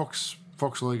other on day.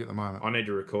 Fox League at the moment. I need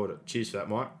to record it. Cheers for that,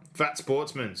 Mike. Fat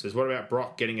Sportsman says, what about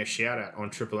Brock getting a shout-out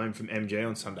on Triple M from MG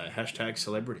on Sunday? #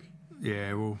 celebrity.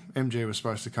 Yeah, well, MG was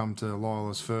supposed to come to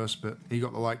Lila's first, but he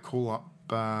got the late call-up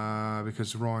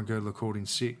because Ryan Girdler called in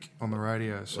sick on the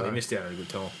radio. So Well, he missed out on a good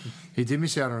time. He did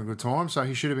miss out on a good time, so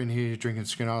he should have been here drinking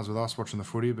Skinners with us watching the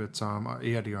footy, but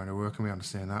he had to go into work, and we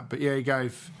understand that. But yeah, he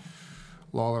gave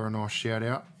Lila a nice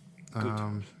shout-out,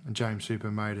 and James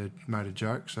Super made a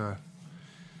joke, so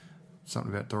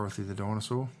something about Dorothy the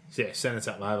dinosaur. Yeah, send it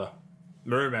something over.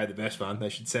 Maroon made the best one. They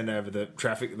should send over the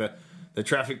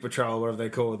traffic patrol, whatever they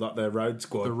call it, like the road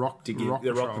squad. The rock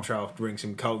patrol to bring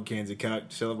some cold cans of Coke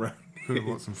to celebrate. Could have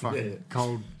bought some fucking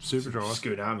cold super dry.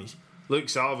 Scoot armies. Luke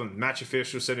Sullivan, match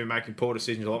officials said to be making poor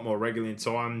decisions a lot more regularly in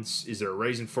times. Is there a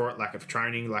reason for it? Lack of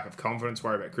training, lack of confidence,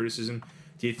 worry about criticism?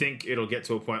 Do you think it'll get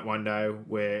to a point one day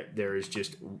where there is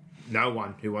just no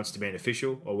one who wants to be an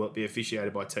official, or will it be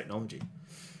officiated by technology?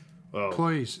 Well,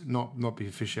 please not be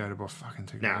officiated by fucking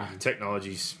technology. Nah,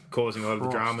 technology's causing a lot of the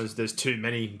dramas. There's too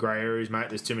many grey areas, mate.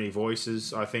 There's too many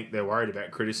voices. I think they're worried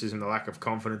about criticism, the lack of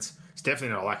confidence. It's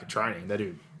definitely not a lack of training. They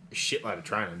do a shitload of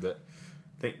training, but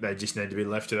I think they just need to be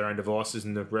left to their own devices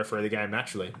and to referee the game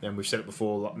naturally. And we've said it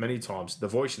before many times, the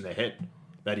voice in their head,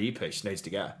 that earpiece needs to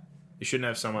go. You shouldn't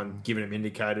have someone giving them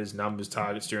indicators, numbers,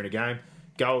 targets during a game.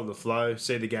 Go with the flow,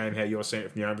 see the game how you're seeing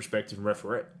it from your own perspective and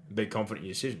referee it. Be confident in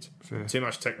your decisions. Fair. Too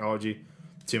much technology,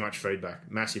 too much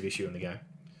feedback. Massive issue in the game.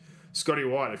 Scotty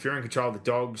White, if you're in control of the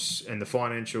Dogs and the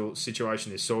financial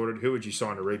situation is sorted, who would you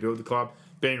sign to rebuild the club?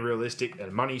 Being realistic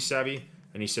and money savvy.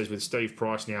 And he says, with Steve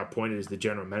Price now appointed as the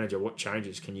general manager, what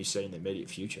changes can you see in the immediate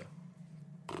future?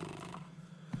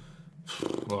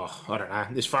 Well, I don't know.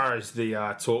 As far as the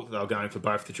talk that they were going for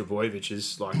both the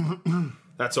Trebojeviches, like,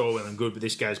 that's all well and good, but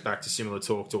this goes back to similar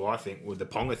talk to, I think, with the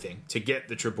Ponga thing. To get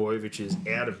the Trebojeviches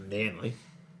out of Manly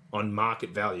on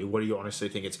market value, what do you honestly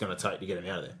think it's going to take to get them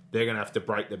out of there? They're going to have to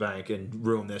break the bank and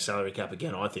ruin their salary cap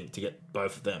again, I think, to get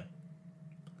both of them.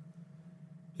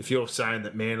 If you're saying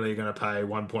that Manly are going to pay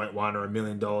 $1.1 or $1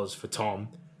 million for Tom,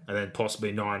 and then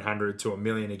possibly $900 to $1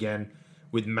 million again,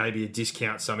 with maybe a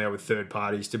discount somehow with third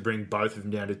parties to bring both of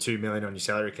them down to $2 million on your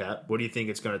salary cap, what do you think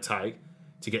it's going to take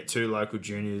to get two local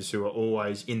juniors who are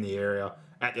always in the area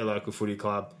at their local footy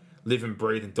club, live and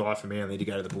breathe and die for Manly to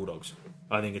go to the Bulldogs?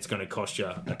 I think it's going to cost you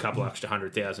a couple extra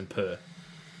 $100,000 per.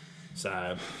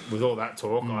 So with all that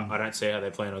talk, I don't see how they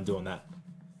plan on doing that.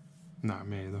 No,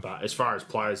 me either. But as far as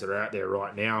players that are out there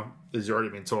right now, there's already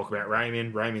been talk about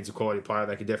Raymond. Raymond's a quality player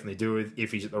they could definitely do with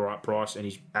if he's at the right price and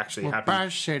he's actually happy.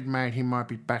 Baz said, mate, he might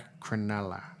be back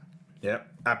Cronulla. Yep.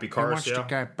 Happy He wants to Coruscant.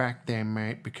 go back there,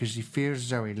 mate, because he feels as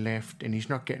though he left and he's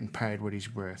not getting paid what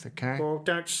he's worth, okay? Well,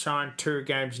 don't sign 2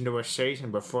 games into a season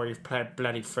before you've played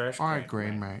bloody first I game,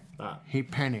 agree, mate. But, He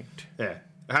panicked. yeah.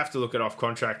 I have to look at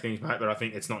off-contract things, mate, but I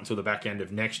think it's not until the back end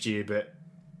of next year, but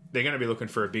they're going to be looking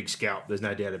for a big scalp. There's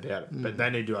no doubt about it. But they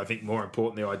need to, I think, more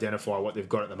importantly, identify what they've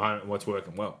got at the moment and what's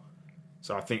working well.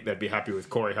 So I think they'd be happy with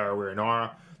Corey Harawira and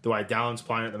Ira. The way Dallin's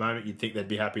playing at the moment, you'd think they'd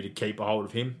be happy to keep a hold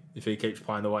of him if he keeps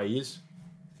playing the way he is.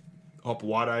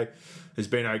 Hopewade has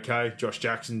been okay. Josh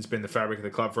Jackson's been the fabric of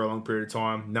the club for a long period of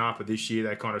time. Napa this year,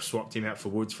 they kind of swapped him out for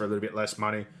Woods for a little bit less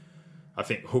money. I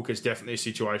think hooker's definitely a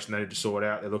situation they need to sort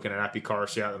out. They're looking at Appy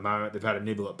Coruscant at the moment. They've had a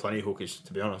nibble at plenty of hookers,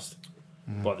 to be honest,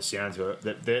 by the sounds of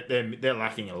it. They're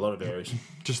lacking in a lot of areas.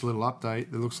 Just a little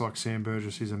update. It looks like Sam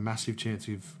Burgess has a massive chance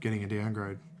of getting a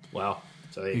downgrade. Wow.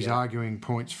 So there you He's go. arguing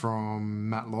points from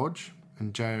Matt Lodge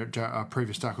and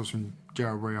previous tackles from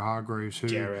Jared Rio-Hargreaves, who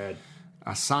Jared.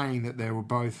 are saying that they were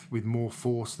both with more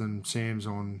force than Sam's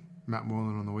on Matt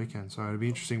Moylan on the weekend. So it'll be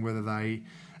interesting whether they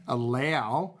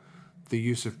allow the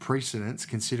use of precedents,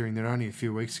 considering that only a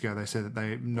few weeks ago they said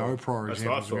that no prior that's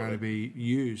examples what were I going thought. to be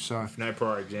used. So, No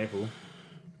prior example.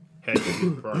 How do you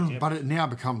give a prior example? but it now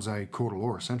becomes a court of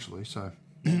law essentially. So,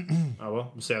 Oh,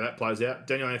 well, we'll see how that plays out.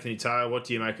 Daniel Anthony Taylor, what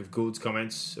do you make of Gould's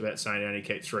comments about saying he only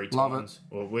kept 3 Love times?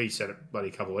 Well, we said it bloody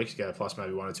a couple of weeks ago, plus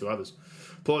maybe 1 or 2 others.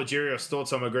 Paul Girios,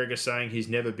 thoughts on McGregor saying he's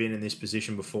never been in this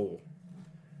position before?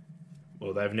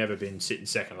 Well, they've never been sitting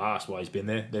second last while he's been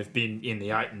there. They've been in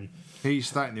the 8 and he's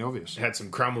stating the obvious. had some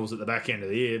crumbles at the back end of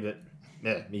the year, but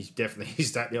yeah, he's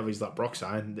stating the obvious, like Brock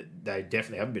saying, that they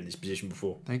definitely haven't been in this position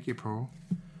before. Thank you, Paul.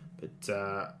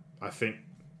 But I think,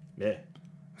 yeah.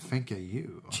 Thank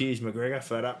you. Cheers, McGregor,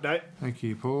 for that update. Thank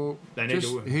you, Paul. They need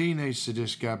to- He needs to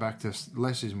just go back to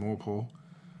less is more, Paul.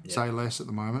 Say less at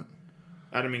the moment.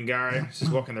 Adam Ingari says,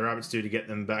 what can the Rabbits do to get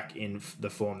them back in the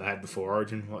form they had before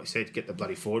Origin? Like I said, to get the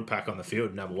bloody forward pack on the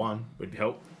field, number one, would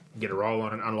help. Get a roll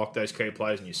on and unlock those key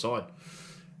players on your side.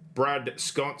 Brad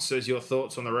Scott says, your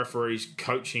thoughts on the referees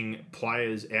coaching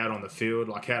players out on the field,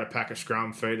 like how to pack a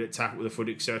scrum, feed it, tackle with the foot,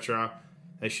 etc.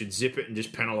 They should zip it and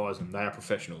just penalise them. They are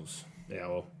professionals. Yeah,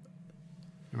 well,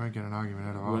 You won't get an argument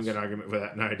out of we won't us. get an argument for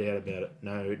that. No doubt about it.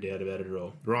 No doubt about it at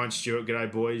all. Ryan Stewart, g'day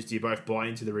boys. Do you both buy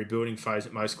into the rebuilding phase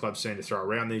that most clubs seem to throw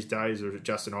around these days, or is it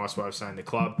just a nice way of saying the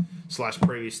club /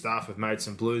 previous staff have made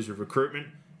some blues with recruitment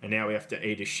and now we have to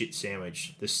eat a shit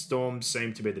sandwich? The Storm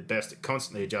seem to be the best at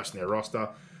constantly adjusting their roster,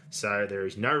 so there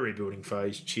is no rebuilding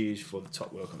phase. Cheers for the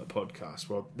top work on the podcast.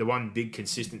 Well, the one big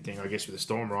consistent thing, I guess, with the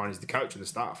Storm, Ryan, is the coach and the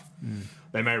staff.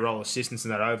 They may roll assistants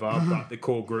and that over, but the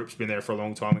core group's been there for a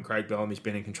long time, and Craig Bellamy's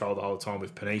been in control the whole time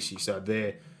with Panisi, so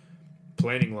they're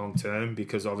planning long term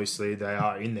because obviously they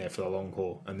are in there for the long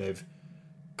haul, and they've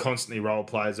constantly rolled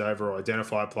players over or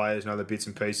identified players and other bits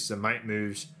and pieces and make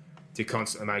moves to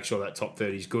constantly make sure that top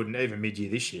 30 is good. And even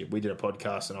mid-year this year, we did a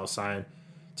podcast and I was saying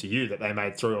to you that they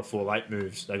made 3 or 4 late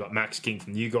moves. They got Max King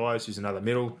from you guys, who's another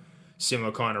middle,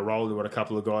 similar kind of role to what a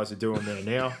couple of guys are doing there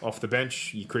now off the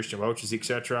bench, your Christian Welch's,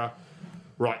 etc.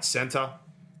 Right centre.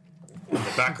 In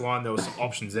the back line, there were some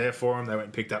options there for them. They went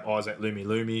and picked up Isaac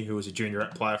Lumi, who was a junior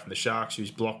player from the Sharks,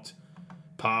 who's blocked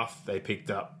path. They picked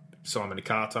up Simon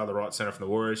Carter, the right centre from the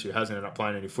Warriors, who hasn't ended up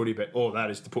playing any footy, but all that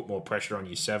is to put more pressure on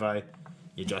your Seve,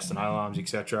 your Justin Alarms,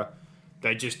 etc.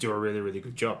 They just do a really, really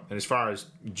good job. And as far as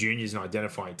juniors and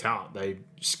identifying talent, they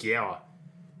scour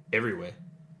everywhere.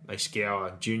 They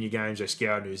scour junior games, they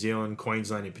scour New Zealand,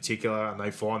 Queensland in particular, and they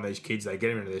find these kids, they get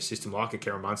them into their system like a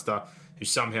Karen Munster, who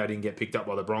somehow didn't get picked up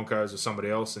by the Broncos or somebody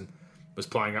else and was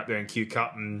playing up there in Q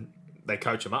Cup, and they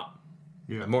coach them up.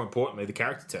 Yeah. And more importantly, the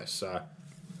character test. So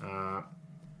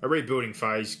a rebuilding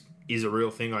phase is a real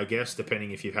thing, I guess,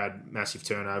 depending if you've had massive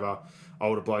turnover,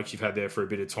 older blokes you've had there for a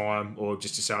bit of time, or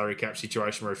just a salary cap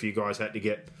situation where a few guys had to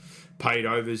get paid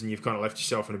overs and you've kind of left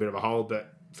yourself in a bit of a hole.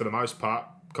 But for the most part,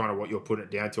 kind of what you're putting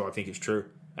it down to, I think is true.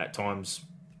 At times,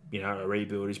 you know, a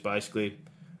rebuild is basically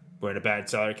we're in a bad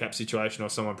salary cap situation or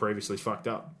someone previously fucked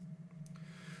up.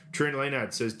 Trin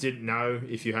Leonard says, didn't know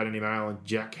if you had any mail on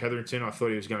Jack Hetherington. I thought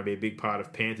he was going to be a big part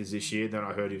of Panthers this year. Then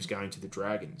I heard he was going to the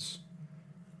Dragons.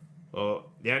 Well,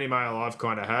 the only mail I've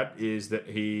kind of had is that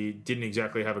he didn't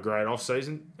exactly have a great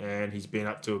off-season and he's been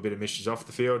up to a bit of mischief off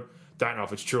the field. Don't know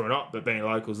if it's true or not, but being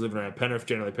locals living around Penrith,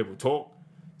 generally people talk.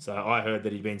 So I heard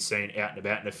that he'd been seen out and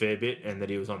about in a fair bit and that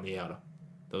he was on the outer.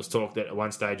 There was talk that at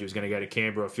one stage he was going to go to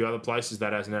Canberra or a few other places.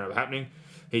 That hasn't ended up happening.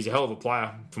 He's a hell of a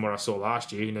player from what I saw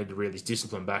last year. He needed to reel his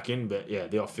discipline back in. But yeah,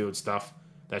 the off-field stuff,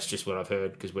 that's just what I've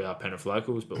heard because we are Penrith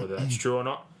locals. But whether that's true or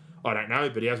not, I don't know.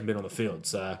 But he hasn't been on the field,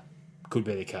 so could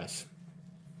be the case.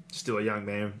 Still a young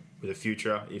man with a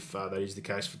future if that is the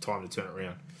case for time to turn it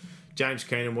around. James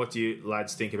Keenan, what do you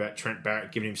lads think about Trent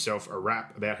Barrett giving himself a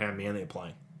rap about how Manly are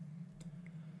playing?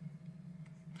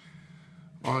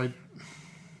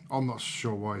 I'm not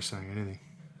sure why he's saying anything.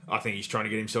 I think he's trying to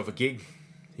get himself a gig.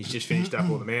 He's just finished up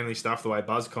all the Manly stuff, the way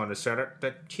Buzz kind of said it.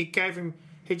 That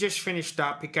he just finished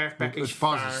up. He gave back It was his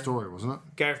phone. Buzz's story, wasn't it?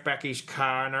 Gave back his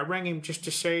car, and I rang him just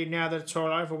to see now that it's all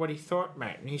over what he thought,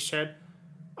 mate. And he said,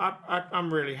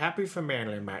 I'm really happy for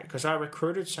Manly, mate, because I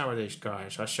recruited some of these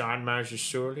guys. I signed Moses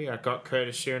Sully. I got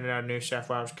Curtis Searle in our New South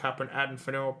Wales Cup and Adam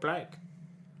Fanua Blake.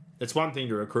 It's one thing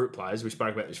to recruit players. We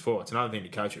spoke about this before. It's another thing to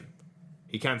coach them.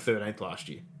 He came 13th last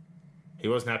year. He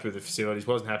wasn't happy with the facilities,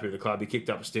 wasn't happy with the club. He kicked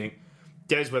up a stink.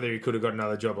 Des, whether he could have got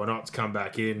another job or not, to come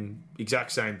back in.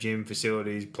 Exact same gym,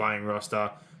 facilities, playing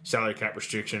roster, salary cap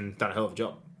restriction, done a hell of a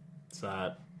job.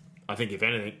 So I think, if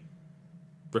anything,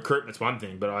 recruitment's one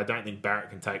thing, but I don't think Barrett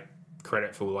can take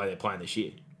credit for the way they're playing this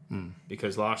year.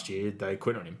 Because last year they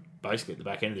quit on him, basically at the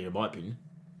back end of the year, in my opinion.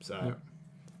 So,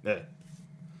 yeah.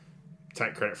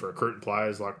 Take credit for recruiting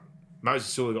players like Moses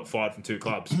Sula got fired from 2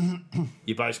 clubs.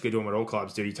 You're basically doing what all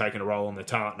clubs do. You're taking a role on the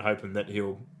talent and hoping that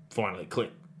he'll finally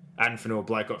click. Adam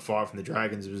Fanua-Blake got fired from the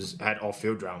Dragons, had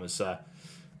off-field dramas. So,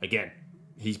 again,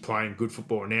 he's playing good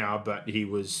football now, but he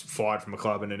was fired from a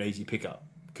club in an easy pickup.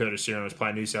 Curtis Sheeran was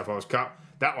playing New South Wales Cup.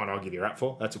 That one I'll give you a rap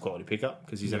for. That's a quality pickup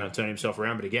because he's going to turn himself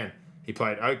around. But again, he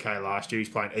played okay last year. He's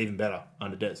playing even better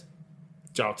under Des.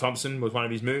 Joel Thompson was one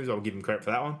of his moves. I'll give him credit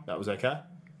for that one. That was okay.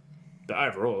 But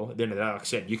overall, at the end of the day, like I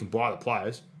said, you can buy the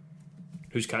players.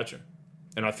 Who's coaching?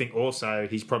 And I think also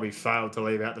he's probably failed to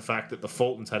leave out the fact that the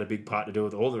Fultons had a big part to do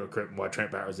with all the recruitment while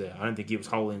Trent Barrett was there. I don't think he was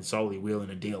wholly and solely wheeling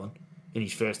and dealing in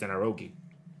his first NRL gig.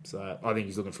 So I think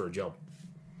he's looking for a job.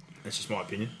 That's just my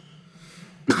opinion.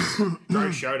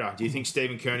 Gary Schroeder, do you think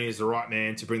Stephen Kearney is the right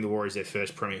man to bring the Warriors their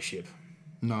first premiership?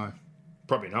 No.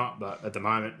 Probably not, but at the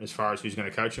moment, as far as who's going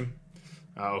to coach him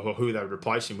or who they would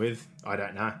replace him with, I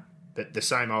don't know. But the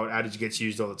same old adage gets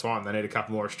used all the time. They need a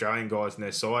couple more Australian guys on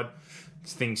their side.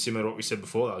 It's things similar to what we said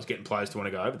before, though. It's getting players to want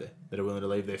to go over there that are willing to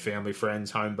leave their family,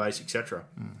 friends, home base, etc.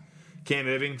 Cam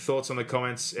Irving, thoughts on the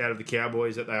comments out of the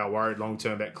Cowboys that they are worried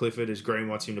long-term about Clifford as Green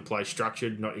wants him to play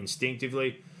structured, not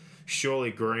instinctively.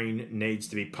 Surely Green needs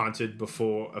to be punted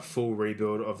before a full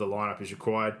rebuild of the lineup is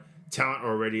required. Talent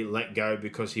already let go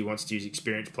because he wants to use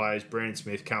experienced players. Brandon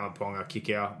Smith, Callum Ponga, kick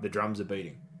out. The drums are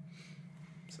beating.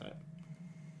 So,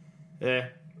 yeah,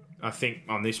 I think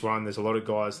on this one, there's a lot of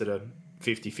guys that are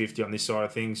 50-50 on this side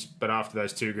of things. But after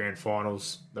those 2 grand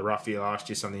finals, the rough year last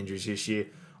year, some of the injuries this year,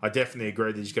 I definitely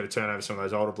agree that he's got to turn over some of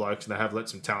those older blokes, and they have let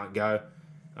some talent go.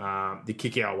 The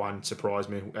kick-out one surprised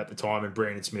me at the time, and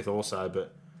Brandon Smith also,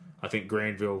 but I think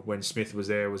Granville, when Smith was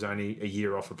there, was only a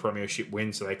year off a premiership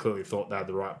win, so they clearly thought they had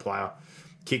the right player.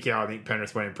 Kick-out, I think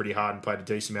Penrith went in pretty hard and paid a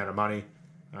decent amount of money.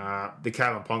 The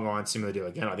Callum Ponga line, similar deal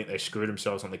again. I think they screwed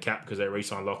themselves on the cap because they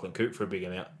re-signed Lachlan Coote for a big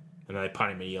amount, and they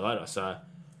paid him a year later. So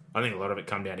I think a lot of it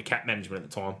come down to cap management at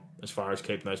the time as far as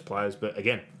keeping those players. But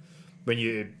again, when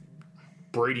you're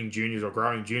breeding juniors or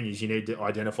growing juniors, you need to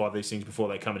identify these things before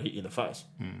they come and hit you in the face.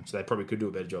 So they probably could do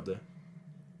a better job there.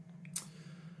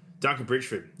 Duncan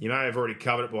Bridgeford, you may have already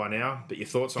covered it by now, but your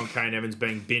thoughts on Kane Evans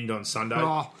being binned on Sunday?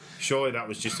 Oh. Surely that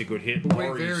was just a good hit. We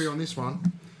vary on this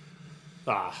one.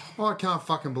 I can't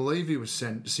fucking believe he was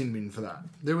sin bin for that.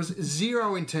 There was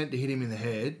zero intent to hit him in the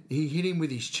head. He hit him with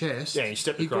his chest. Yeah, he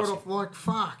stepped across got off like,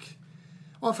 fuck.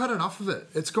 I've had enough of it.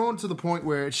 It's gone to the point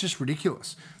where it's just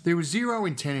ridiculous. There was zero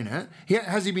intent in it.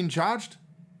 Has he been charged?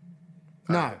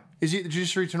 No. Is he at the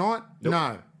judiciary tonight? Nope.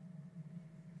 No.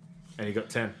 And he got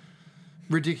 10.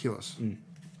 Ridiculous.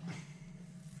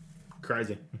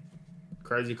 Crazy.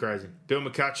 Bill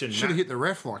McCutcheon. Should have hit the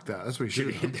ref like that. That's what he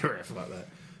should have hit the ref like that.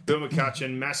 Bill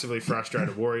McCutcheon, massively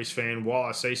frustrated Warriors fan. While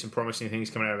I see some promising things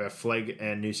coming out of our Flegg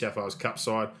and New South Wales Cup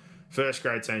side, first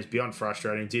grade teams beyond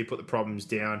frustrating. Do you put the problems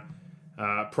down?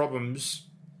 Problems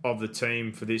of the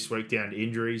team for this week down to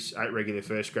injuries. 8 regular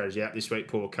first graders out this week.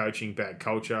 Poor coaching, bad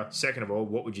culture. Second of all,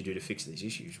 what would you do to fix these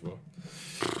issues? Well,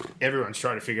 everyone's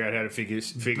trying to figure out how to figure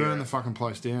burn out. the fucking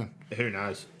place down. Who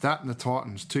knows? That and the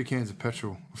Titans. 2 cans of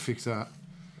petrol. Will fix that.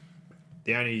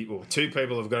 The only 2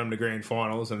 people have got them to grand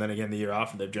finals, and then again the year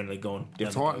after they've generally gone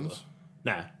down the Titans.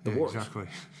 Nah, the Warriors. Exactly. I'm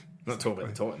not talking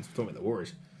about the Titans. I'm talking about the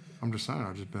Warriors. I'm just saying,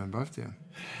 I just burned both down.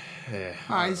 Yeah,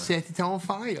 I set it on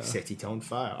fire. Set it on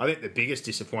fire. I think the biggest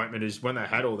disappointment is when they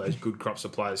had all those good crops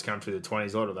of players come through the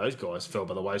 20s, a lot of those guys fell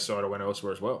by the wayside or went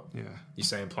elsewhere as well. Yeah. You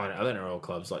see them playing at other NRL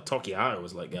clubs. Like Tokiara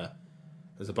was like,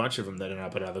 there's a bunch of them that end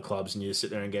up at other clubs and you just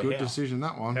sit there and go, good decision,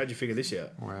 that one. How'd you figure this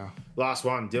out? Wow. Last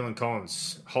one, Dylan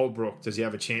Collins. Holbrook, does he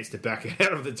have a chance to back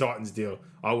out of the Titans deal?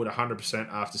 I would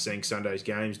 100% after seeing Sunday's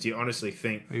games. Do you honestly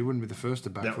think he wouldn't be the first to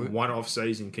back that it? one-off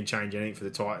season can change anything for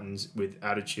the Titans with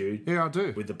attitude? Yeah, I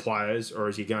do. With the players, or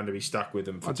is he going to be stuck with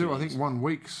them for 2 years? I think 1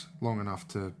 week's long enough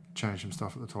to change some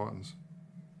stuff at the Titans.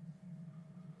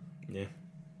 Yeah.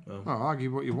 Well.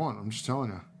 Argue what you want. I'm just telling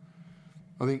you.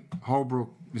 I think Holbrook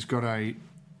has got an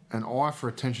eye for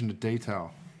attention to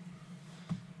detail.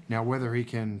 Now, whether he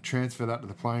can transfer that to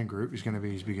the playing group is going to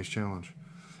be his biggest challenge.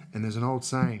 And there's an old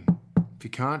saying, if you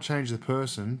can't change the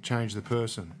person, change the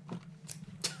person.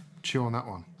 Chew on that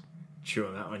one. Chew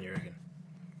on that one, you reckon?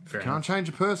 If you can't change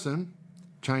a person,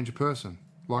 change a person.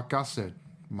 Like Gus said,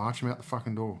 march them out the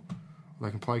fucking door. They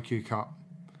can play Q Cup.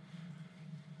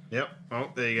 Yep.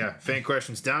 Well, there you go. Fan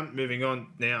questions done. Moving on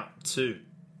now to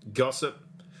gossip,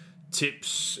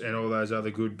 tips, and all those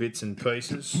other good bits and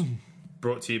pieces.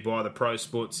 Brought to you by the Pro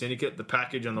Sports Syndicate. The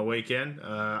package on the weekend,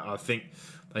 I think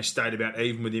they stayed about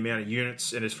even with the amount of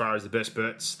units. And as far as the best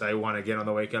bets, they won again on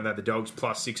the weekend. They had the Dogs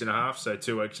plus 6.5, so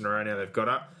 2 weeks in a row now they've got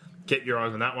up. Keep your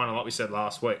eyes on that one. And like we said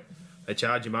last week, They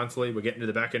charge you monthly. We're getting to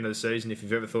the back end of the season. If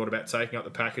you've ever thought about taking up the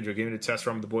package or giving it a test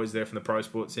run with the boys there from the Pro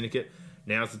Sports Syndicate,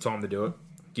 now's the time to do it.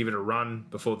 Give it a run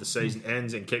before the season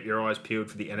ends and keep your eyes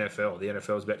peeled for the NFL. The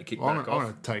NFL's about to kick back I'm off.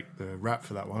 going to take the rap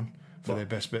for that one, for their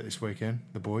best bet this weekend,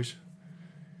 the boys.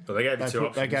 But they gave you two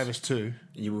options. They gave us two.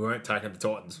 You weren't taking the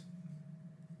Titans.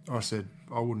 I said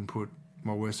I wouldn't put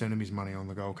my worst enemy's money on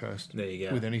the Gold Coast. There you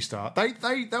go. With any start.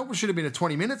 That should have been a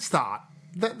 20-minute start.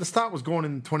 The start was gone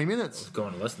in 20 minutes. It's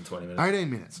gone in less than 20 minutes. 18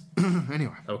 minutes.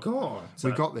 Anyway. Oh, come on. So,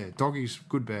 We got there. Doggies,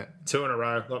 good bet. 2 in a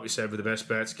row, like we said, with the best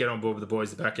bets. Get on board with the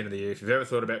boys at the back end of the year. If you've ever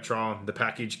thought about trying the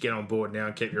package, get on board now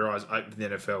and keep your eyes open for the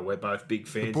NFL. We're both big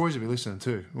fans. The boys will be listening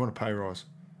too. We want a pay rise.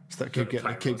 So that keep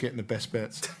getting the best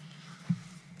bets.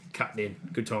 Cutting in.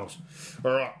 Good times.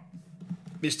 All right.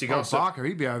 Mr. Gossip. Barker,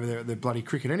 he'd be over there at the bloody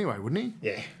cricket anyway, wouldn't he?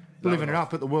 Yeah. Living it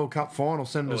up at the World Cup final,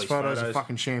 sending All us these photos photos. of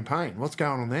fucking champagne. What's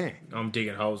going on there? I'm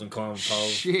digging holes and climbing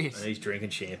poles. Shit. And he's drinking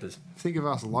champers. Think of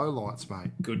us lowlights, mate.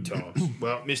 Good times.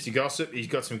 Well, Mr. Gossip, he's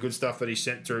got some good stuff that he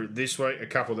sent through this week. A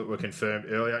couple that were confirmed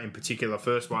earlier. In particular,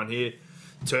 first one here,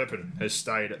 Turpin has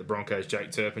stayed at the Broncos.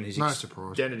 Jake Turpin. His No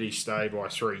surprise. extended his stay by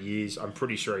 3 years. I'm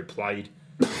pretty sure he played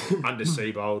under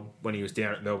Seabold when he was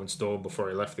down at Melbourne Storm before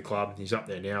he left the club. He's up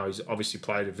there now. He's obviously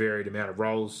played a varied amount of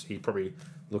roles. He's probably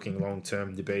looking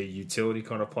long-term to be a utility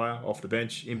kind of player, off the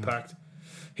bench, impact.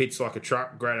 Hits like a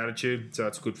truck, great attitude, so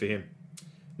that's good for him.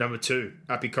 Number 2,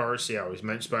 Api Koroisau.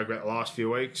 He's spoke about the last few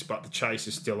weeks, but the chase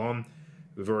is still on.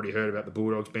 We've already heard about the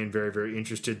Bulldogs being very, very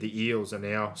interested. The Eels are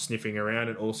now sniffing around,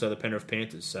 and also the Penrith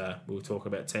Panthers. So we'll talk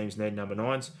about teams needing number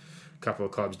 9s. A couple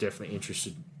of clubs definitely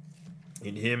interested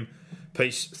in him.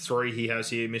 Piece 3 he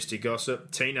has here, Mr.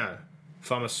 Gossip. Tino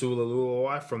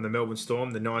Fa'amausili from the Melbourne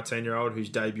Storm, the 19-year-old who's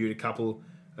debuted a couple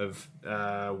of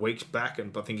weeks back,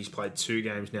 and I think he's played 2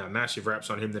 games now. Massive raps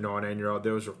on him, the 19-year-old.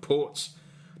 There was reports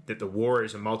that the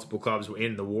Warriors and multiple clubs were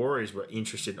in. The Warriors were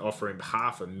interested in offering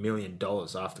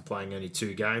 $500,000 after playing only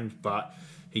 2 games, but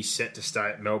he's set to stay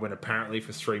at Melbourne apparently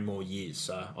for 3 more years.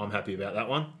 So I'm happy about that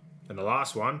one. And the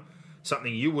last one,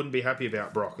 something you wouldn't be happy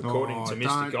about, Brock. According to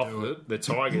Mr. Gossip, the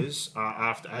Tigers are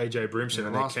after AJ Brimson,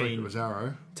 and they're Last week keen it was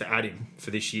Arrow. to add him for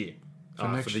this year, for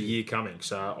next the year. year coming.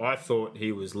 So I thought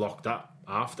he was locked up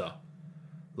after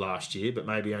last year, but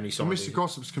maybe only signed. Mr.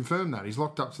 Gossip's confirmed that. He's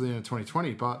locked up to the end of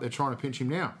 2020, but they're trying to pinch him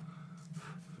now.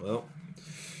 Well,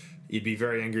 you'd be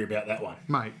very angry about that one.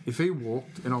 Mate, if he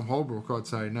walked and I'm Holbrook, I'd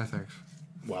say no thanks.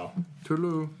 Well,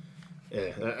 Toodaloo.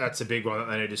 yeah, that's a big one that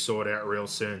they need to sort out real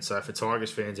soon. So for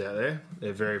Tigers fans out there,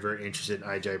 they're very, very interested in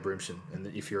AJ Brimson. And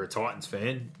if you're a Titans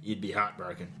fan, you'd be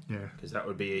heartbroken. Yeah. Because that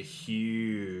would be a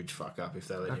huge fuck up if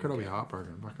they let How him could I go. be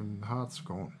heartbroken? Fucking the heart's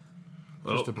gone.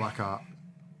 Well, Just a black heart.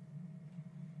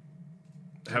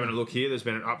 having a look here, there's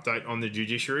been an update on the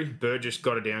judiciary. Burgess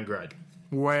got a downgrade.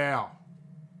 Wow.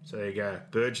 So there you go.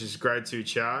 Burgess' grade 2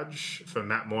 charge for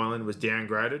Matt Moylan was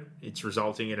downgraded. It's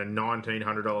resulting in a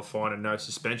 $1,900 fine and no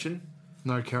suspension.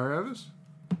 No carryovers?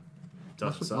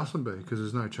 Doesn't say. Mustn't be, because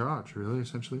there's no charge, really,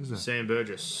 essentially, is there? Sam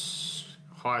Burgess,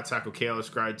 higher tackle, careless,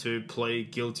 grade 2, plea,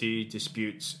 guilty,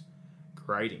 disputes,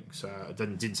 grading. So it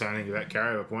didn't say anything about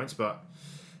carryover points, but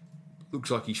looks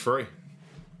like he's free.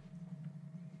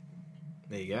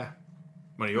 There you go.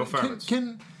 One of your favourites.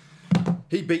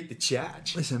 He beat the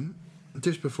charge. Listen,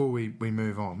 just before we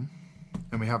move on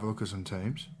and we have a look at some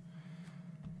teams,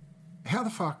 how the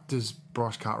fuck does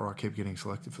Bryce Cartwright keep getting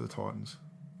selected for the Titans?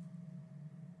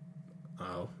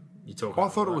 Oh, you talking? I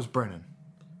thought it was Brennan,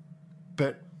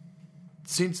 but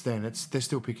since then they're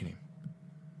still picking him.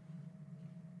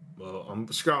 Well, I'm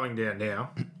scrolling down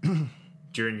now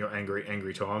during your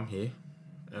angry time here.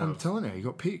 I'm telling you, he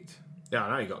got picked. Yeah, I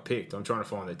know he got picked. I'm trying to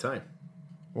find their team.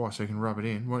 Why? So you can rub it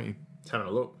in. Why don't you? Just having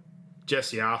a look.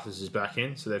 Jesse Arthurs is back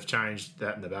in, so they've changed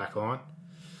that in the back line.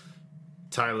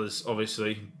 Taylor's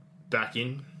obviously back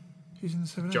in. He's in the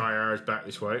 17. Jai Arrow's back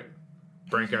this week.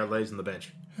 Branko leaves on the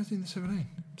bench. How's he in the 17?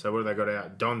 So what have they got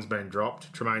out? Don's been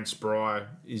dropped. Tremaine Spry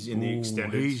is in the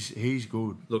extended. He's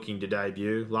good. Looking to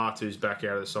debut. Latu's back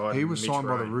out of the side. He was Mitch signed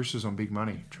by the Rain. Roosters on big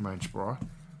money, Tremaine Spry,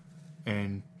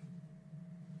 and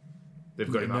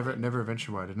They've got him up. never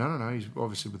eventuated. No. He's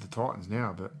obviously with the Titans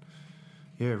now, but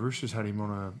yeah, Roosters had him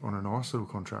on a nice little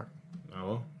contract. Oh,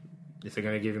 well. If they're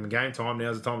going to give him game time,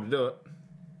 now's the time to do it.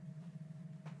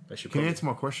 They should Can you probably... answer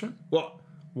my question? What?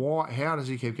 Why? How does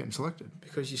he keep getting selected?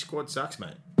 Because your squad sucks,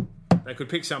 mate. They could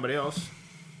pick somebody else.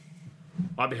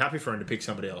 I'd be happy for him to pick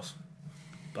somebody else.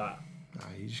 But No,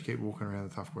 you just keep walking around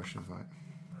the tough questions, mate.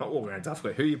 not walking around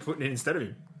toughly. Who are you putting in instead of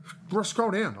him? Ross,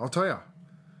 scroll down. I'll tell you.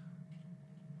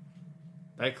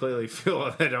 They clearly feel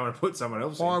like they don't want to put someone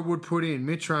else in. I would put in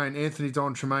Mitch Rain, Anthony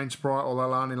Don, Tremaine Sprite, or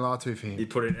Lalani Latu for him. You'd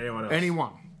put in anyone else.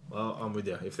 Anyone. Well, I'm with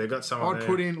you. If they've got someone I'd there,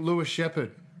 put in Lewis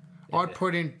Shepherd. I'd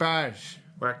put in Badge.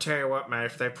 Well, I tell you what, mate.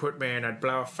 If they put me in, I'd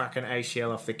blow a fucking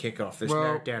ACL off the kickoff. There's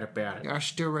no doubt about it. I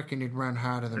still reckon you'd run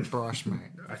harder than Bryce, mate.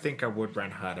 I think I would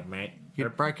run harder, mate.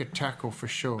 You'd break a tackle for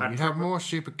sure. I'd You'd have more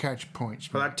super catch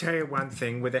points, Well, mate. I'll tell you one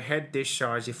thing. With a head this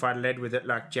size, if I led with it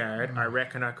like Jared, I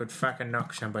reckon I could fucking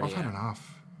knock somebody I've had out.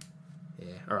 enough. Yeah.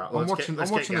 All right. I'm watching the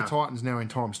Titans now in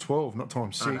times 12, not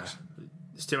times 6.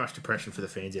 There's too much depression for the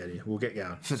fans out here. We'll get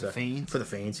going. The fans? For the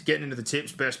fans. Getting into the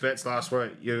tips, best bets last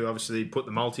week. You obviously put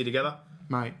the multi together.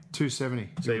 Mate, 270.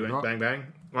 So you went bang, bang.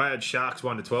 I had Sharks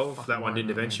 1-12. That one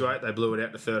didn't eventuate. They blew it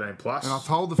out to 13+. And I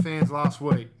told the fans last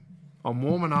week, I'm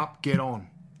warming up, get on.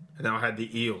 And then I had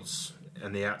the Eels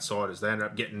and the Outsiders. They ended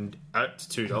up getting up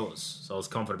to $2. So I was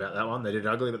confident about that one. They did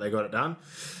ugly, but they got it done.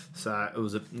 So it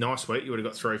was a nice week. You would have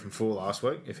got 3 from 4 last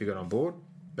week if you got on board.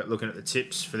 But looking at the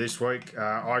tips for this week,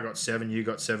 I got 7, you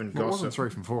got 7. Well, it wasn't 3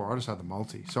 from 4. I just had the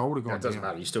multi. So I would have gone It doesn't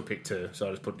down. matter. You still picked 2. So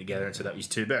I just put it together and said that was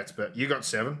 2 bets. But you got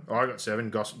 7. I got 7.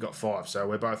 Gossip got 5. So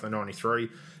we're both on 93.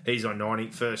 He's on 90.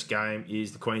 First game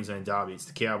is the Queensland Derby. It's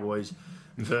the Cowboys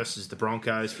versus the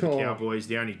Broncos for the Cowboys.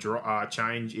 The only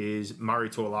change is Murray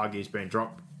Tuolagi's been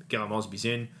dropped. Callum Osby's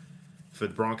in. For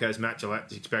the Broncos, Matt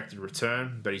Gillette is expected to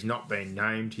return, but he's not been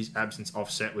named. His absence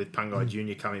offset with Pungai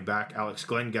Jr. coming back. Alex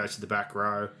Glenn goes to the back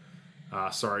row.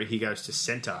 He goes to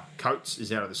centre. Coates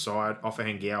is out of the side.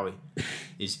 Offahengawi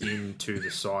is into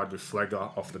the side with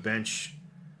Flegler off the bench.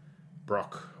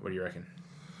 Brock, what do you reckon?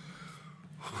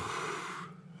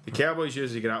 The Cowboys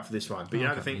usually get up for this one, but you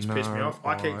know the thing that's pissed me off?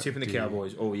 I keep tipping the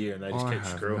Cowboys all year and they just keep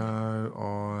screwing me.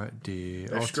 No idea.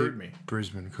 They've screwed me.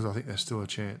 Brisbane, because I think there's still a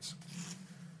chance.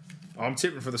 I'm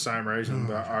tipping for the same reason,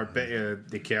 but I bet you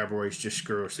the Cowboys just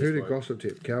screw us this week. Gossip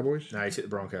tip? Cowboys? No, he tipped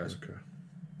the Broncos. Okay.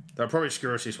 They'll probably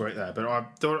screw us this week, though. But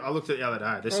I looked at it the other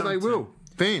day. They will.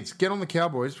 Fans, get on the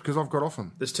Cowboys because I've got off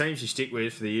them. There's teams you stick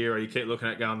with for the year, or you keep looking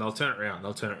at going, they'll turn it around.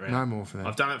 No more for them.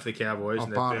 I've done it for the Cowboys,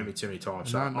 and they've burned me too many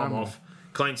times. So I'm off.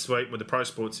 Clean sweep with the Pro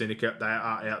Sports Syndicate. They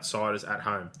are outsiders at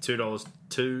home.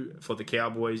 $2.02 for the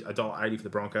Cowboys, $1.80 for the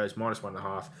Broncos,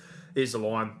 -1.5. Is the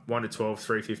line 1-12,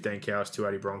 3.15 Cows,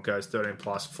 2.80 Broncos, 13+,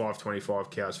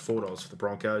 5.25 Cows, $4 for the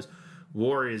Broncos.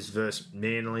 Warriors versus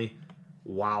Manly.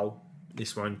 Wow.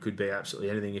 This one could be absolutely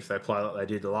anything if they play like they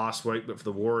did last week. But for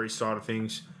the Warriors side of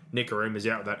things, Nick Aruma's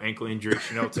out with that ankle injury.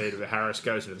 Chanel T to the Harris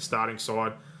goes into the starting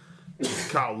side.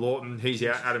 Carl Lawton, he's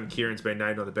out. Adam Kieran's been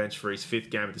named on the bench for his 5th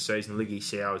game of the season. Liggy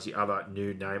Sow is the other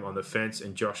new name on the fence.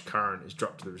 And Josh Curran is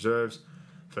dropped to the reserves.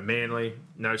 For Manly,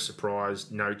 no surprise,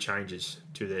 no changes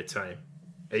to their team.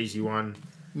 Easy one.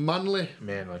 Manly.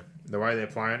 The way they're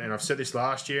playing, and I've said this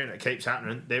last year, and it keeps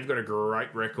happening, they've got a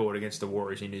great record against the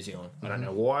Warriors in New Zealand. I don't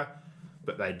know why,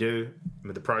 but they do.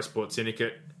 With the Pro Sports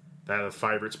Syndicate, they are the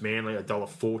favourites. Manly,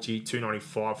 $1.40,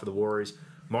 $2.95 for the Warriors,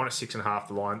 -6.5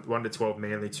 the line, 1-12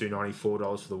 Manly, $2.94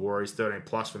 for the Warriors,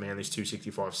 13+ for Manly's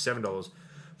 $2.65, $7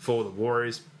 for the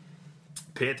Warriors.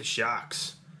 Panther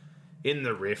Sharks in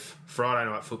the Riff, Friday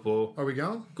night football. Are we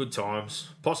going? Good times,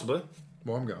 possibly.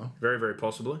 Well, I'm going. Very, very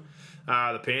possibly.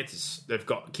 The Panthers, they've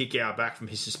got Kikau back from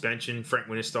his suspension. Frank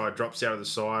Winterstein drops out of the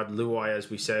side. Luai, as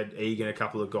we said, Egan, a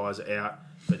couple of guys are out.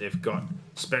 But they've got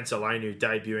Spencer Lanu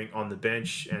debuting on the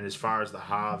bench. And as far as the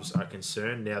halves are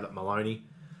concerned, now that Maloney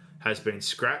has been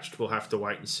scratched, we'll have to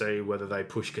wait and see whether they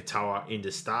push Katoa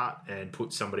into start and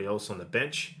put somebody else on the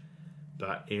bench.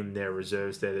 But in their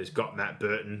reserves there's got Matt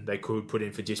Burton. They could put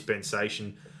in for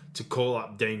dispensation to call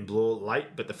up Dean Bloor late,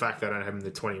 but the fact they don't have him in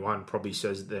the 21 probably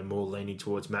says that they're more leaning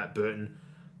towards Matt Burton.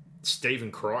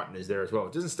 Stephen Crichton is there as well.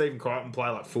 Doesn't Stephen Crichton play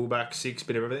like fullback, 6,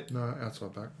 bit of everything? No,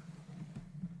 outside back.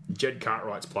 Jed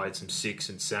Cartwright's played some 6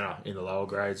 and centre in the lower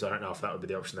grades. I don't know if that would be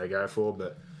the option they go for,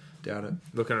 but doubt it.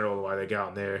 Looking at all the way they're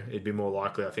going there, it'd be more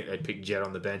likely, I think, they'd pick Jed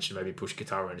on the bench and maybe push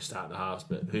Katoa in to start in the halves,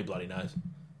 but who bloody knows?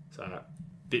 So,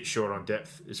 bit short on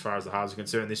depth as far as the halves are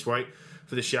concerned this week.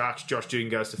 For the Sharks, Josh Dugan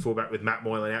goes to fullback with Matt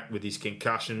Moylan out with his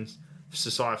concussions.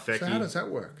 Sasai Feki. So how does that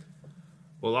work?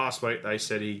 Well, last week they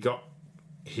said he got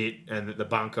hit and that the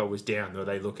bunker was down, or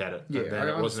they look at it. Yeah, and then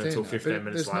it wasn't until 15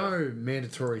 minutes later. There's no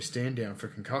mandatory stand down for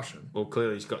concussion. Well,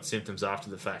 clearly he's got symptoms after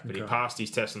the fact, but he passed his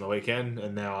test on the weekend,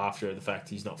 and now after the fact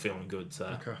he's not feeling good.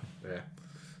 So, yeah.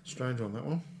 Strange on that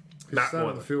one. He Matt stayed on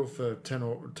Moylan. the field for 10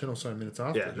 or so minutes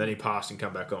after. Yeah, then he passed and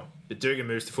come back on. But Dugan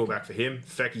moves to fullback for him.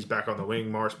 Fecky's back on the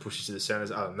wing. Morris pushes to the centres.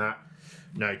 Other than that,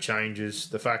 no changes.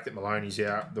 The fact that Maloney's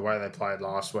out, the way they played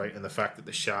last week, and the fact that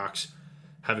the Sharks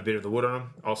have a bit of the wood on them,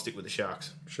 I'll stick with the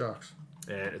Sharks. Sharks.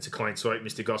 And it's a clean sweep.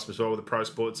 Mr. Gossip as well with the Pro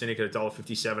Sports Syndicate,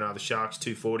 $1.57 are the Sharks,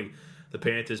 $2.40. The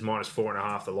Panthers,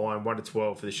 -4.5 the line,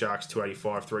 1-12 for the Sharks,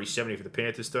 $2.85, $3.70 for the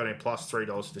Panthers, 13 plus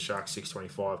 $3 for the Sharks,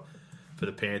 $6.25 for for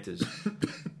the Panthers.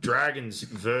 Dragons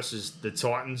versus the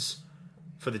Titans.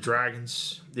 For the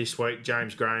Dragons this week,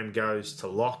 James Graham goes to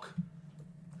lock.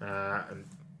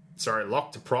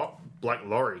 Lock to prop. Blake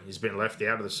Laurie has been left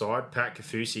out of the side. Pat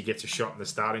Kafusi gets a shot in the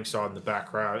starting side in the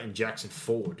back row, and Jackson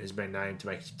Ford has been named to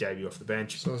make his debut off the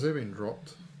bench. So has he been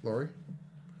dropped, Laurie?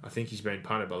 I think he's been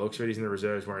punted, but looks like he's in the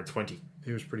reserves wearing 20.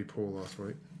 He was pretty poor last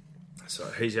week. So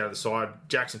he's out of the side.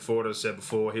 Jackson Ford, as I said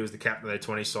before, he was the captain of their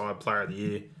 20 side, player of the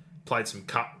year. Played some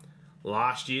cup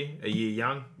last year, a year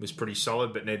young. Was pretty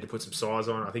solid, but needed to put some size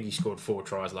on. I think he scored 4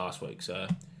 tries last week, so...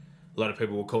 A lot of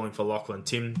people were calling for Lachlan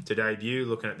Tim to debut.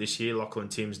 Looking at this year, Lachlan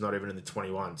Tim's not even in the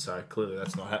 21, so clearly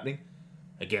that's not happening.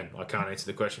 Again, I can't answer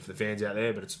the question for the fans out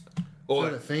there, but it's all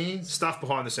the fans? Stuff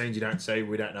behind the scenes you don't see,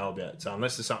 we don't know about. So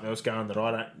unless there's something else going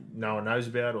that no one knows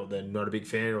about, or they're not a big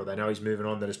fan, or they know he's moving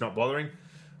on that it's not bothering,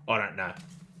 I don't know.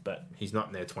 But he's not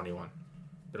in their 21.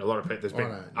 But a lot of people, there's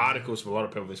been articles from a lot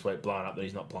of people this week blowing up that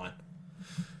he's not playing.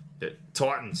 The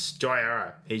Titans, Jai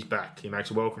Arrow, he's back. He makes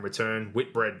a welcome return.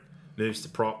 Whitbread moves to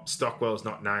prop. Stockwell's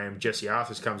not named. Jesse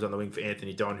Arthurs comes on the wing for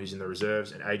Anthony Don, who's in the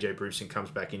reserves, and AJ Bruceson comes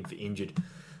back in for injured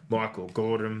Michael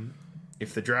Gordon.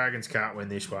 If the Dragons can't win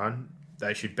this one,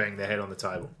 they should bang their head on the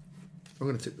table. I'm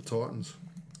going to tip the Titans.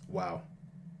 Wow.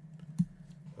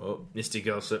 Well, Mr.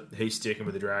 Gossip, he's sticking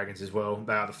with the Dragons as well.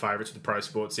 They are the favourites with the Pro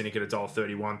Sports Syndicate,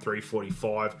 $1.31,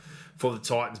 $3.45. For the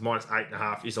Titans,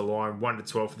 -8.5 is a line. 1 to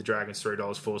 12 for the Dragons,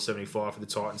 $3.475 for the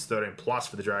Titans. 13 plus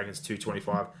for the Dragons,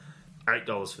 $2.25.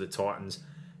 $8 for the Titans.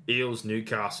 Eels,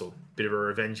 Newcastle. Bit of a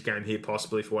revenge game here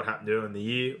possibly for what happened earlier in the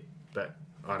year. But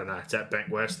I don't know. It's at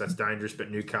Bank West. That's dangerous.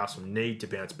 But Newcastle need to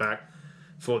bounce back.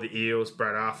 For the Eels,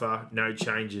 Brad Arthur, no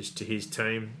changes to his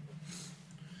team.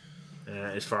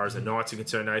 As far as the Knights are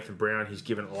concerned, Nathan Brown, he's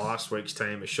given last week's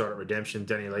team a shot at redemption.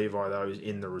 Danny Levi, though, is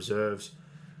in the reserves.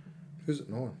 Who's at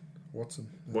 9? Watson.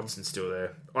 Watson's still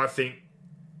there. I think,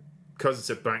 because it's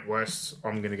at Bank West,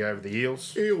 I'm going to go with the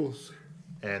Eels. Eels.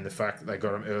 And the fact that they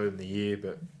got him early in the year.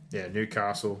 But, yeah,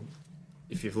 Newcastle,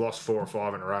 if you've lost 4 or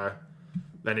 5 in a row,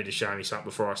 they need to show me something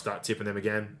before I start tipping them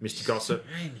again. Mr. Gossip,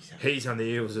 he's on the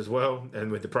Eels as well.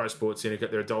 And with the Pro Sports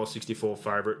Syndicate, they're $1.64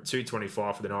 favourite,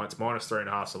 $2.25 for the Knights,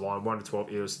 -3.5 the line, 1 to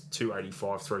 12 Eels, $2.85,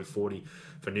 $3.40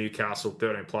 for Newcastle,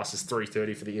 13 plus is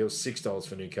 $3.30 for the Eels, $6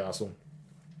 for Newcastle.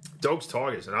 Dogs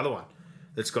Tigers, another one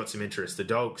that's got some interest. The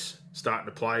Dogs starting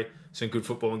to play some good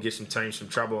football and give some teams some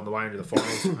trouble on the way into the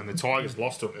finals. And the Tigers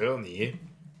lost to them early in the year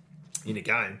in a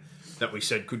game that we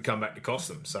said could come back to cost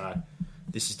them. So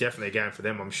this is definitely a game for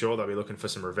them. I'm sure they'll be looking for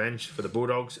some revenge. For the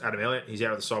Bulldogs, Adam Elliott, he's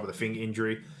out of the side with a finger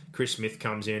injury. Chris Smith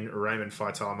comes in. Raymond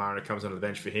Faitala-Mariner comes onto the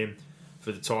bench for him.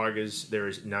 For the Tigers, there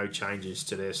is no changes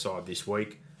to their side this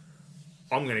week.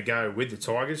 I'm going to go with the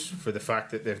Tigers for the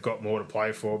fact that they've got more to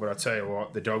play for, but I tell you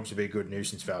what, the Dogs will be a good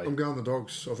nuisance value. I'm going the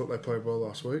Dogs. I thought they played well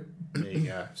last week. There you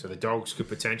go. So the Dogs could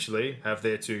potentially have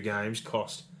their 2 games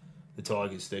cost the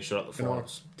Tigers their shot at the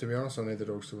finals. To be honest, I need the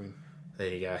Dogs to win. There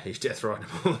you go. He's death riding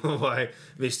all the way.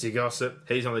 Mr. Gossip,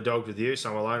 he's on the Dogs with you,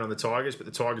 so I'm alone on the Tigers, but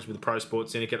the Tigers with the Pro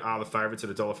Sports Syndicate are the favourites at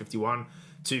 $1.51.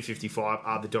 $2.55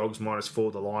 are the Dogs,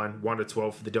 -4 the line. 1 to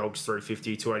 12 for the Dogs,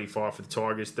 $3.50. $2.85 for the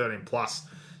Tigers. 13 plus,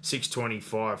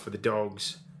 $6.25 for the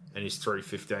Dogs, and is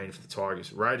 $3.15 for the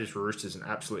Tigers. Raiders Roosters, an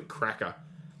absolute cracker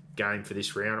game for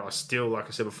this round. I still, like I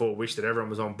said before, wish that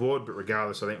everyone was on board, but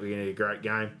regardless, I think we're going to get a great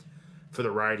game. For the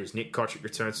Raiders, Nick Kotrick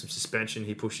returns from suspension.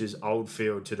 He pushes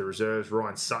Oldfield to the reserves.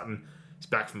 Ryan Sutton is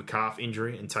back from a calf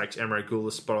injury and takes Emre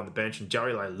Gula's spot on the bench. And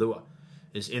Joey Leilua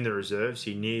is in the reserves.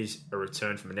 He nears a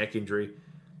return from a neck injury.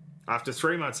 After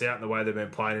 3 months out in the way they've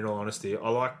been playing, in all honesty, I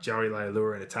like Joey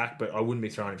Leilua in attack, but I wouldn't be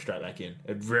throwing him straight back in.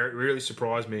 It really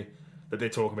surprised me that they're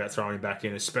talking about throwing him back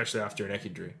in, especially after a neck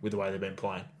injury, with the way they've been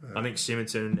playing. Yeah. I think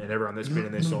Simonson and everyone that's been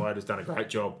in their side has done a great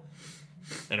job.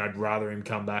 And I'd rather him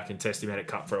come back and test him out at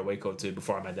Cup for a week or 2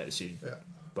 before I made that decision. Yeah.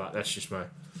 But that's just me.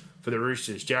 For the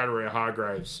Roosters, Jared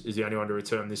Hargraves is the only one to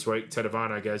return this week.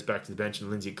 Tedavano goes back to the bench and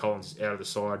Lindsay Collins is out of the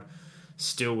side.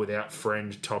 Still without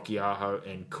Friend, Tokiaho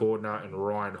and Cordner, and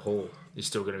Ryan Hall is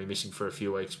still going to be missing for a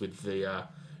few weeks with the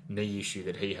knee issue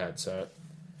that he had. So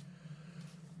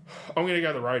I'm going to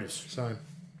go the Raiders. Same.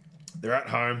 They're at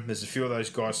home. There's a few of those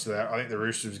guys to that. I think the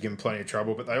Roosters have given plenty of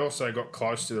trouble, but they also got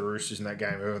close to the Roosters in that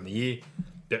game early in the year.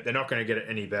 They're not going to get it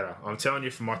any better. I'm telling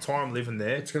you, from my time living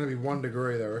there... It's going to be 1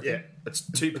 degree, though, I reckon. Yeah, it's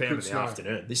 2 p.m. in the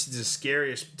afternoon. This is the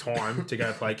scariest time to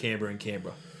go play Canberra in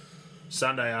Canberra.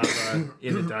 Sunday arvo,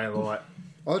 in the daylight.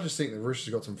 I just think the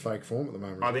Roosters got some fake form at the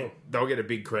moment. I think they'll get a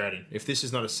big crowd in. If this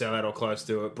is not a sellout or close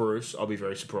to it, Bruce, I'll be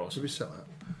very surprised. It'll be sellout.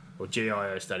 Or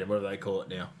GIO Stadium, whatever they call it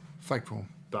now. Fake form.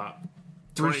 But...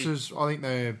 Roosters, I think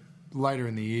they're later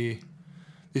in the year.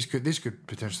 This could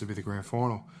potentially be the grand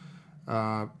final.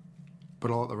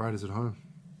 But I like the Raiders at home.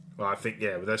 Well, I think,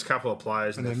 with those couple of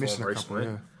players in And their they're form missing a couple,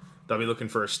 recently, they'll be looking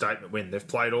for a statement win. They've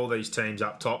played all these teams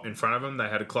up top in front of them. They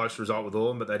had a close result with all of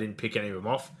them, but they didn't pick any of them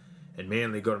off. And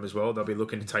Manly got them as well. They'll be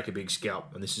looking to take a big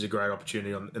scalp. And this is a great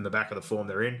opportunity in the back of the form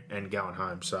they're in and going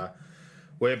home. So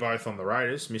we're both on the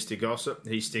Raiders. Mr. Gossip,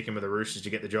 he's sticking with the Roosters to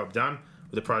get the job done.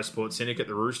 With the Pro Sports Syndicate,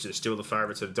 the Roosters are still the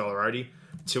favourites at $1.80.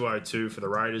 202 for the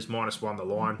Raiders, -1 the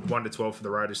line. 1 to 12 for the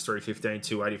Raiders, $3.15.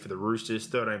 280 for the Roosters.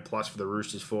 13 plus for the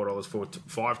Roosters, $4.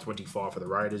 5.25 for the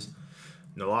Raiders.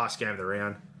 In the last game of the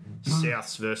round,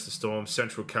 Souths versus the Storm,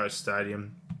 Central Coast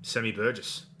Stadium. Sammy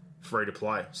Burgess, free to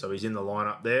play. So he's in the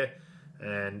lineup there,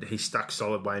 and he stuck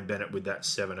solid Wayne Bennett with that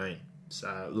 17.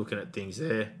 So looking at things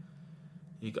there,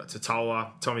 you got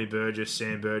Totola, Tommy Burgess,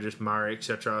 Sam Burgess, Murray,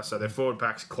 etc. So their forward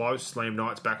pack's close. Liam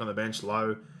Knight's back on the bench,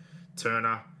 Lowe,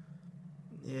 Turner.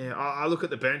 Yeah, I look at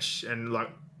the bench and,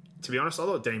 like, to be honest, I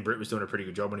thought Dean Britt was doing a pretty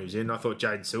good job when he was in. I thought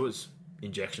Jaden Sewell's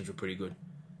injections were pretty good.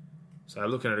 So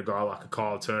looking at a guy like a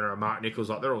Kyle Turner or Mark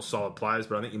Nichols, like, they're all solid players,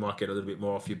 but I think you might get a little bit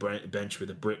more off your bench with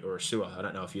a Britt or a Sewer. I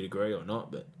don't know if you'd agree or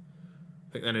not, but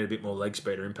I think they need a bit more leg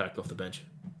speed or impact off the bench.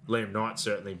 Liam Knight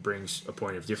certainly brings a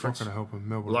point of difference. Not going to help him.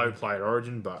 Melbourne. Low play at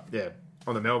Origin, but yeah,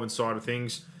 on the Melbourne side of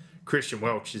things, Christian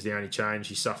Welch is the only change.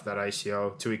 He suffered that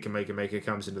ACL. Tui Kamika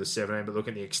comes into the 17, but look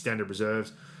at the extended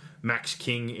reserves. Max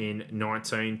King in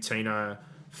 19. Tino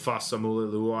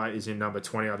Fasamululuai is in number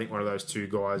 20. I think one of those two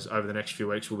guys over the next few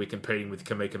weeks will be competing with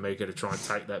Kamika to try and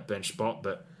take that bench spot,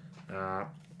 but I'm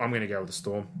going to go with the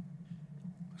Storm.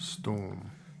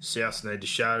 Storm. Souths need to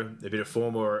show a bit of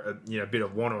form or a bit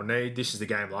of want or need. This is the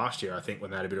game last year, I think,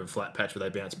 when they had a bit of a flat patch where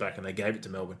they bounced back and they gave it to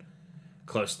Melbourne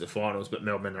close to the finals, but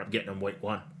Melbourne ended up getting them week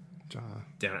 1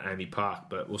 down at Amy Park.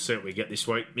 But we'll see what we get this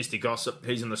week. Mr. Gossip,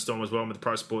 he's in the Storm as well with the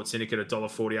Pro Sports Syndicate,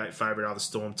 $1.48 favourite are the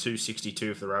Storm,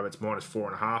 $2.62 for the Rabbits,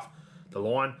 -4.5. The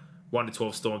line, 1 to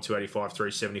 12 Storm, $2.85,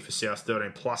 $3.70 for South,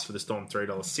 13 plus for the Storm,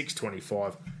 $3,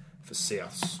 $6.25 for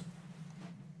Souths.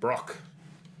 Brock,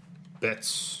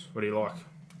 bets, what do you like?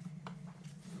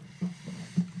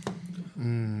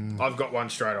 I've got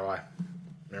one straight away.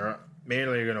 All right.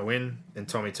 Manly are going to win, and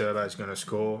Tommy Turbo is going to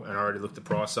score. And I already looked the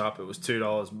price up. It was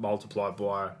 $2 multiplied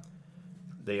by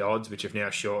the odds, which have now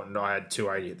shortened. I had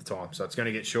 $2.80 at the time, so it's going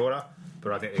to get shorter.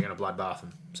 But I think they're going to bloodbath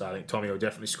them. So I think Tommy will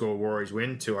definitely score. Warriors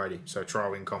win, $2.80. So try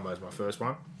win combo is my first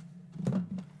one.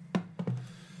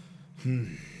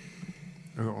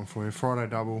 I've got one for you. Friday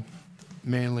double.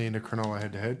 Manly into Cronulla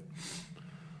head to head.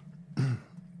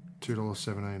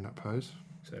 $2.17 that pays.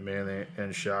 So Manly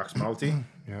and Sharks multi.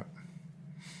 Yep.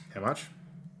 How much?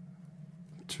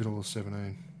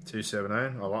 $2.17.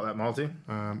 $2.17. I like that multi.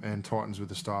 And Titans with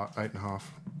the start, 8.5.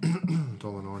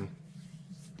 $1.90.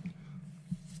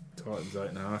 Titans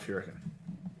 8.5. You reckon?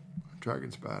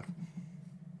 Dragons bad.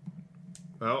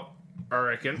 Well, I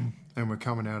reckon. And we're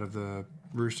coming out of the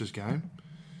Roosters game.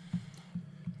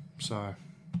 So.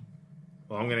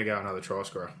 Well, I'm going to go another try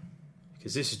scorer.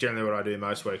 Because this is generally what I do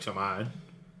most weeks on my own.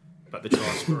 But the try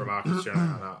scorer market's generally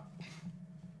not up.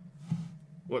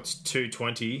 What's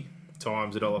 220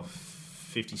 times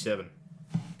 $1.57?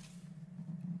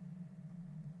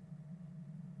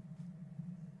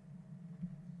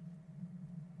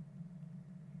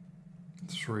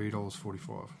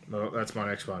 $3.45. Well, that's my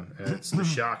next one. It's the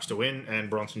Sharks to win and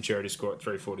Bronson Cherry to score at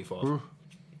 $3.45.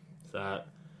 So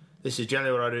this is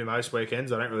generally what I do most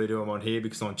weekends. I don't really do them on here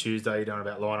because on Tuesday you're doing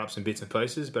about lineups and bits and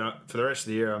pieces. But for the rest of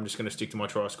the year, I'm just going to stick to my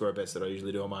try scorer bets that I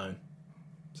usually do on my own.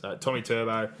 So Tommy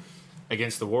Turbo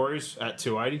against the Warriors at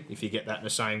 $2.80. If you get that in the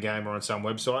same game or on some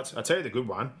websites, I'll tell you the good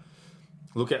one.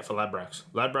 Look out for Ladbrokes.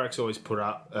 Ladbrokes always put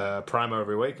up a promo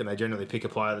every week, and they generally pick a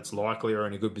player that's likely or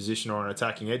in a good position or an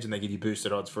attacking edge, and they give you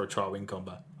boosted odds for a try-win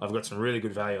combo. I've got some really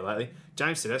good value lately.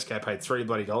 James Tedesco paid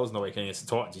 $3 in the weekend against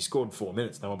the Titans. He scored 4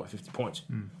 minutes. They won by 50 points.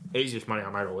 Easiest money I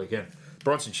made all weekend.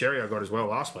 Bronson Cherry I got as well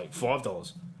last week,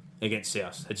 $5 against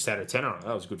South. They just had a tenner on it.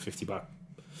 That was a good $50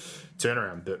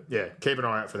 turnaround. But yeah, keep an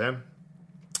eye out for them.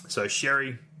 So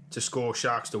Sherry to score,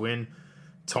 Sharks to win.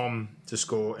 Tom to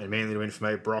score and Manly to win for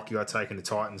me. Brock, you are taking the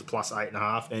Titans plus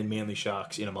 8.5 and Manly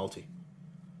Sharks in a multi.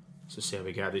 So see how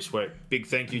we go this week. Big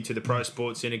thank you to the Pro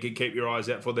Sports Syndicate. Keep your eyes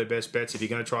out for their best bets. If you're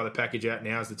going to try the package out,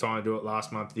 now's the time to do it.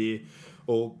 Last month of the year,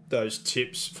 all those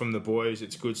tips from the boys,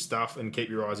 it's good stuff. And keep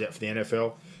your eyes out for the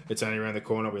NFL. It's only around the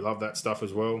corner. We love that stuff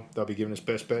as well. They'll be giving us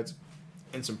best bets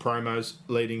and some promos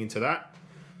leading into that.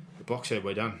 The box said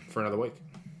we're done for another week.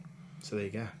 So there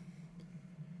you go.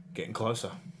 Getting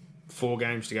closer. 4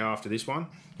 games to go after this one.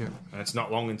 Yep. And it's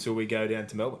not long until we go down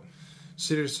to Melbourne.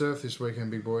 City to surf this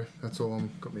weekend, big boy. That's all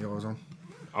I've got my eyes on.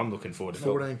 I'm looking forward to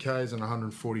 14 Ks and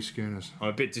 140 schooners. I'm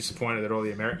a bit disappointed that all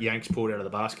the Yanks pulled out of the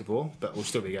basketball, but we'll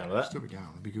still be going to that. Still be going.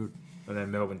 It'll be good. And then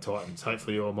Melbourne Titans.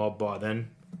 Hopefully your mob by then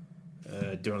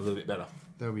doing a little bit better.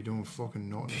 They'll be doing fucking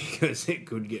nothing. Because it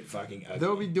could get fucking ugly.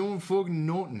 They'll be doing fucking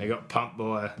nothing. They got pumped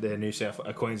by their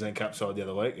Queensland Cup side the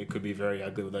other week. It could be very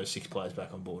ugly with those 6 players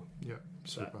back on board. Yeah,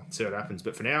 so see what happens.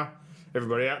 But for now,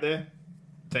 everybody out there,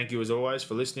 thank you as always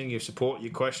for listening, your support,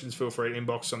 your questions. Feel free to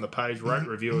inbox on the page, rate,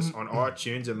 review us on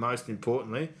iTunes, and most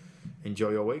importantly,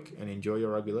 enjoy your week and enjoy your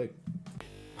rugby league.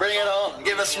 Bring it on.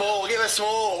 Give us more. Give us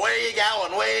more. Where are you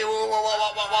going?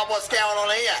 What's going on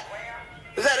here?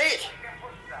 Is that it?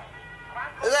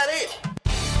 Is that it?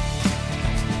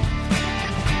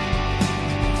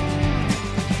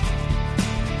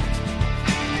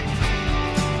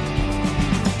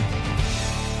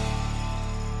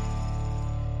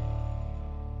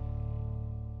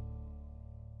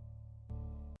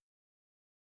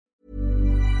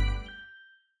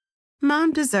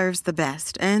 Mom deserves the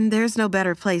best, and there's no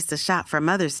better place to shop for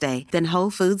Mother's Day than Whole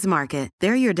Foods Market.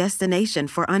 They're your destination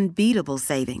for unbeatable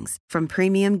savings, from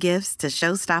premium gifts to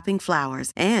show-stopping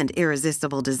flowers and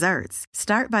irresistible desserts.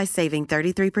 Start by saving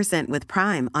 33% with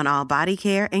Prime on all body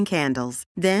care and candles.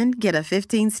 Then get a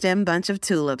 15-stem bunch of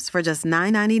tulips for just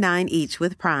 $9.99 each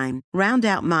with Prime. Round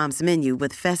out Mom's menu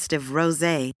with festive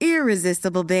rosé,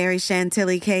 irresistible berry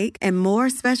chantilly cake, and more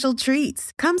special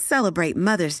treats. Come celebrate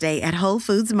Mother's Day at Whole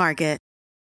Foods Market.